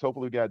blames.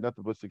 Hopefully we got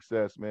nothing but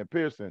success, man.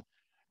 Pierson,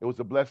 it was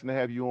a blessing to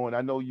have you on.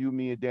 I know you,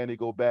 me, and Danny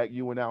go back.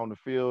 You and I on the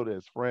field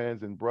as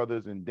friends and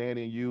brothers, and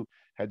Danny and you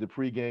had the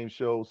pregame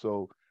show.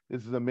 So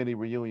this is a mini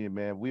reunion,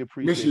 man. We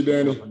appreciate miss you,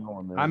 Danny.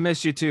 On, man. I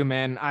miss you too,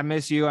 man. I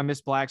miss you. I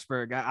miss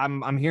Blacksburg.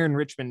 I'm here in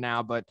Richmond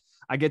now, but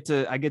I get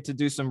to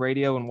do some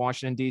radio in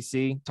Washington,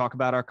 D.C., talk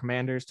about our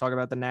Commanders, talk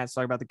about the Nats,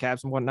 talk about the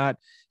Caps and whatnot.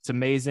 It's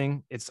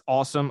amazing. It's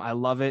awesome. I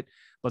love it.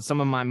 But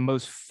some of my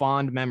most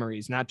fond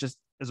memories, not just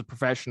as a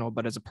professional,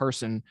 but as a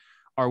person,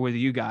 are with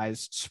you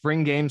guys.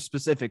 Spring games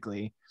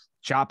specifically,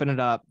 chopping it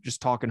up,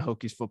 just talking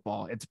Hokies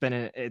football.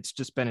 It's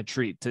just been a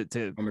treat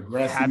to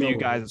have you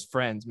guys as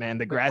friends, man.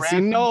 The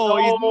grassy knoll.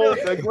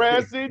 The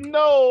grassy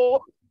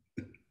knoll.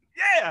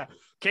 Yeah.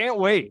 Can't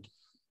wait.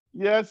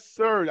 Yes,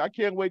 sir. I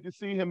can't wait to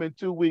see him in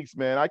 2 weeks,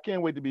 man. I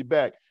can't wait to be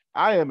back.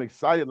 I am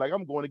excited. Like,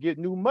 I'm going to get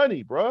new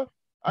money, bruh.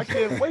 I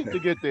can't wait to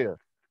get there.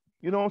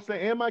 You know what I'm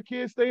saying? And my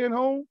kids staying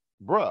home,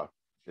 bruh.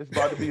 It's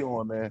about to be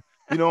on, man.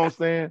 You know what I'm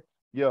saying?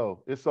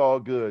 Yo, it's all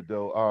good,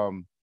 though.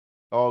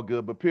 All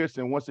good. But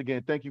Pierson, once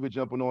again, thank you for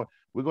jumping on.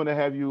 We're going to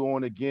have you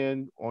on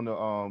again on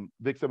the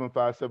Vic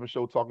 757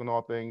 show, talking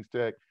all things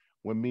tech,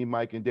 with me,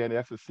 Mike, and Danny.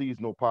 That's a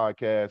seasonal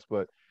podcast,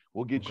 but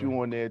we'll get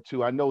you on there,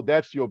 too. I know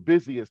that's your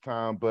busiest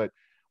time, but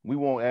We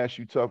won't ask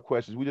you tough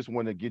questions. We just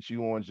want to get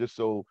you on just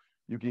so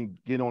you can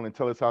get on and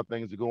tell us how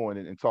things are going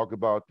and talk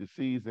about the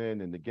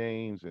season and the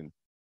games. And,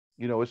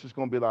 it's just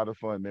going to be a lot of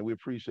fun, man. We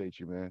appreciate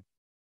you, man.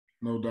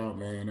 No doubt,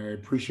 man. I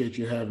appreciate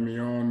you having me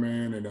on,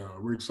 man. And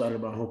we're excited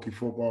about Hokie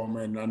football,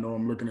 man. And I know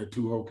I'm looking at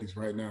two Hokies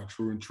right now,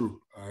 true and true.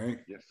 All right.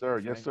 Yes, sir.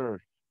 Yes, sir.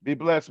 Be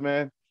blessed,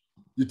 man.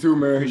 You too,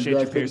 man. Appreciate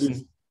you, guys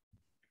Pierson.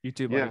 You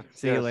too, buddy. Yes,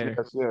 See you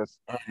later. Yes.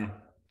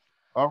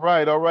 All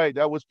right.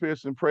 That was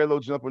Pierson Prioleau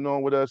jumping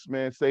on with us,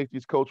 man.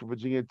 Safeties coach for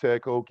Virginia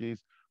Tech Hokies,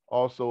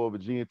 also a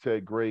Virginia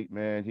Tech great,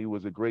 man. He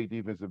was a great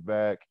defensive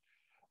back.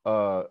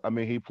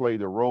 He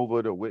played the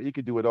rover, he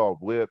could do it all.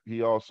 Whip.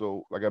 He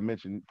also, like I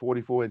mentioned,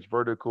 44-inch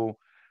vertical.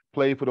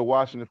 Played for the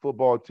Washington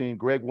football team.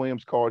 Greg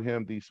Williams called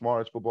him the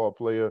smartest football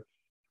player,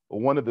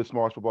 or one of the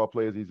smartest football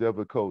players he's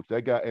ever coached.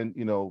 That guy, and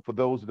for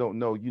those who don't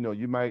know,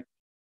 you might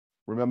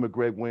remember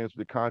Greg Williams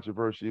with the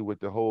controversy with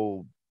the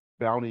whole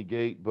bounty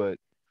gate, but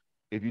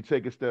if you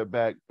take a step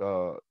back,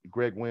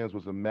 Greg Williams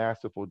was a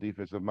masterful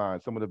defensive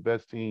mind. Some of the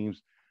best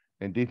teams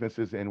and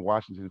defenses in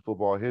Washington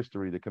football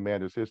history, the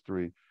Commanders'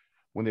 history,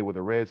 when they were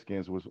the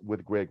Redskins, was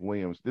with Greg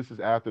Williams. This is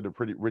after the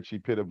pretty Richie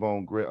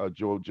Pitavone,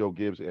 Joe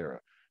Gibbs era.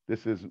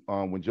 This is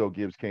when Joe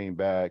Gibbs came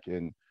back,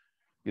 and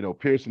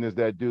Pierson is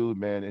that dude,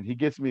 man, and he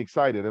gets me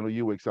excited. I know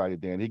you were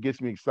excited, Dan. He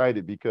gets me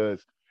excited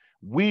because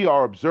we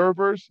are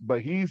observers,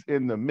 but he's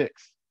in the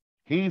mix.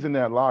 He's in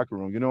that locker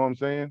room. You know what I'm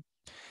saying?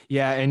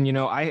 Yeah, and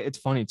it's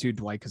funny too,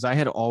 Dwight, because I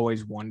had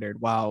always wondered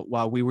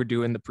while we were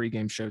doing the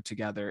pregame show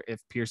together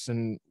if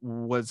Pierson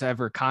was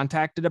ever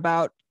contacted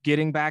about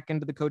getting back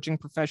into the coaching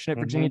profession at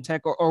Virginia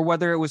Tech, or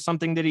whether it was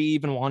something that he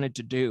even wanted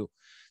to do.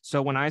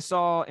 So when I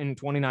saw in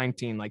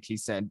 2019, like he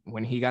said,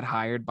 when he got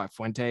hired by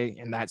Fuente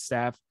and that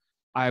staff,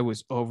 I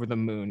was over the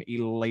moon,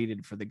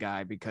 elated for the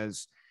guy,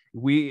 because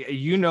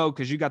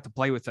because you got to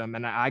play with him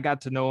and I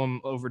got to know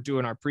him over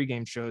doing our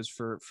pregame shows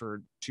for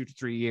 2 to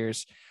 3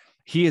 years.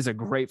 He is a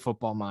great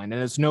football mind,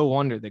 and it's no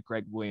wonder that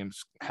Greg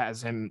Williams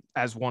has him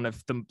as one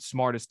of the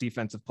smartest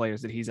defensive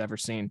players that he's ever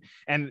seen.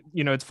 And,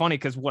 it's funny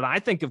because when I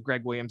think of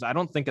Greg Williams, I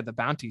don't think of the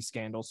bounty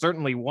scandal,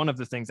 certainly one of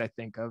the things I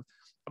think of,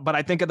 but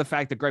I think of the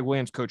fact that Greg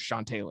Williams coached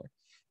Sean Taylor.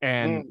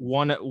 And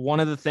one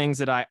of the things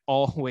that I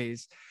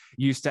always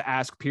used to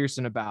ask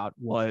Pierson about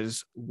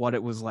was what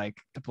it was like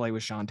to play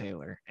with Sean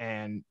Taylor.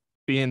 And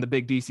being the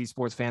big DC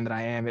sports fan that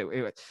I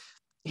am,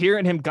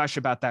 hearing him gush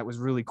about that was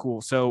really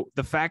cool. So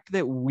the fact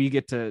that we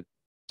get to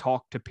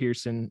talk to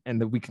Pierson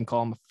and that we can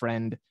call him a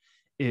friend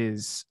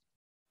is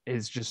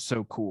just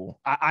so cool.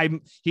 I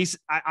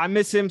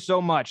miss him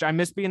so much. I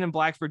miss being in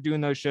Blacksburg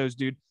doing those shows,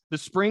 dude. The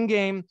spring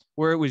game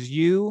where it was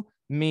you,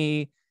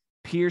 me,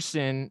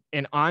 Pierson,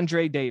 and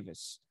Andre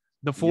Davis,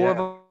 the four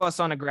of us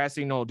on a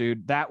grassy knoll,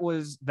 dude. That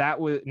was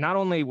not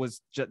only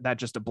was that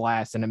just a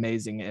blast and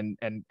amazing,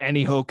 and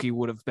any Hokie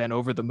would have been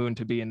over the moon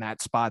to be in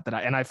that spot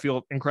and I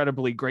feel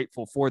incredibly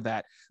grateful for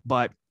that.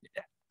 But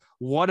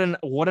what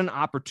an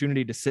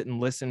opportunity to sit and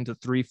listen to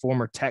 3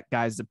 former Tech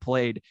guys that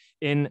played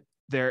in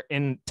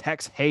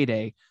Tech's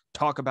heyday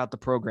talk about the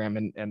program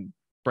and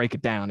break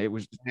it down. It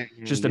was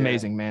just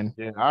amazing, man.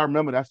 Yeah, I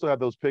remember. I still have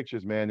those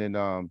pictures, man.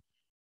 And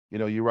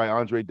you're right,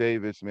 Andre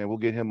Davis, man. We'll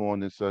get him on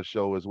this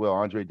show as well.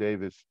 Andre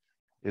Davis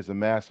is a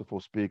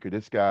masterful speaker.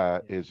 This guy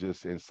is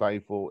just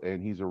insightful,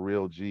 and he's a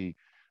real G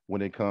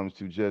when it comes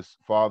to just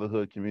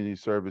fatherhood, community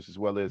service, as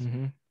well as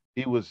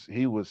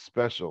he was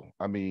special.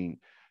 I mean,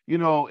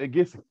 it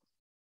gets.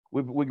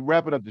 We're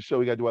wrapping up the show.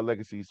 We got to do our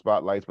legacy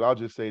spotlights, but I'll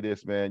just say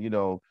this, man.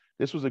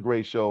 This was a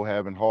great show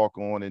having Hawk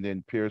on and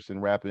then Pierson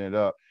wrapping it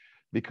up,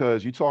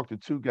 because you talk to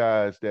 2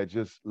 guys that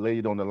just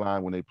laid on the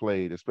line when they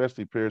played,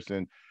 especially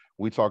Pierson.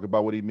 We talk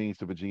about what he means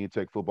to Virginia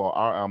Tech football,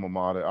 our alma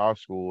mater, our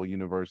school,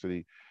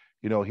 university.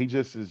 He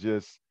just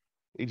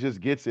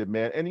gets it,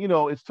 man. And,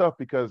 it's tough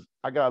because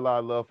I got a lot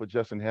of love for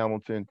Justin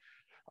Hamilton.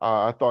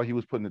 I thought he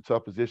was put in a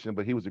tough position,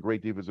 but he was a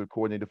great defensive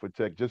coordinator for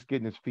Tech, just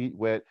getting his feet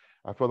wet.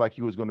 I felt like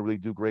he was going to really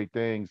do great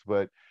things,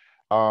 but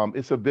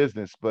it's a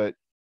business. But,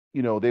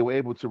 they were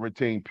able to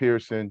retain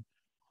Pierson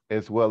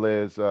as well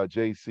as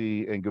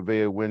JC and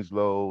Gavea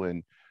Winslow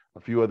and a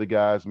few other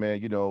guys, man,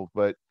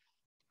 but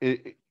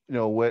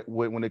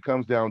when it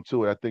comes down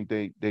to it, I think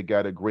they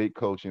got a great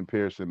coach in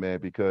Pierson, man,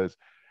 because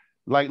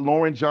like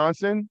Lauren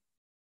Johnson,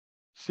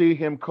 see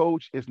him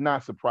coach, it's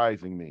not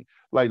surprising me.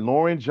 Like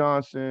Lauren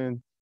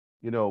Johnson,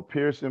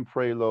 Pierson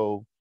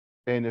Prioleau,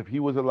 and if he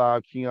was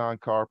alive, Keon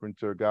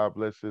Carpenter, God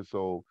bless his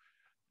soul.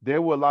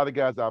 There were a lot of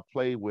guys I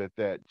played with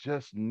that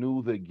just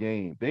knew the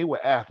game. They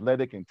were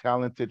athletic and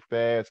talented,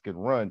 fast, could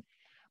run,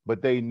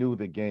 but they knew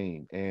the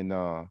game. And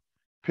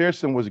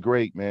Pierson was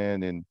great,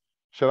 man. And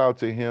shout out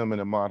to him and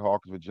Ahmad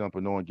Hawkins for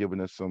jumping on,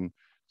 giving us some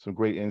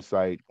great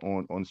insight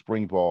on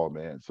spring ball,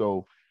 man.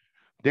 So,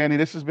 Danny,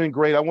 this has been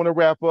great. I want to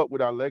wrap up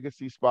with our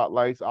legacy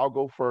spotlights. I'll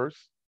go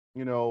first.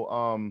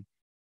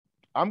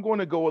 I'm going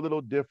to go a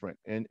little different.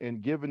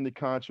 And given the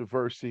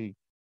controversy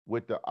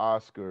with the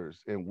Oscars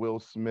and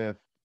Will Smith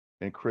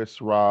and Chris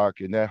Rock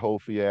and that whole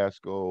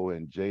fiasco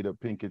and Jada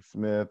Pinkett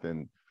Smith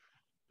and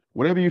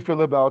whatever you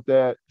feel about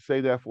that, say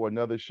that for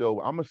another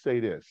show. I'm going to say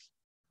this.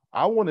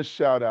 I want to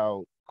shout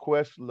out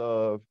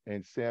Questlove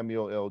and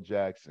Samuel L.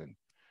 Jackson,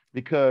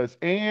 because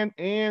and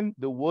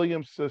the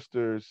Williams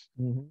sisters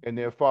and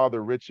their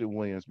father Richard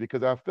Williams,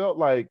 because I felt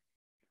like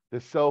the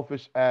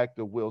selfish act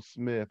of Will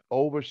Smith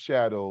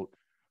overshadowed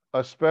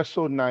a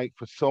special night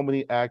for so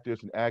many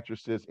actors and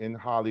actresses in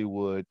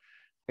Hollywood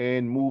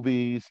and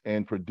movies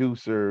and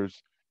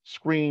producers,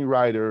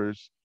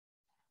 screenwriters,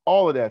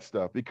 all of that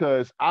stuff,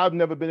 because I've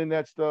never been in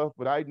that stuff,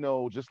 but I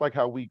know just like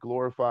how we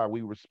glorify,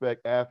 we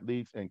respect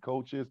athletes and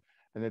coaches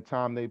and the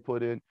time they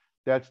put in,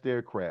 that's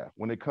their craft.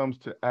 When it comes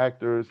to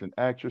actors and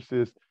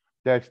actresses,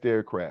 that's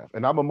their craft.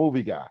 And I'm a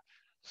movie guy.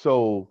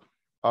 So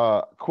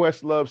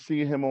Questlove,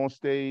 seeing him on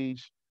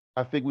stage,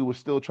 I think we were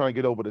still trying to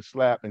get over the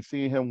slap, and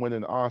seeing him win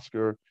an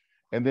Oscar.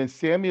 And then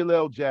Samuel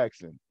L.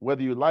 Jackson,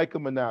 whether you like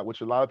him or not,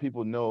 which a lot of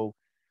people know,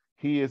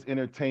 he is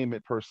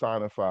entertainment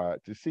personified.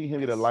 To see him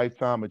get a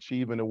Lifetime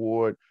Achievement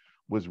Award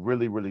was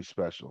really, really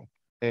special.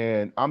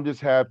 And I'm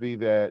just happy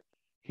that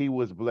he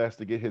was blessed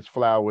to get his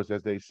flowers,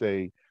 as they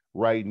say,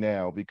 right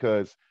now,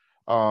 because,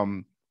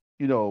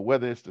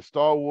 whether it's the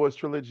Star Wars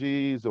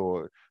trilogies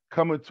or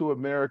Coming to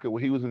America,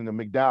 where he was in the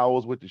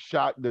McDowell's with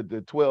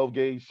the 12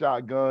 gauge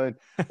shotgun,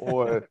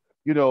 or,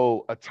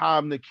 A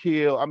Time to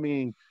Kill. I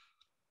mean,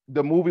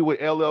 the movie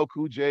with LL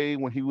Cool J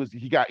when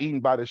he got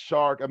eaten by the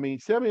shark. I mean,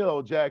 Samuel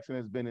L. Jackson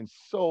has been in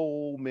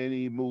so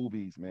many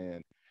movies,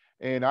 man.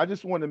 And I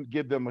just want to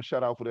give them a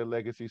shout out for their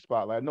legacy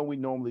spotlight. I know we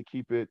normally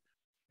keep it,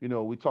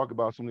 we talk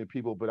about so many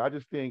people, but I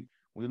just think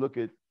when you look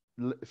at,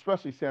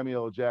 especially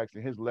Samuel L.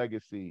 Jackson, his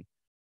legacy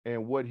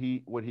and what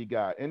he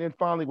got. And then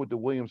finally with the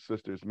Williams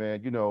sisters,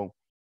 man,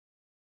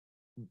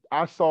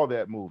 I saw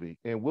that movie,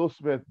 and Will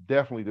Smith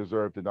definitely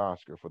deserved an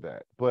Oscar for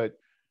that. But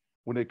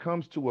when it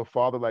comes to a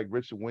father like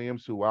Richard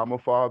Williams, who I'm a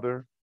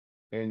father,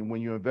 and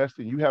when you invest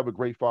in, you have a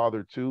great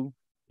father too.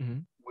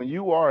 When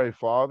you are a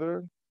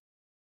father,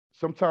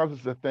 sometimes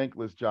it's a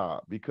thankless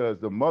job, because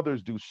the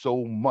mothers do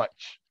so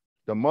much.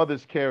 The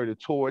mothers carry the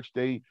torch.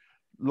 They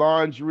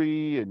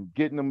laundry and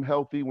getting them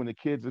healthy when the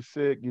kids are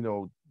sick,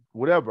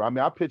 whatever. I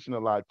mean, I pitch in a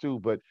lot too,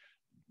 but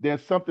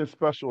there's something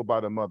special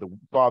about a mother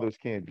fathers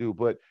can't do.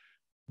 But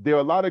there are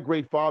a lot of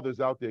great fathers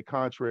out there,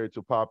 contrary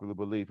to popular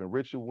belief. And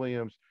Richard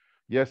Williams,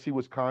 yes, he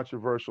was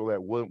controversial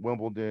at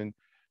Wimbledon.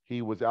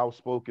 He was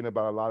outspoken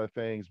about a lot of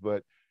things,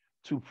 but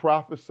to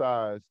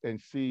prophesize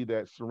and see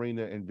that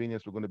Serena and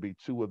Venus were going to be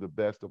two of the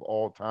best of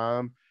all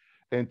time,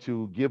 and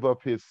to give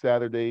up his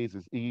Saturdays,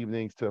 his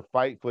evenings to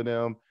fight for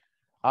them,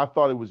 I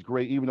thought it was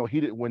great. Even though he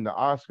didn't win the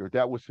Oscar,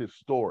 that was his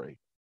story.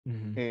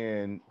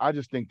 And I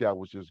just think that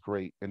was just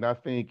great. And I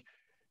think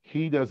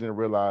he doesn't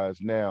realize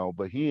now,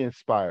 but he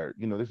inspired.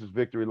 This is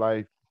Vicktory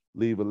Life,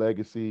 Leave a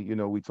Legacy.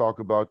 We talk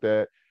about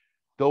that.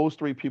 Those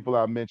three people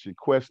I mentioned,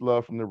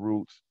 Questlove from the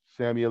Roots,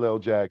 Samuel L.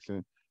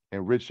 Jackson,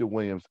 and Richard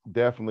Williams,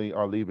 definitely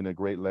are leaving a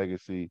great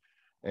legacy.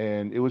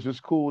 And it was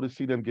just cool to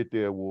see them get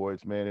their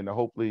awards, man. And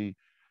hopefully,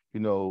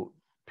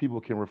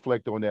 people can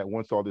reflect on that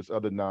once all this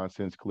other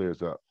nonsense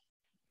clears up.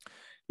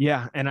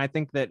 Yeah, and I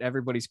think that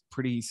everybody's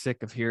pretty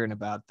sick of hearing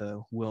about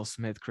the Will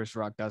Smith, Chris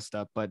Rock dust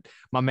up. But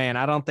my man,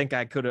 I don't think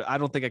I could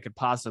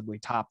possibly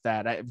top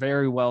that.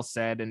 Very well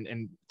said,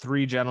 and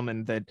three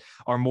gentlemen that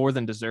are more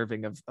than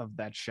deserving of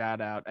that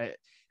shout out.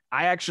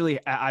 I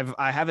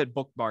have it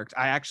bookmarked.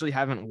 I actually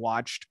haven't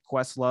watched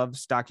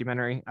Questlove's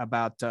documentary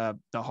about the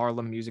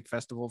Harlem Music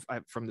Festival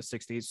from the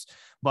 60s,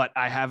 but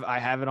I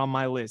have it on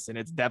my list, and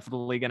it's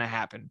definitely going to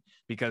happen,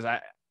 because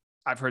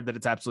I've heard that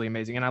it's absolutely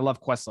amazing, and I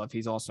love Questlove.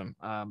 He's awesome.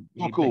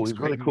 Cool. He's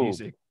really cool.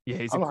 Music. Yeah,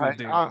 he's a cool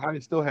dude.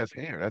 He still has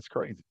hair. That's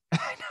crazy.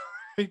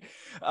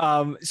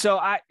 So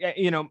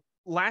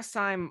last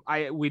time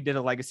we did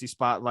a legacy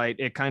spotlight,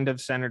 it kind of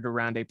centered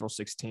around April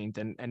 16th,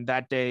 and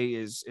that day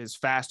is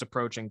fast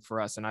approaching for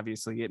us, and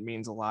obviously it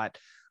means a lot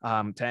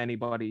to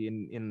anybody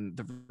in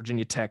the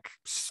Virginia Tech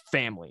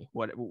family,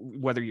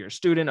 whether you're a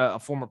student, a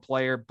former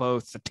player,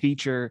 both a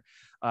teacher,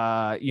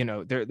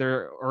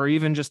 there or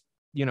even just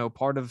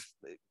part of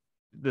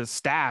the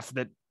staff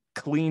that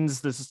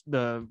cleans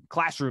the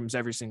classrooms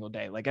every single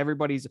day. Like,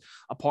 everybody's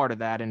a part of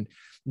that. And,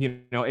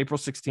 April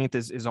 16th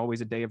is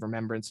always a day of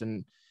remembrance.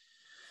 And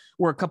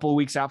we're a couple of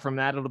weeks out from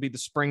that. It'll be the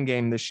spring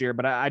game this year.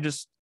 But I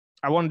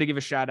wanted to give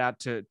a shout out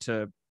to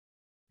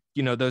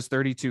those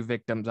 32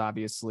 victims,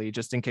 obviously,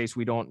 just in case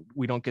we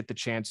don't get the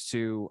chance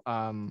to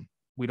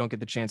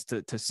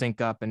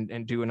sync up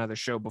and do another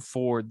show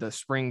before the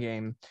spring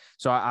game.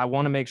 So I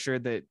want to make sure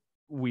that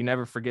we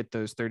never forget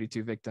those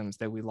 32 victims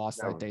that we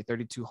lost that day.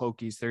 32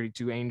 Hokies,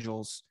 32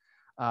 Angels.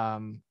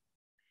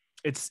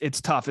 It's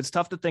tough. It's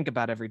tough to think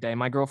about every day.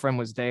 My girlfriend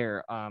was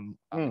there,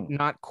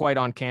 not quite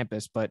on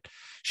campus, but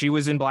she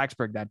was in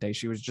Blacksburg that day.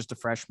 She was just a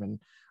freshman.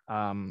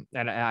 And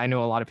I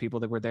know a lot of people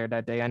that were there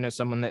that day. I know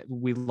someone that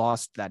we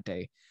lost that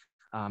day.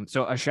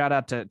 So a shout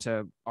out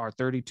to our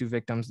 32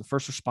 victims, the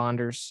first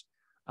responders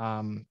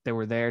that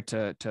were there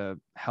to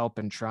help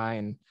and try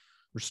and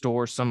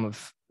restore some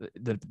of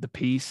the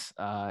peace,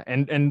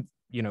 and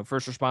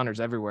first responders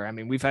everywhere. I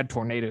mean, we've had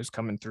tornadoes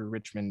coming through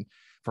Richmond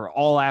for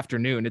all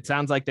afternoon. It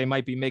sounds like they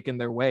might be making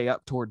their way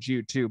up towards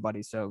you too,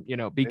 buddy. So,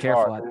 be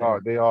careful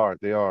out there.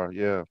 They are.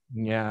 Yeah.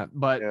 Yeah.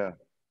 But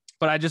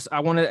I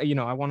want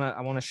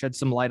to shed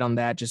some light on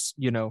that. Just,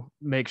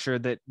 make sure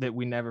that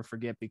we never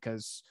forget,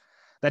 because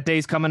that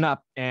day's coming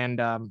up, and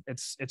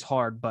it's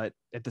hard, but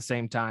at the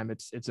same time,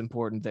 it's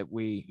important that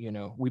we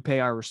pay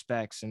our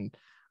respects and,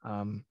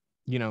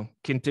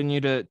 continue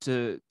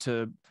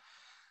to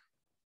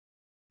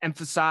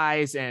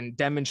emphasize and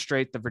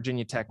demonstrate the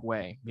Virginia Tech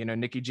way.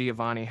 Nikki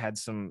Giovanni had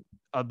some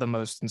of the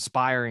most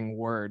inspiring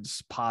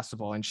words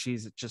possible, and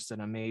she's just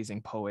an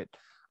amazing poet.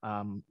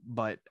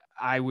 But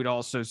I would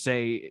also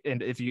say,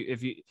 and if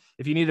you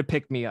need to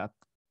pick me up,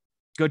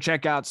 go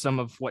check out some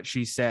of what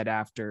she said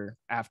after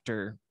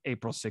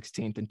April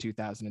 16th in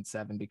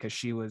 2007, because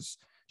she was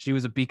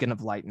a beacon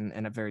of light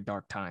in a very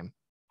dark time.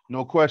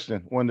 No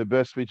question. One of the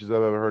best speeches I've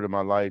ever heard in my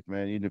life,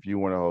 man, even if you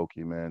weren't a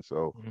Hokie, man.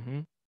 So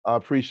I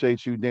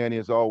appreciate you, Danny,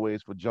 as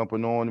always, for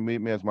jumping on to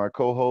meet me as my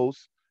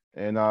co-host.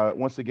 And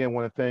once again,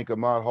 want to thank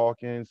Ahmad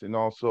Hawkins and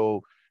also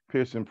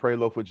Pierson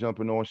Prioleau for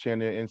jumping on, sharing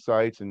their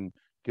insights and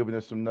giving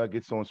us some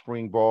nuggets on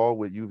spring ball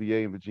with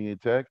UVA and Virginia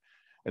Tech.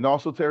 And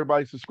also to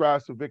everybody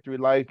subscribe to Vicktory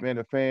Life, man,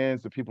 the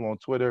fans, the people on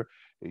Twitter.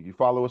 If you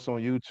follow us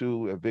on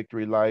YouTube at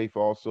Vicktory Life,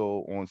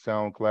 also on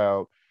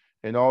SoundCloud.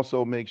 And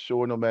also make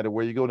sure no matter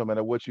where you go, no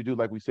matter what you do,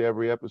 like we say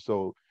every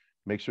episode,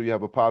 make sure you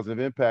have a positive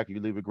impact and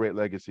you leave a great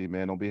legacy,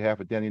 man. On behalf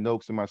of Danny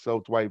Nokes and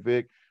myself, Dwight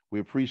Vick, we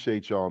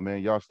appreciate y'all,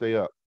 man. Y'all stay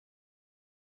up.